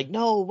and you're like,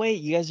 no,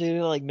 wait, you guys are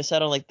gonna like miss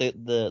out on like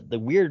the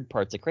weird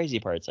parts, the crazy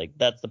parts. Like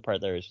that's the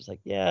part that was just like,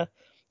 yeah,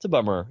 it's a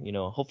bummer.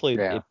 Hopefully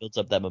it builds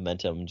up that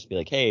momentum and just be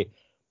like, hey,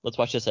 let's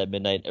watch this at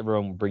midnight.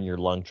 Everyone bring your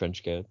long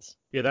trench coats.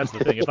 Yeah, that's the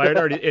thing. If I had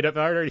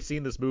already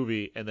seen this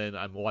movie and then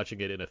I'm watching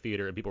it in a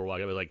theater and people are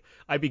walking up,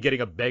 I'd be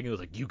getting a begging. It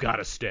was like, you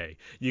gotta stay.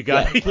 You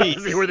gotta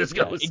see where this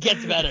goes. It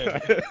gets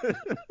better.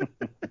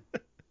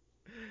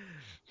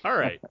 All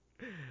right.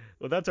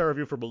 Well, that's our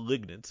review for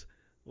 *Malignant*.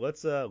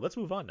 Let's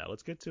move on now.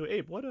 Let's get to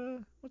Abe. What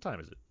time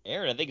is it?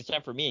 Aaron, I think it's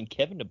time for me and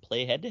Kevin to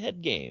play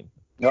head-to-head game.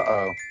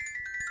 Uh-oh.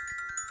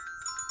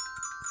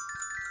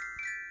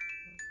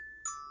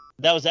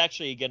 That was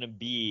actually going to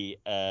be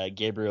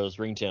Gabriel's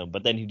ringtone,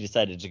 but then he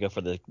decided to go for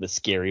the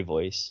scary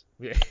voice.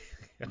 Yeah,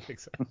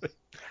 exactly.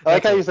 I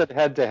like how you said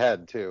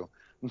head-to-head, too.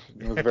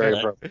 It was very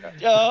appropriate.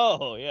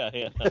 Oh,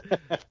 yeah.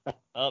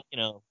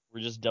 We're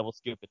just double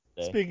scooping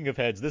today. Speaking of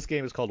heads, this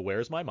game is called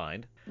Where's My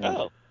Mind?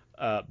 Oh.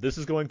 This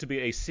is going to be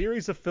a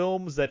series of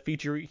films that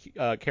feature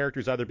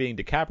characters either being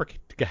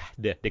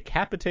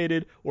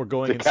decapitated or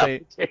going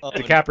insane.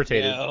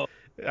 Decapitated. No.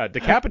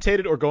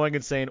 Decapitated or going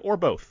insane, or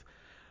both.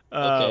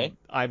 Okay.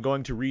 I'm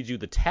going to read you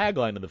the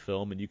tagline of the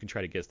film, and you can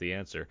try to guess the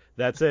answer.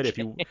 That said, if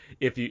you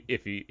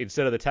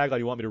instead of the tagline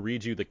you want me to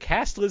read you the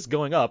cast list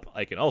going up,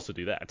 I can also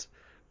do that.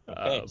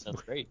 Okay,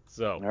 sounds great.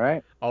 So, all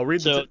right. I'll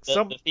read the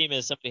theme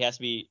is somebody has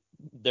to be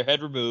their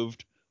head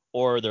removed,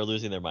 or they're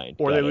losing their mind.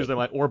 Or they lose their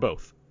mind, or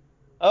both.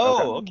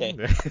 Oh, okay.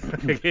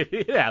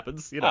 It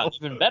happens,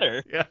 Even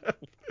better. Yeah.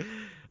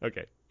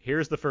 Okay,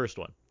 here's the first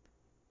one.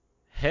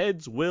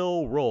 Heads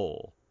will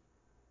roll.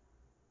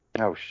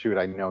 Oh, shoot,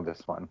 I know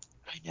this one.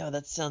 I know,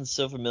 that sounds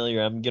so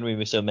familiar. I'm going to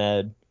be so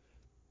mad.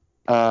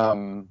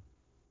 Oh,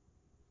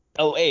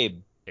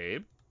 Abe.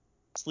 Abe?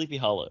 Sleepy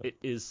Hollow. It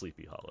is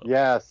Sleepy Hollow.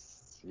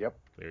 Yes. Yep.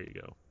 There you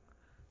go.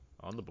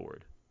 On the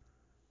board.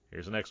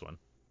 Here's the next one.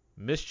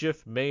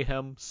 Mischief,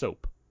 Mayhem,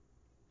 Soap.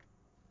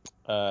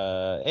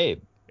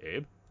 Abe.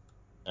 Abe?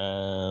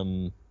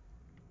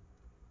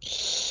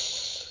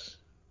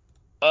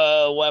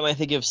 Why am I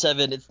thinking of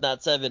 7? It's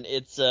not 7.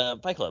 It's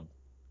Fight Club.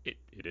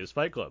 It is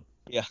Fight Club.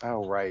 Yeah.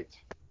 Oh, right.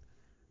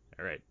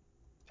 All right.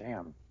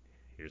 Damn.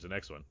 Here's the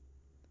next one.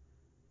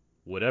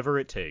 Whatever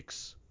It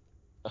Takes.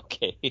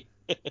 Okay.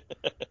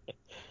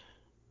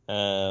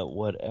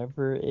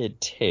 Whatever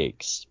it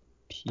takes.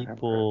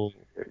 People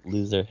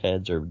lose their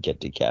heads or get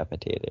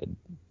decapitated.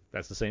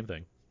 That's the same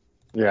thing.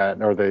 Yeah,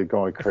 or they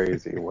going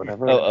crazy,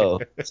 whatever.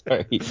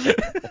 Sorry.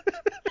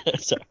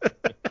 Sorry.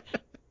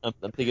 I'm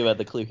thinking about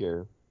the clue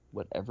here.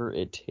 Whatever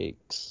it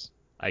takes.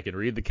 I can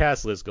read the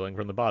cast list going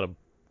from the bottom.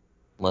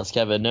 Unless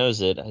Kevin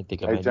knows it, I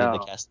think I might need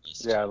the cast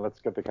list. Yeah,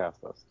 let's get the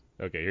cast list.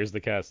 Okay, here's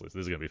the cast list.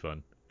 This is going to be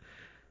fun.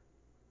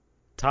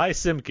 Ty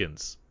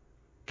Simpkins,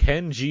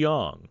 Ken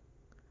Jeong,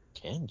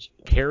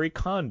 Carrie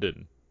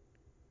Condon,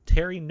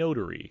 Terry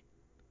Notary,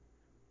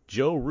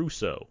 Joe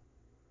Russo,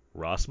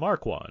 Ross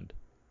Marquand,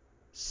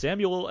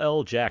 Samuel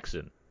L.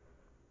 Jackson,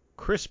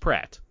 Chris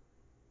Pratt,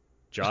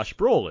 Josh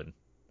Brolin,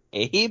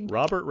 Abe?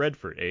 Robert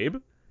Redford.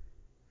 Abe?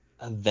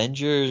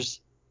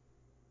 Avengers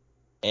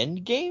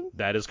Endgame?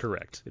 That is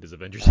correct. It is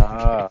Avengers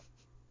Endgame.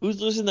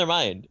 Who's losing their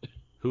mind?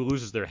 Who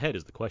loses their head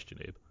is the question,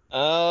 Abe.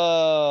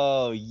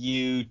 Oh,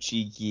 you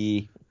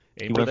cheeky.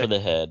 He went for the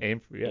head.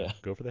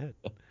 Go for the head.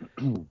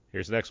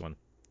 Here's the next one.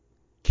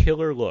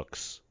 Killer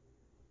Looks.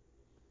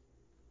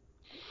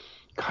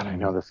 God, I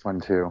know this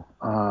one too.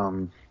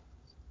 I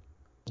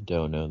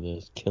don't know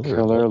this.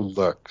 Killer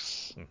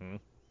Looks. Mm-hmm. I'm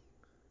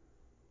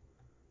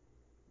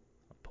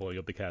pulling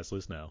up the cast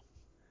list now.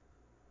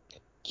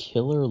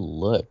 Killer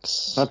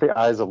Looks. Not the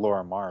Eyes of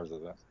Laura Mars,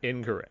 is it?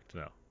 Incorrect,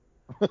 no.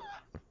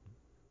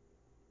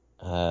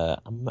 I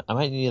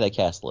might need that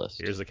cast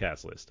list. Here's the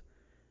cast list.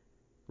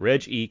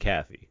 Reg E.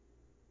 Cathey,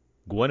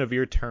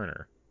 Guinevere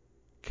Turner,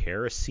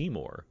 Cara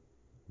Seymour,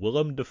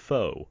 Willem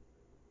Dafoe,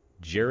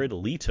 Jared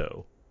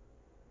Leto,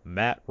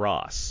 Matt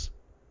Ross,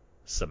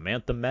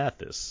 Samantha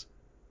Mathis,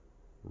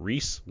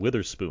 Reese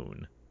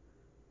Witherspoon,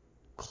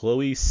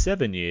 Chloe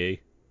Sevigny,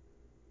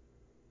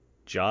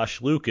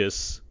 Josh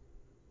Lucas.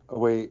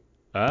 Wait.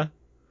 Huh?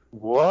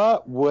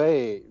 What?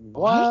 Wait.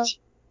 What?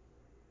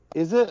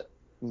 Is it?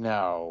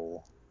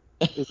 No.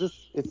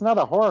 It's not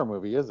a horror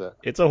movie, is it?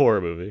 It's a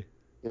horror movie.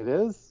 It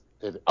is?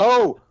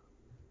 Oh!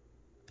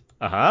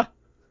 Uh-huh.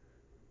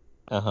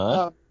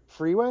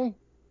 Freeway?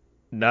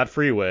 Not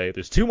Freeway.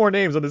 There's 2 more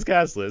names on this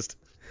cast list.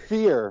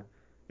 Fear.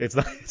 It's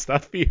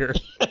not Fear.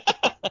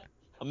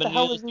 I'm The going to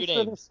hell do is this 2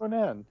 this names. one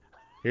in?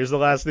 Here's the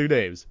last 2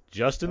 names.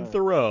 Justin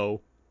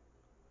Theroux,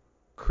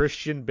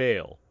 Christian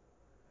Bale.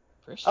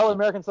 Oh,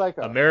 American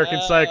Psycho.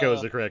 American Psycho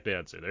is the correct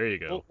answer. There you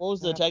go. What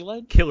was the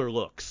tagline? Killer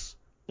looks.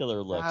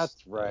 Killer looks.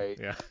 That's right.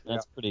 Yeah.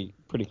 That's pretty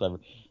clever.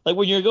 Like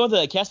when you're going through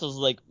that cast, I was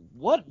like,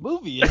 what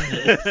movie is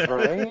this?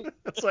 Right?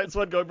 That's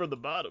one going from the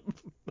bottom.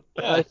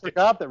 Yeah. I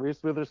forgot that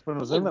Reese Witherspoon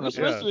was in that. Reese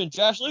Witherspoon and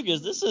Josh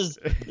Lucas. This is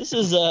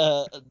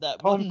that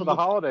Home one for the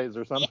Holidays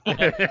or something. or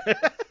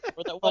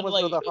that one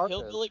Almost with like a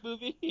hillbilly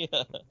movie.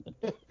 Yeah.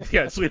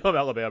 Yeah, Sweet Home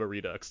Alabama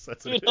Redux.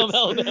 That's what Sweet it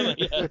Home is. Alabama.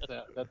 Yeah.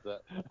 That's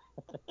it.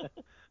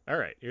 All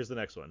right, here's the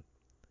next one.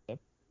 Okay.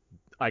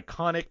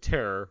 Iconic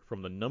terror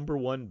from the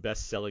 #1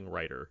 best-selling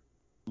writer.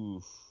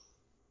 Oof.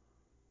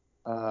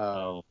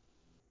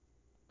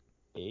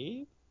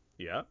 Abe?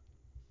 Yeah.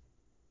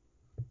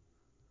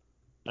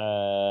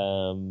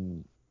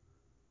 The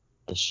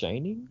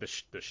Shining?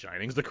 The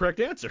Shining's the correct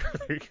answer.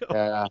 There you go.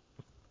 Yeah.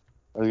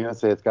 I was gonna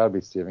say it's got to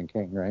be Stephen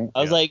King, right?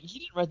 I was like, he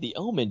didn't write The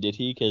Omen, did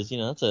he? Because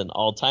that's an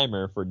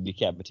all-timer for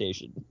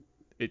decapitation.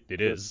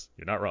 It is.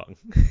 You're not wrong.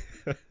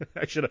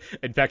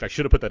 In fact, I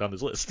should have put that on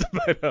this list,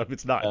 but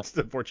it's not,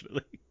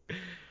 unfortunately.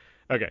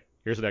 Okay,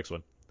 here's the next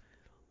one.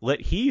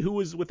 Let he who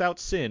is without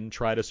sin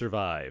try to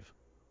survive.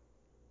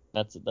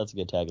 That's a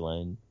good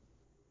tagline.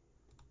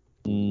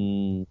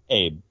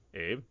 Abe.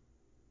 Abe?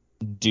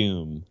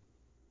 Doom.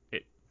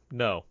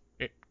 No.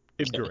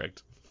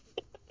 Incorrect.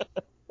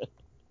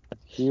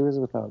 He was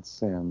without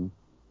sin.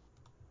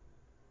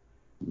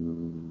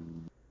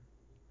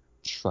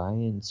 Try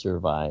and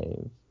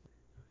survive.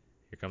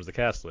 Here comes the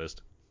cast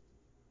list.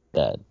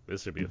 That.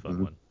 This should be a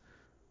fun one.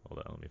 Hold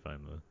on, let me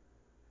find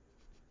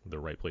the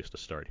right place to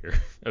start here.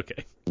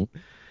 Okay.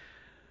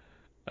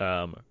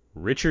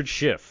 Richard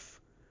Schiff,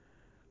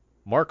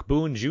 Mark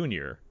Boone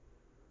Jr.,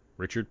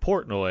 Richard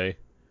Portnoy.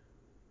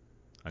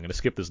 I'm going to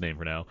skip this name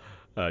for now.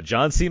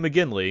 John C.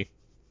 McGinley,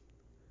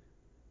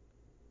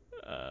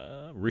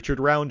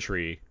 Richard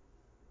Roundtree,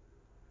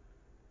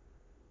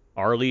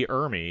 Arlie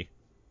Ermey.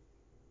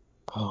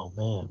 Oh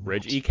man.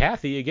 Reg E.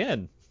 Cathy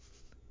again.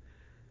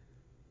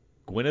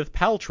 Gwyneth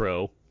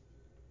Paltrow,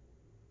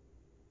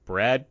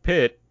 Brad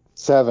Pitt.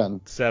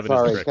 7. Sorry, is the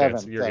correct Kevin.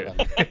 answer. You're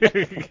 7.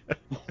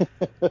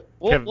 good.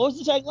 What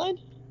was the tagline?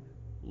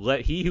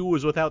 Let he who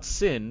was without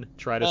sin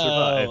try to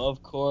survive. Oh,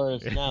 of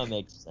course. Now it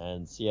makes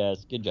sense.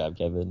 Yes. Good job,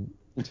 Kevin.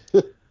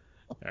 All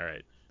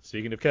right.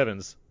 Speaking of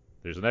Kevins,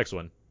 there's the next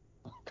one.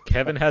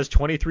 Kevin has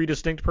 23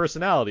 distinct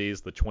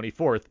personalities. The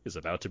 24th is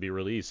about to be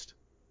released.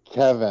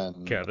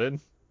 Kevin.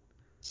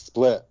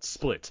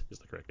 Split is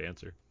the correct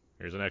answer.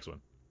 Here's the next one.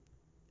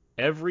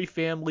 Every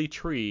family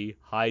tree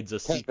hides a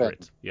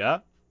secret. Yeah?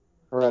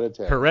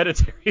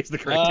 Hereditary is the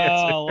correct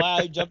answer. Oh, wow.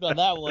 You jumped on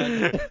that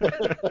one.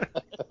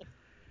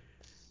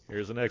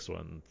 Here's the next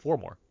one. 4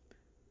 more.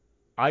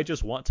 I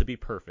just want to be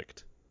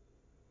perfect.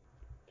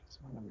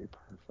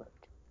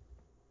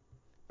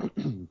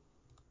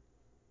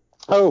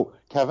 Oh,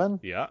 Kevin?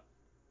 Yeah.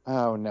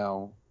 Oh,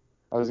 no.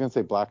 I was going to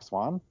say Black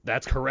Swan.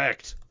 That's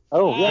correct.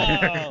 Oh,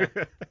 yeah.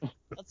 yeah.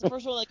 That's the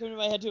first one that came to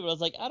my head, too, but I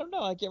was like, I don't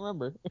know. I can't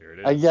remember. Here it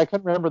is. I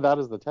couldn't remember that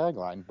as the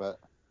tagline, but...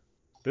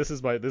 This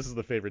is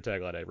the favorite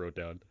tagline I wrote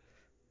down.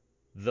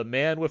 The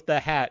man with the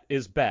hat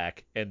is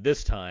back, and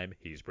this time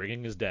he's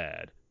bringing his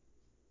dad.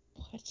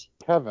 What?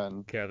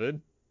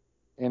 Kevin.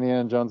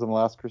 Indiana Jones and the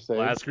Last Crusade.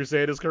 Last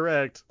Crusade is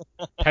correct.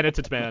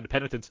 Penitent man.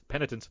 Penitence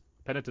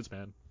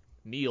man.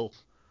 Kneel.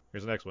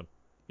 Here's the next one.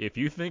 If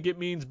you think it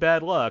means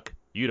bad luck,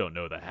 you don't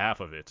know the half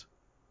of it.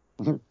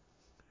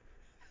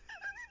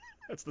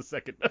 That's the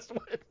second best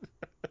one.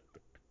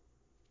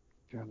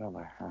 You don't know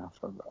the half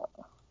of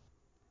that.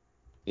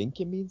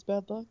 Think it means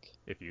bad luck?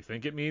 If you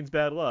think it means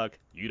bad luck,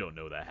 you don't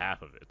know the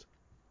half of it.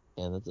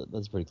 Yeah,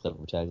 that's a pretty clever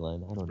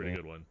tagline. I don't know. Pretty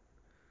good one.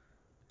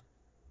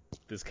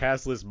 This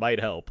cast list might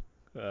help.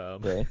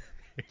 Okay.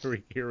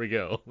 Here we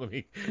go.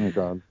 Oh,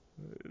 God.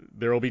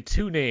 There will be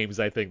 2 names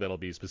I think that'll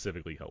be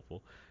specifically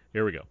helpful.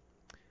 Here we go.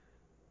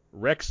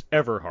 Rex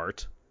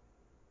Everhart,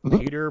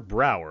 Peter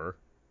Brower,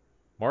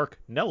 Mark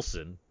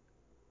Nelson,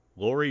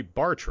 Laurie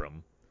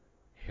Bartram,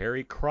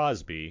 Harry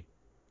Crosby,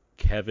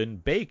 Kevin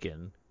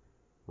Bacon,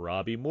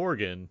 Robbie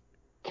Morgan.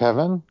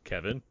 Kevin?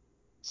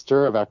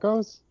 Stir of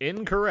Echoes?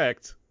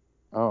 Incorrect.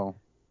 Oh.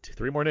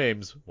 3 more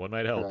names. One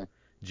might help. Okay.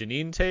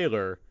 Janine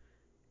Taylor,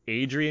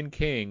 Adrian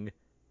King,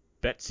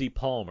 Betsy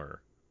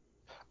Palmer.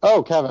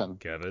 Oh, Kevin.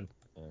 Friday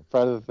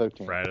the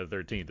 13th. Friday the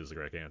 13th is the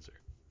correct answer.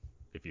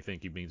 If you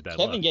think he means bad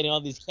Kevin luck. getting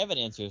all these Kevin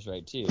answers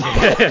right, too.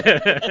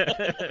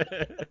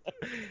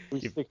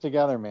 We stick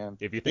together, man.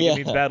 If you think it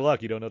means bad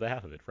luck, you don't know the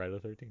half of it. Friday the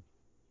 13th.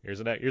 Here's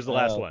the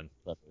last one.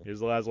 Here's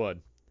the last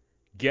one.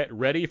 Get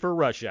ready for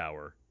rush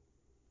hour.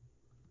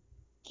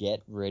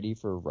 Get ready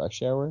for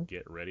rush hour?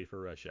 Get ready for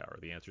rush hour.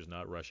 The answer is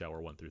not rush hour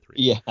 1 through 3.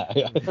 Yeah,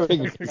 I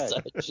figured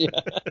such. Yeah.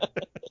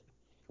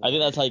 I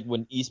think that's like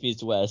when East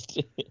meets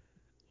West.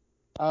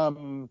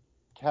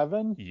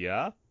 Kevin?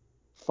 Yeah?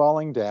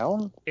 Falling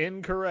Down?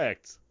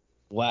 Incorrect.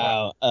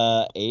 Wow.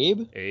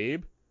 Abe?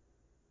 Abe?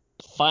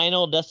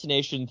 Final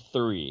Destination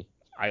 3.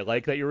 I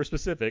like that you were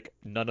specific.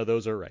 None of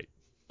those are right.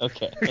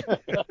 Okay.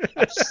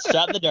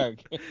 Shot in the dark.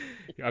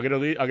 I'm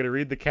gonna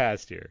read the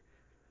cast here.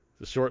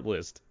 It's a short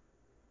list.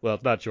 Well,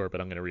 it's not short,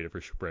 but I'm gonna read it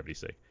for brevity's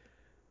sake.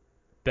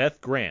 Beth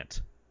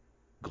Grant,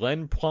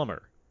 Glenn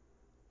Plummer,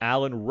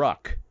 Alan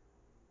Ruck,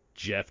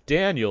 Jeff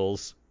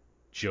Daniels,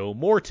 Joe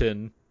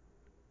Morton,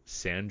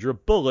 Sandra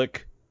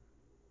Bullock,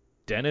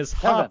 Dennis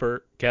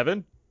Hopper.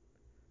 Kevin?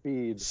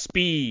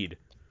 Speed.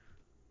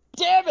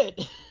 Damn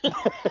it!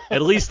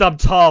 At least I'm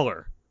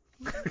taller.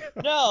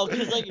 No,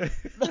 because like,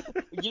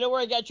 you know where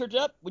I got tripped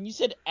up? When you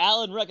said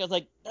Alan Ruck, I was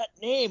like, that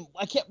name,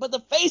 I can't put the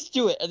face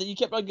to it. And then you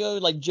kept on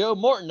going like Joe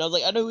Morton. I was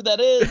like, I know who that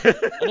is.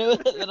 I know,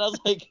 and I was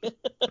like,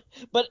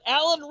 but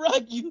Alan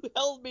Ruck, you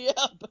held me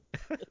up.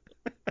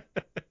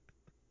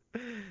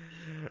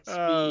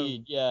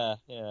 Speed, yeah.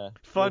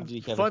 Fun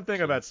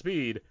thing about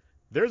Speed.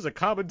 There's a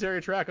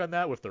commentary track on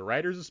that with the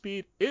writers of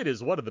Speed. It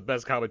is one of the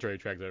best commentary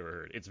tracks I've ever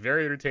heard. It's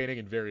very entertaining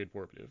and very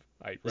informative.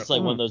 It's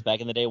like one of those back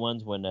in the day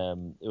ones when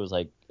it was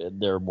like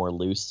they were more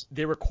loose.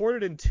 They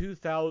recorded in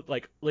 2000,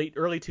 like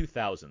early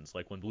 2000s,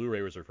 like when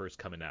Blu-rays were first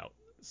coming out.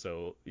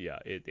 So yeah,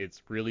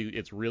 it's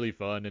really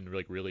fun and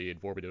like really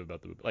informative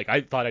about the like.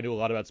 I thought I knew a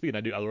lot about Speed.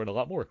 And I learned a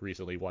lot more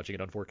recently watching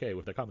it on 4K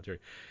with the commentary.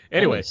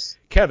 Anyway, nice.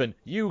 Kevin,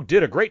 you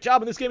did a great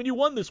job in this game and you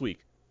won this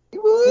week.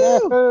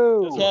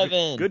 Woo!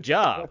 Kevin, good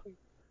job.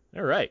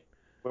 All right.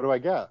 What do I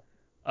get?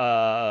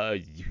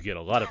 You get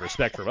a lot of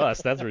respect from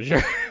us, that's for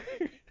sure.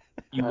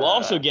 You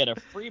also get a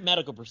free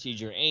medical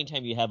procedure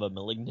anytime you have a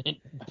malignant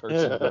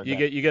person.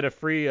 You get a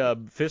free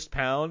fist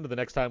pound the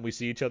next time we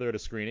see each other at a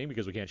screening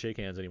because we can't shake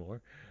hands anymore.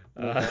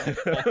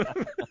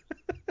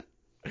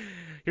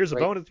 Here's a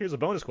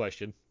bonus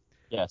question.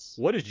 Yes.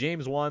 What is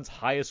James Wan's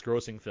highest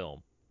grossing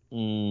film?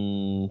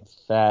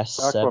 Fast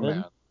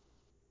Aquaman. 7.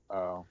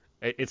 Oh.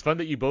 It's fun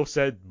that you both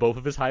said both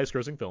of his highest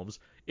grossing films.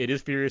 It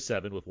is Furious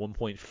 7 with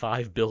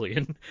 1.5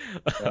 billion.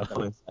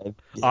 1.5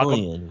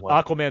 billion.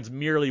 Aquaman's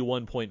merely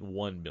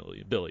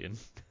 1.1 billion.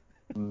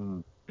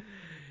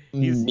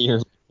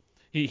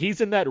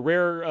 He's in that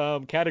rare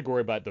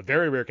category, the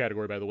very rare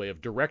category, by the way,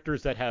 of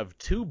directors that have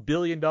 $2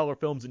 billion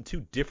films in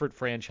 2 different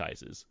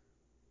franchises.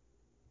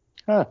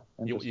 Huh.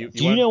 Do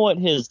you know what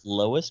his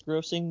lowest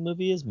grossing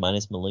movie is,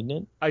 minus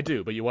Malignant? I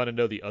do, but you want to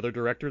know the other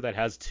director that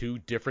has 2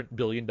 different $1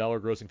 billion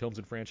grossing films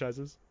and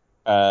franchises?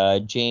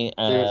 J.J.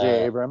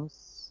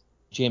 Abrams.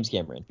 James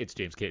Cameron. It's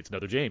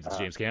another James. It's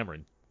James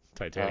Cameron.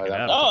 Titanic and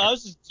Avatar. Oh, I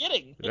was just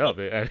kidding. No,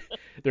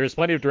 there's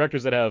plenty of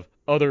directors that have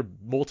other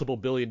multiple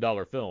 $1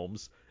 billion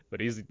films, but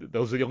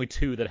those are the only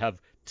 2 that have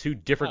 2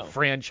 different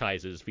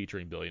franchises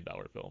featuring $1 billion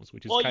films,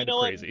 which is kind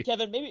of crazy. What,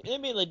 Kevin, maybe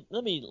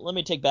let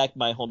me take back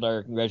my whole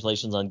entire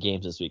congratulations on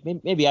games this week.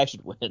 Maybe I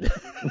should win.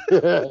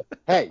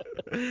 Hey.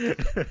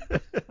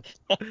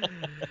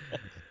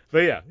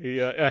 But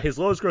yeah, his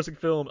lowest grossing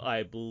film,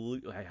 I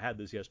believe, I had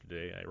this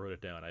yesterday. I wrote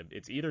it down.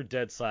 It's either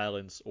Dead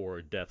Silence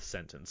or Death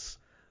Sentence.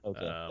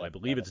 Okay. I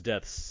believe it's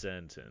Death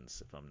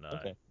Sentence, if I'm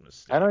not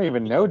mistaken. I don't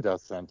even know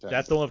Death Sentence.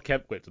 That's the one with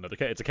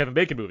it's a Kevin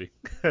Bacon movie.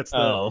 That's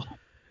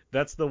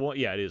the one.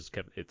 Yeah, it is.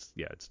 It's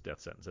Death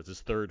Sentence. That's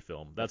his 3rd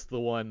film. That's the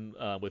one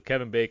with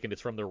Kevin Bacon.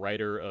 It's from the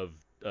writer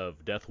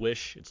of Death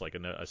Wish. It's like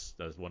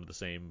one of the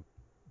same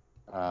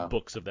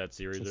books of that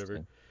series, or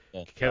whatever.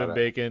 Yeah. Kevin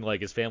Bacon,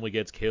 like his family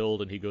gets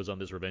killed, and he goes on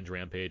this revenge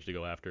rampage to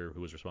go after who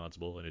was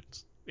responsible, and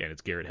it's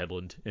Garrett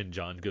Hedlund and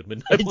John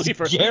Goodman.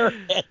 It's Garrett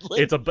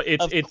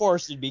Hedlund. Of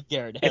course, it'd be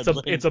Garrett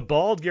Hedlund. It's a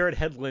bald Garrett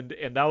Hedlund,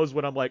 and that was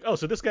when I'm like, oh,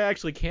 so this guy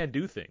actually can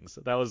do things.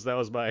 That was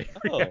my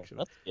reaction.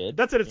 That's good.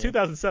 That's it. It's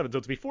 2007, so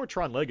it's before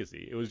Tron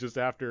Legacy. It was just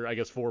after, I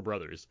guess, Four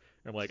Brothers.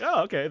 And I'm like,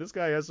 oh, okay, this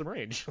guy has some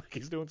range. Like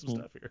he's doing some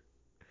stuff here.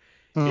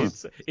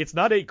 It's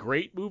not a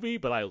great movie,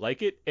 but I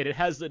like it, and it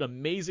has an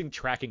amazing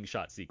tracking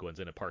shot sequence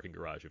in a parking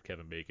garage of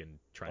Kevin Bacon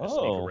trying to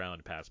sneak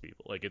around past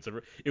people. Like it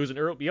was an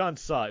early beyond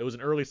Saw. It was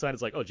an early sign.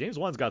 It's like, oh, James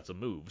Wan's got some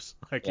moves.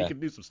 Like he can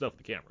do some stuff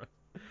with the camera.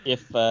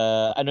 If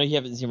I know you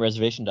haven't seen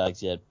Reservation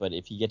Dogs yet, but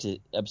if you get to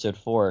episode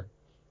 4,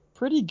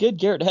 pretty good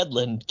Garrett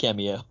Hedlund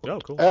cameo. Oh,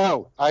 cool.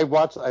 Oh, I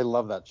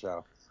love that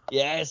show.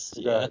 Yes.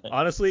 Yeah.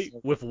 Honestly,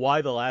 with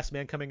Why the Last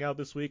Man coming out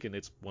this week, and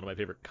it's one of my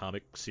favorite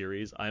comic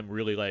series, I'm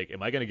really like,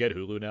 am I going to get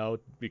Hulu now?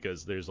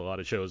 Because there's a lot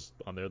of shows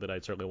on there that I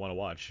certainly want to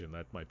watch, and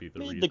that might be the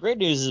reason. The great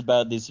news is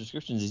about these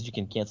subscriptions is you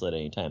can cancel at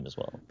any time as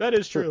well. That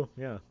is true.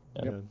 Yeah.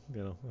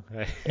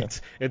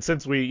 And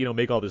since we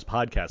make all this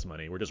podcast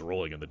money, we're just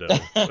rolling in the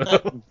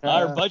dough.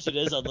 Our budget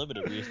is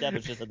unlimited. We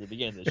established this at the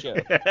beginning of the show.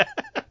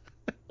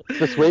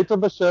 Just wait till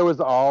the show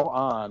is all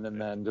on, and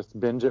then just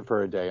binge it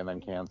for a day, and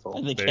then cancel.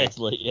 And then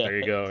cancel it, yeah. There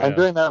you go. I'm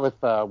doing that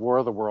with War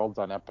of the Worlds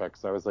on Epic,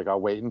 so I was like, I'll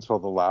wait until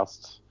the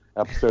last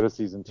episode of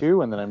season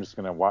 2, and then I'm just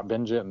going to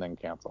binge it and then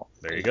cancel.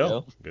 There you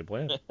go. Good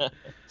plan.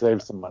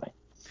 Save some money.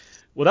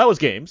 Well, that was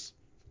games.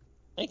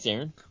 Thanks,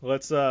 Aaron.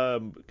 Let's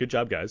good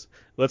job, guys.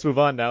 Let's move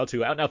on now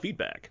to Out Now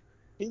feedback.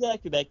 Feedback.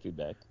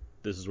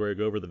 This is where we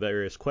go over the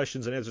various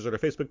questions and answers on our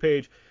Facebook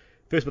page.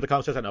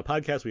 Facebook.com/Now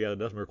Podcast. We got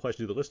enough more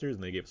questions to the listeners,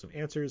 and they gave us some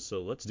answers.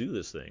 So let's do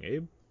this thing,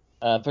 Abe.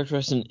 First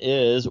question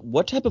is,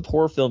 what type of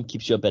horror film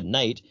keeps you up at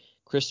night?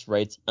 Chris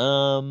writes,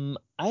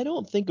 I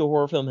don't think a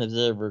horror film has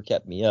ever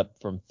kept me up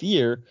from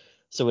fear,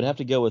 so would have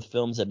to go with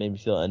films that made me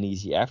feel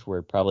uneasy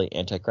afterward. Probably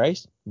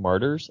Antichrist,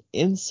 Martyrs,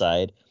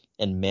 Inside,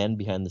 and Man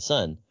Behind the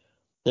Sun.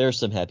 There's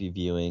some happy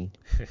viewing.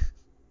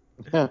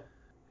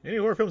 Any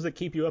horror films that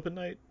keep you up at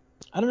night?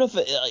 I don't know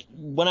if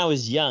when I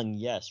was young,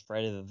 yes,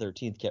 Friday the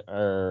 13th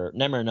or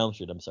Nightmare on Elm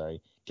Street,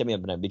 kept me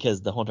up at night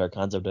because the whole entire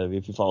concept of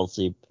if you fall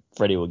asleep,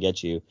 Freddy will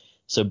get you.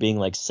 So being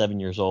like 7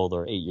 years old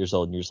or 8 years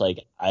old, and you're just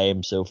like, I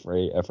am so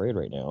afraid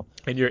right now.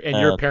 And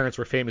your parents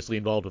were famously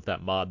involved with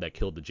that mob that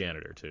killed the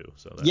janitor too.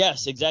 So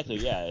yes, exactly.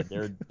 Yeah,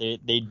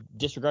 they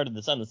disregarded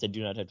the son and said,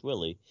 "Do not touch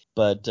Willie."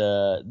 But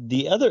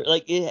the other,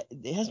 it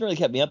hasn't really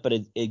kept me up, but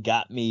it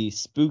got me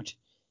spooked.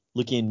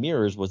 Looking in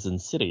mirrors was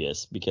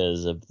Insidious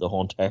because of the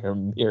whole entire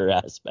mirror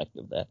aspect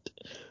of that,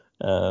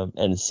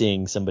 and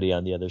seeing somebody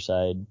on the other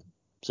side.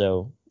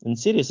 So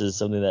Insidious is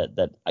something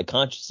that I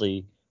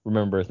consciously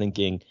remember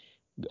thinking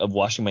of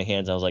washing my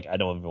hands. I was like, I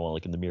don't even want to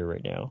look in the mirror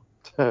right now.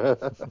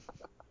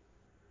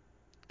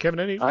 Kevin,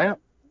 any?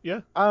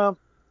 Yeah. I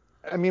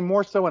mean,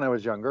 more so when I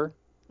was younger.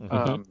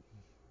 Mm-hmm.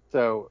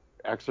 So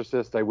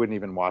Exorcist, I wouldn't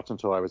even watch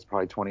until I was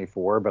probably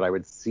 24, but I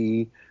would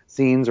see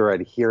scenes or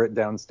I'd hear it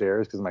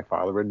downstairs because my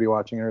father would be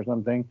watching it or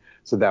something.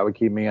 So that would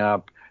keep me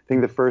up. I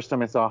think the first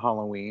time I saw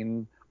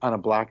Halloween on a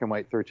black and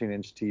white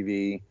 13-inch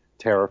TV,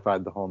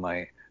 terrified the whole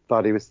night.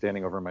 Thought he was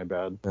standing over my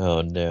bed.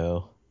 Oh,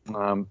 no.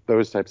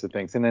 Those types of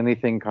things. And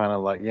anything kind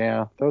of like,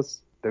 yeah,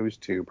 those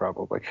two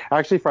probably.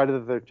 Actually, Friday the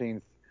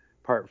 13th,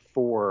 part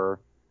 4,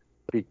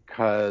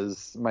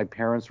 because my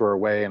parents were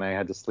away and I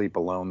had to sleep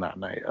alone that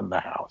night in the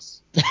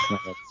house. I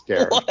got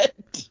scared. What?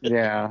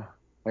 Yeah,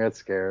 I got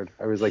scared.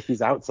 I was like,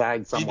 he's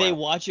outside somewhere. Did they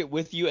watch it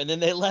with you and then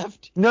they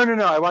left? No.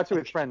 I watched it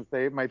with friends.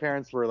 My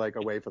parents were like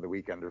away for the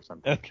weekend or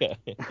something. Okay.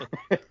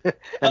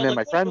 And then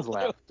my friends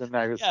left, and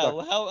I was stuck.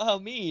 Well, how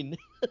mean?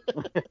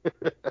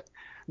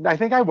 I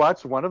think I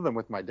watched one of them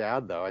with my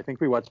dad, though. I think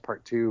we watched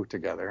part 2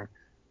 together,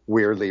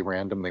 weirdly,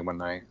 randomly one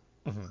night.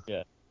 Mm-hmm.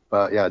 Yeah.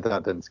 But yeah,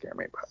 that didn't scare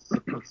me.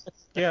 But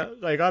yeah,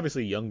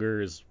 obviously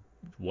younger is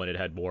when it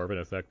had more of an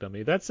effect on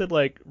me. That said,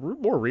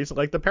 more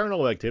recent, the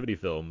Paranormal Activity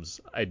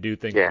films, I do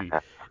think,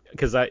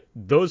 because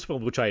those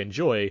films which I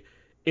enjoy,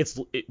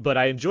 but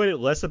I enjoyed it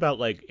less about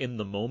in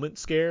the moment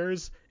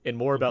scares and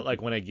more about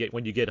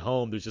when you get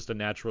home, there's just a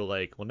natural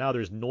well, now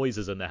there's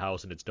noises in the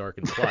house and it's dark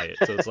and quiet,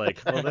 so it's well,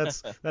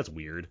 that's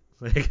weird.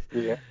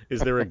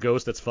 Is there a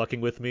ghost that's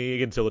fucking with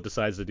me until it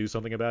decides to do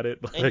something about it?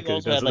 And you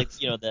also had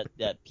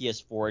that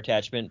PS4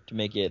 attachment to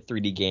make it a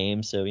 3D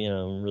game, so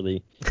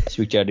really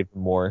spooked out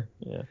even more.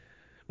 Yeah.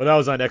 Well, that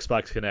was on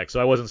Xbox Connect, so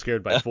I wasn't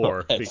scared by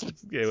 4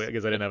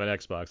 because I didn't have an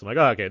Xbox. I'm like,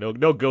 oh, okay,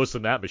 no ghosts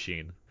in that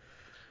machine.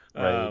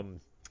 Right.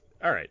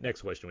 All right,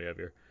 next question we have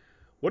here.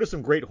 What are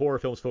some great horror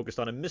films focused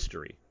on a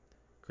mystery?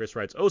 Chris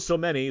writes, oh, so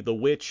many. The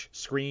Witch,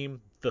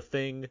 Scream, The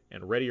Thing,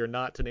 and Ready or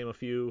Not, to name a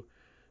few.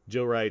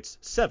 Joe writes,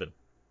 7.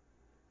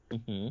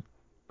 Mm-hmm.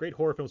 Great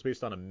horror films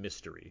based on a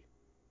mystery.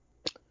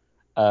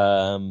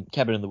 Cabin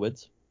in the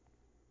Woods.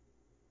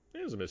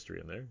 There's a mystery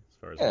in there as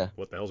far as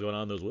what the hell's going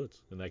on in those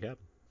woods, in that cabin.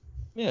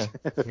 Yeah.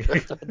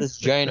 This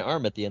giant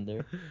arm at the end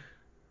there.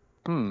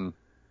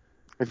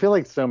 I feel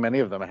like so many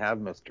of them have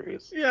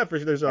mysteries. Yeah, for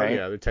sure.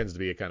 There tends to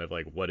be a kind of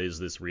what is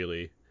this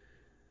really?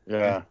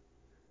 Yeah.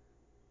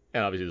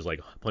 And obviously there's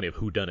plenty of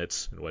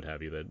whodunits and what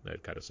have you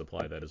that kind of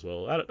supply that as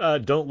well.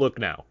 Don't Look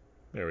Now.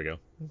 There we go.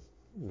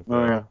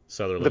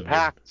 Sutherland. The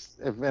Pact.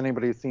 If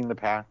anybody's seen The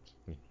Pact.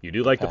 You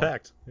do like The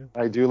Pact. Yeah.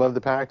 I do love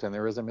The Pact, and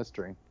there is a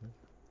mystery.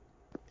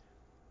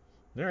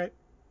 All right.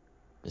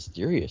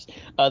 Mysterious.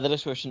 The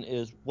next question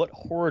is, what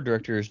horror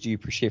directors do you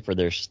appreciate for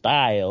their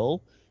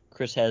style?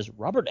 Chris has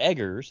Robert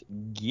Eggers,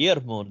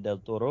 Guillermo del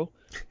Toro,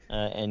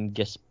 and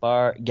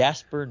Gaspar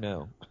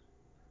Noé.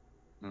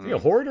 Is he a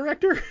horror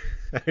director?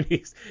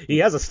 he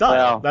has a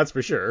style, that's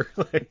for sure.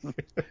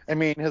 I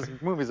mean, his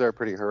movies are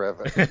pretty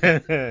horrific.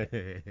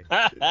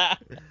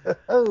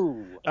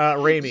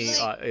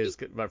 Raimi is,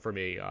 but for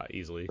me,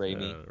 easily.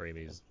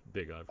 Raimi's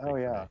big on. Oh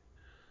yeah.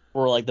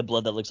 Or the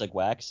blood that looks like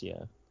wax,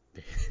 yeah.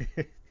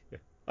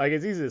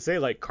 It's easy to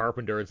say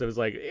Carpenter and stuff. It's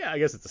I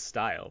guess it's a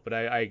style, but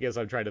I guess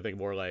I'm trying to think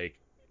more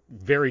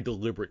very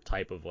deliberate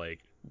type of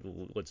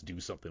let's do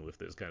something with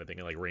this kind of thing,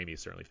 and Raimi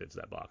certainly fits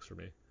that box for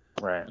me.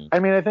 Right. I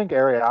mean, I think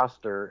Ari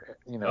Aster,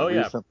 Oh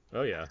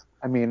yeah.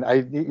 I mean,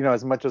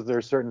 as much as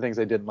there's certain things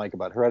I didn't like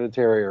about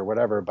Hereditary or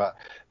whatever, but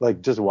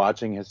just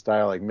watching his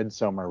style,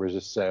 Midsommar was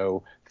just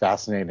so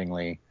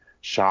fascinatingly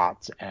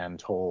shot and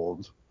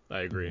told. I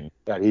agree.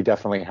 That he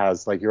definitely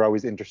has, you're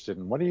always interested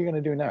in what are you going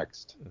to do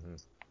next?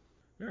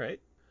 Mm-hmm. All right.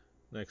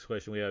 Next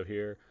question we have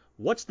here.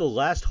 What's the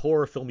last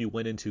horror film you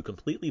went into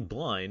completely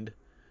blind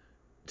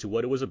to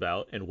what it was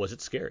about, and was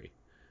it scary?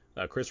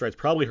 Chris writes,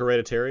 probably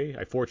Hereditary.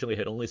 I fortunately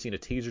had only seen a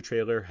teaser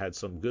trailer, had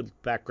some good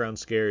background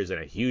scares,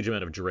 and a huge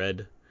amount of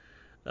dread.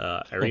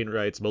 Irene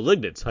writes,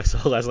 Malignant. I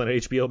saw last night on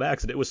HBO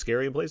Max, and it was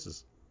scary in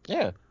places.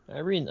 Yeah,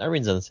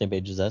 Irene's on the same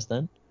page as us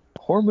then.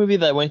 Horror movie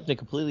that went into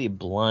completely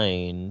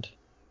blind.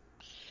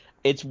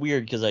 It's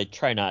weird because I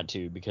try not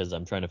to because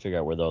I'm trying to figure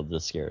out where the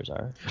scares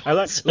are. I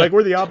like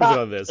we're the opposite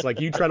on this.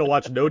 Like you try to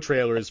watch no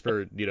trailers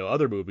for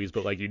other movies,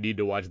 but like you need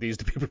to watch these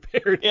to be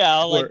prepared. Yeah,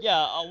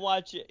 I'll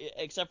watch it,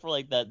 except for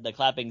like the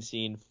clapping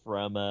scene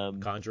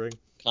from Conjuring.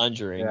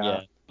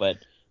 Yeah. But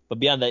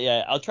beyond that,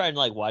 yeah, I'll try and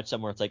like watch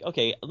somewhere. It's like,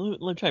 okay, let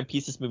me try and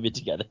piece this movie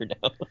together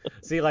now.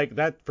 See, like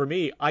that for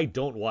me, I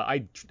don't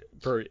want.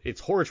 It's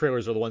horror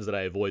trailers are the ones that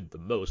I avoid the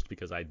most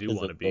because I do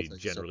want to be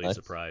generally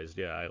surprised.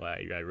 Yeah,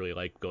 I really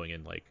like going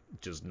in like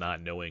just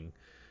not knowing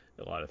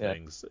a lot of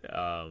things.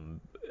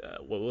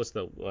 What was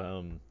the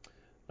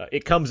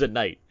It Comes at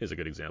Night is a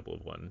good example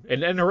of one,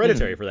 and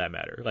Hereditary for that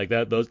matter. Like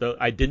that, those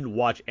I didn't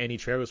watch any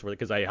trailers for it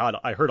because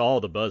I heard all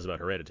the buzz about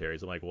Hereditary.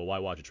 So I'm like, well, why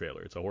watch a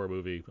trailer? It's a horror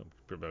movie.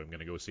 I'm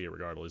gonna go see it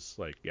regardless.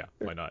 Like, yeah,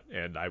 why not?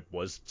 And I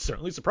was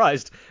certainly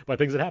surprised by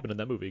things that happened in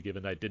that movie,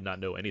 given I did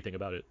not know anything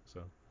about it.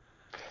 So.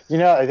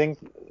 I think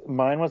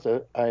mine was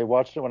I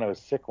watched it when I was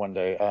sick one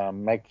day.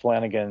 Mike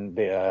Flanagan,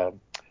 the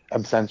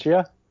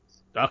Absentia.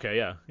 Okay,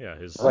 yeah.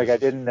 I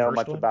didn't know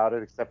much about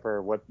it except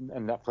for what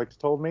Netflix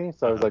told me,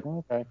 so I was like,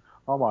 okay,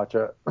 I'll watch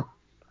it,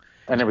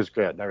 and it was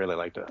good. I really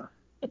liked it.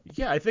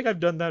 Yeah, I think I've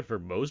done that for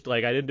most.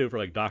 Like, I didn't do it for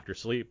like Doctor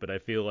Sleep, but I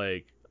feel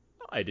like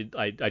I did.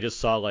 I just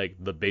saw like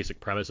the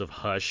basic premise of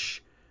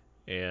Hush,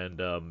 and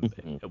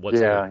what's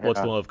the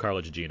one of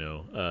Carla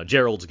Gugino,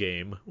 Gerald's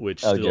Game, which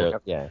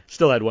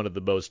still had one of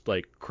the most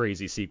like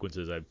crazy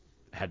sequences I've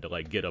had to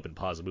like get up and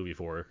pause a movie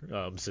for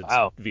since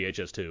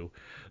VHS 2.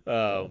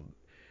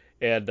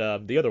 And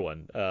the other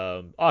one,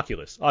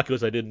 Oculus.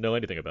 Oculus I didn't know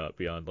anything about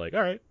beyond like,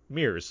 all right,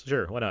 mirrors,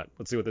 sure, why not?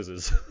 Let's see what this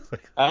is.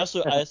 I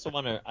also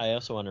want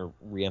to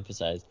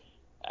reemphasize,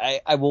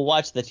 I will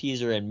watch the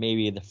teaser and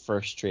maybe the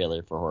first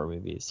trailer for horror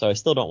movies. So I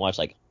still don't watch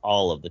like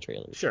all of the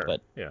trailers. Sure.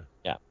 But yeah.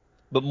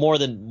 But more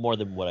than what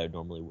I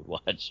normally would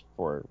watch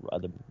for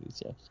other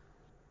movies. Yes.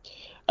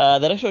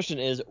 The next question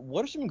is,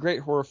 what are some great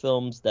horror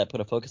films that put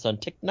a focus on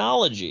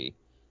technology?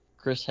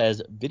 Chris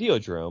has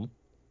Videodrome,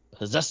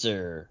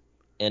 Possessor,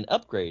 and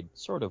Upgrade,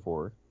 sort of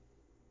horror.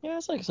 Yeah,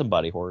 it's like some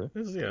body horror.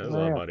 There's a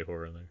lot of body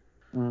horror in there.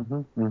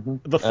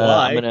 The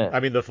Fly.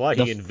 The Fly.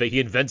 He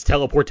invents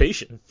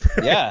teleportation.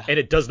 Yeah. And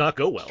it does not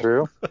go well.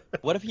 True.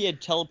 What if he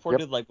had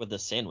teleported like with a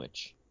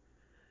sandwich?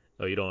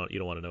 Oh, you don't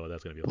want to know what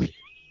that's gonna be like.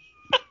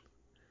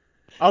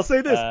 I'll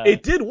say this: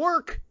 it did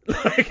work.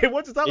 Like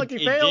it's not like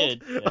he failed.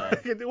 Did, yeah.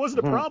 It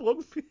wasn't a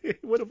problem. It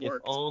would have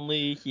worked. If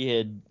only he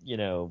had,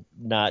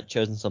 not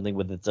chosen something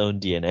with its own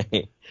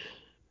DNA.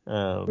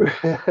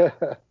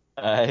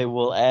 I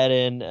will add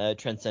in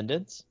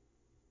Transcendence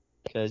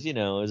because it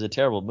was a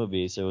terrible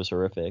movie, so it was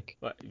horrific.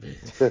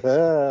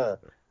 As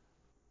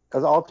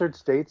Altered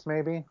States,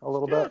 maybe a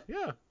little bit.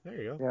 Yeah,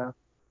 there you go. Yeah,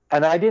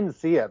 and I didn't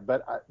see it,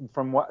 but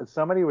from what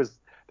there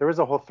was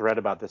a whole thread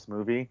about this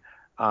movie.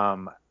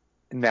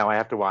 Now I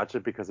have to watch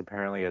it because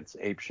apparently it's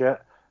apeshit.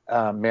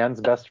 Man's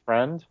Best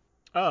Friend.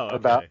 Oh, okay.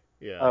 About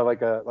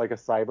like a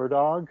cyber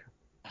dog.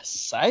 A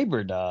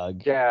cyber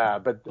dog. Yeah,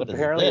 but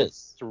apparently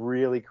it's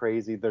really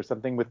crazy. There's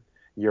something with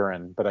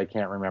urine, but I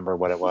can't remember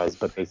what it was.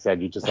 But they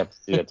said you just have to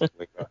see it.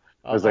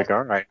 I was like,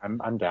 all right,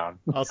 I'm down.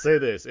 I'll say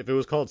this: if it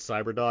was called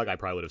Cyberdog, I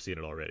probably would have seen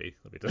it already.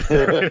 Let me tell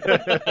you.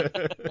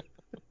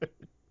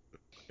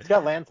 It's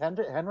got Lance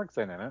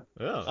Henriksen in it.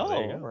 Oh,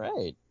 there you go. All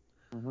right.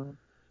 Mm-hmm.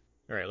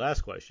 All right,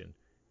 last question.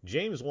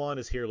 James Wan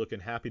is here looking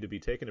happy to be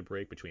taking a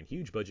break between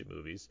huge budget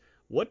movies.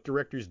 What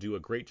directors do a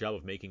great job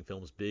of making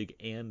films big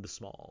and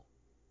small?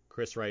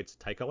 Chris writes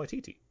Taika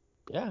Waititi.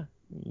 Yeah,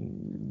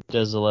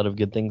 does a lot of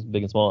good things,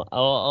 big and small.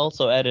 I'll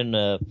also add in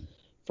a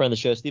friend of the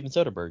show, Steven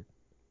Soderbergh.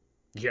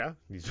 Yeah,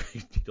 he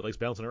likes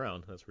bouncing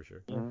around, that's for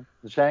sure. Mm-hmm.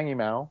 The Shangy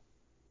Mao,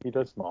 he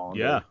does small.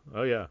 Yeah,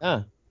 oh yeah.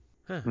 Huh.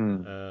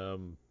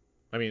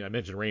 I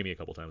mentioned Raimi a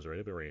couple times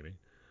already, but Raimi.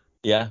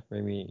 Yeah,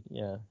 Raimi.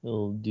 Yeah,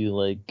 he'll do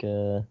like.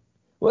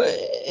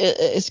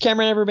 Has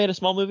Cameron ever made a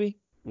small movie?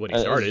 When he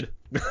started.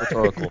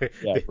 Rhetorical.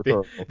 Yeah,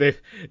 rhetorical. They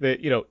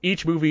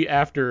each movie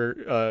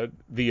after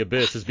The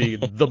Abyss is being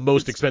the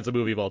most expensive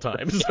movie of all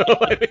time. So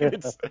I think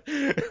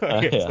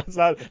it's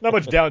not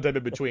much downtime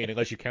in between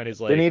unless you count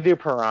his like. Didn't he do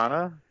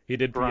Piranha? He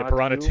did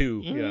Piranha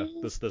 2. Yeah,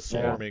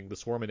 the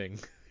swarming.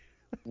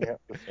 Yeah.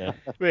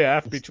 But yeah,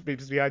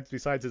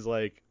 besides his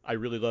like, I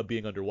really love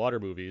being underwater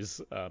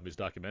movies, his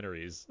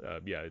documentaries.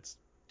 It's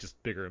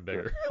just bigger and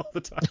bigger all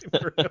the time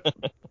for him.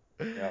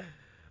 Yeah.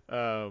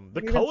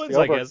 The Coens,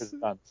 I guess. Has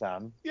done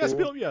some,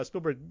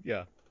 Spielberg.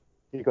 Yeah.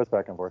 He goes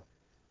back and forth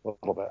a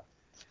little bit.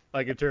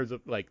 Like in terms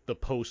of like the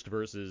post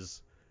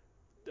versus,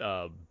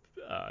 War of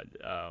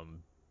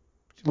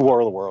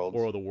the Worlds.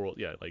 War of the World.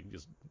 Yeah, like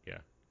just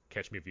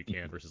Catch Me If You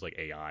Can versus like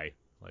AI.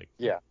 Like.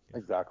 Yeah,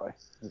 exactly.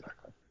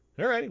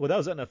 Alrighty, well that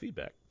was enough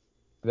feedback.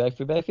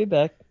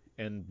 Feedback.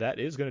 And that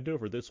is going to do it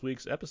for this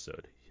week's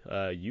episode.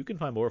 You can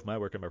find more of my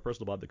work at my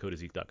personal blog,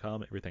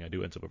 thecodezeke.com. Everything I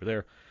do ends up over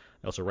there.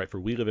 I also write for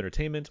We Live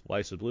Entertainment,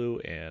 Why So Blue,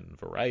 and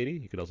Variety.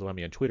 You can also find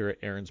me on Twitter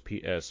at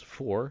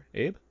AaronsPS4.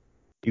 Abe?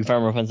 You can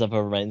find more fun stuff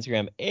over my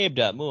Instagram,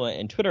 abe.mua,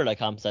 and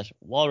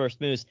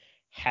twitter.com/walrusmoose.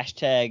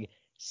 Hashtag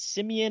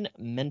Simeon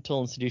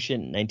Mental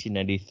Institution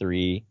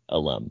 1993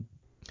 alum.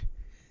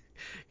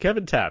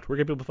 Kevin Taft, where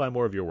can people find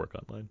more of your work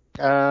online?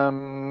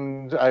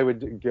 I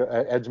would go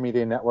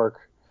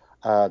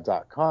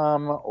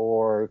edgemedianetwork.com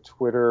or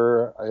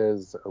Twitter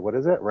is, what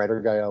is it?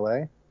 Writer Guy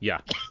LA?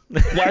 Yeah.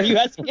 Why are you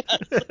asking us?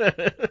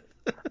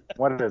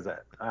 What is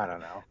it? I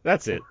don't know.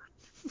 That's it.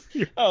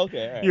 Oh,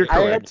 okay. All right. You're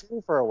correct. I had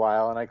two for a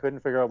while and I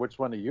couldn't figure out which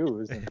one to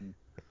use. And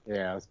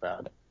yeah, it's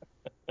bad.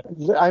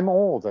 I'm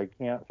old. I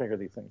can't figure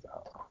these things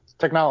out. It's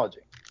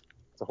technology.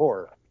 It's a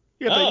horror.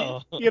 You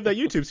have that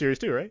YouTube series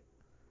too, right?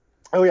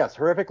 Oh yes,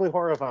 Horrifically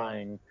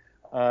Horrifying,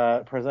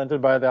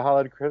 presented by the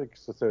Hollywood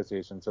Critics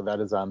Association. So that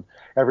is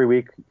every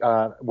week,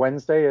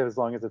 Wednesday, as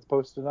long as it's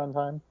posted on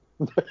time.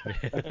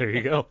 There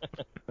you go.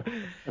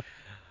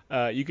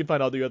 You can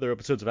find all the other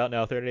episodes of Out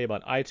Now Third Name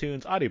on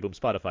iTunes, Audioboom,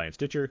 Spotify, and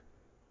Stitcher.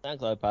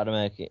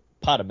 SoundCloud,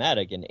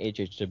 Podomatic, and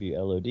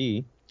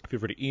HHWLOD. Feel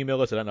free to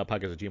email us at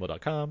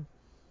outnowpodcast@gmail.com.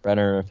 Right on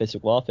our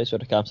Facebook wall,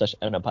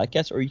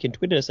 facebook.com/outnowpodcast, or you can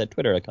tweet us at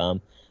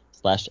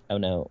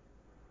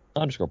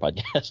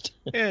twitter.com/outnow_podcast.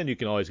 And you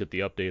can always get the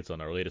updates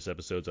on our latest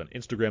episodes on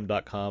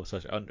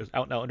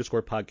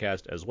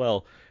Instagram.com/outnow_podcast as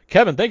well.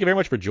 Kevin, thank you very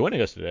much for joining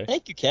us today.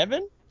 Thank you,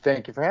 Kevin.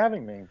 Thank you for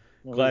having me.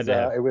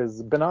 It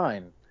was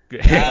benign.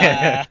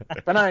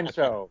 Benign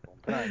show.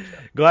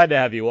 Glad to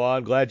have you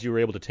on. Glad you were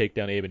able to take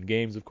down Aben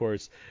Games, of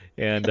course.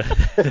 And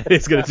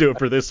it's going to do it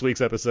for this week's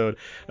episode.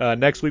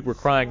 Next week, we're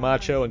crying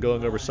macho and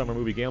going over summer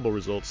movie gamble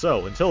results.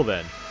 So until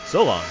then,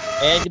 so long.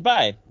 And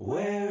goodbye.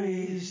 Where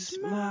is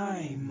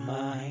my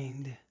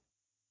mind?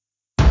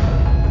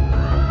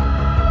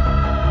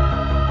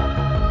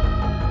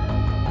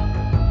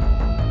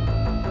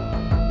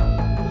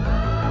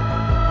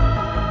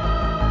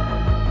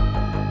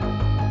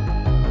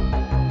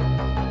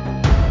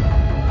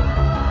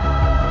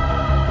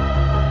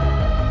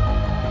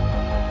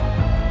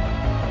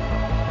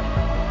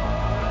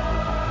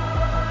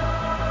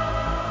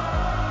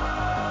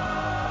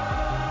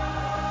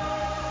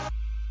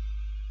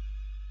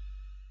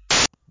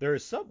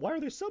 Why are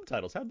there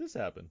subtitles? How'd this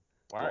happen?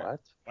 Why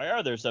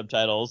are there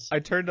subtitles? I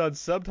turned on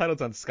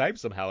subtitles on Skype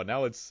somehow, and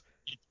now it's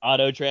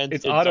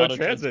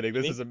auto-translating.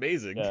 This is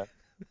amazing. Yeah.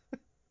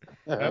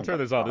 I'll turn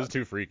this on. This is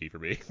too freaky for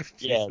me.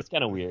 Yeah, it's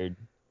kind of weird.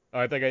 Oh,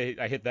 I think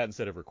I hit that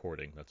instead of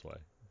recording. That's why.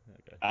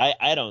 Okay.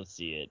 I don't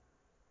see it.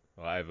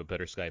 Well, I have a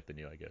better Skype than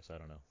you, I guess. I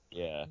don't know.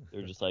 Yeah,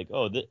 they're just like,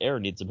 oh,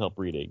 Aaron needs some help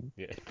reading.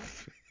 Yeah.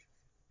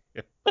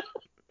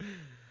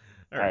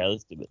 All right,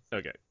 let's do this.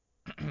 Okay.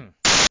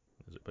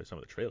 Let's play some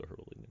of the trailer for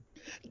Malignant.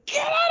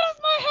 Get out of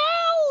my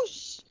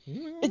house!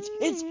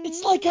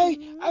 It's like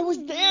I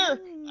was there.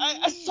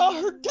 I saw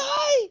her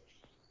die.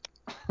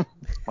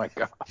 My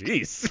God.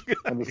 Jeez.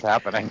 What is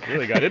happening?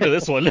 Really got into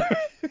this one.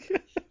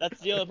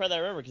 That's the only part that I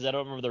remember because I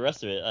don't remember the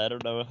rest of it. I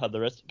don't know how the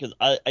rest, because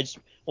I just,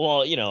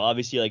 well,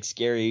 obviously like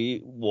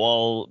scary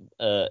wall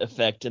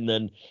effect, and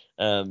then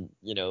the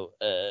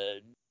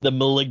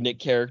Malignant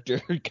character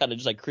kind of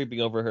just like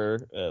creeping over her,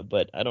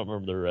 but I don't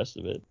remember the rest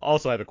of it.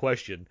 Also, I have a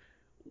question.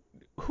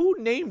 Who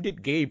named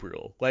it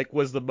Gabriel? Like,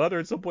 was the mother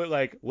at some point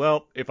like,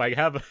 well, if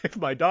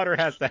my daughter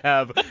has to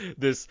have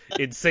this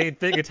insane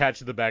thing attached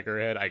to the back of her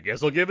head, I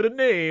guess I'll give it a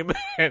name,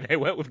 and they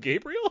went with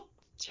Gabriel?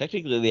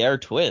 Technically, they are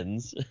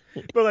twins.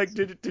 But like,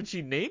 did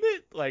she name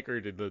it? Like,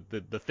 or did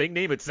the thing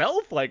name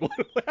itself? Like,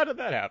 how did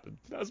that happen?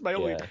 That was my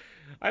only.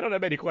 I don't have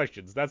many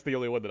questions. That's the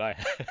only one that I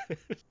had.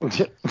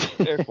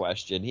 Fair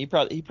question. He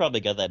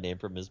probably got that name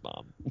from his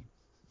mom.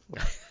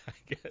 I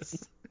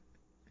guess.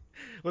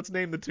 Let's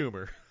name the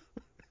tumor.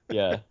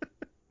 Yeah.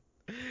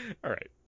 All right.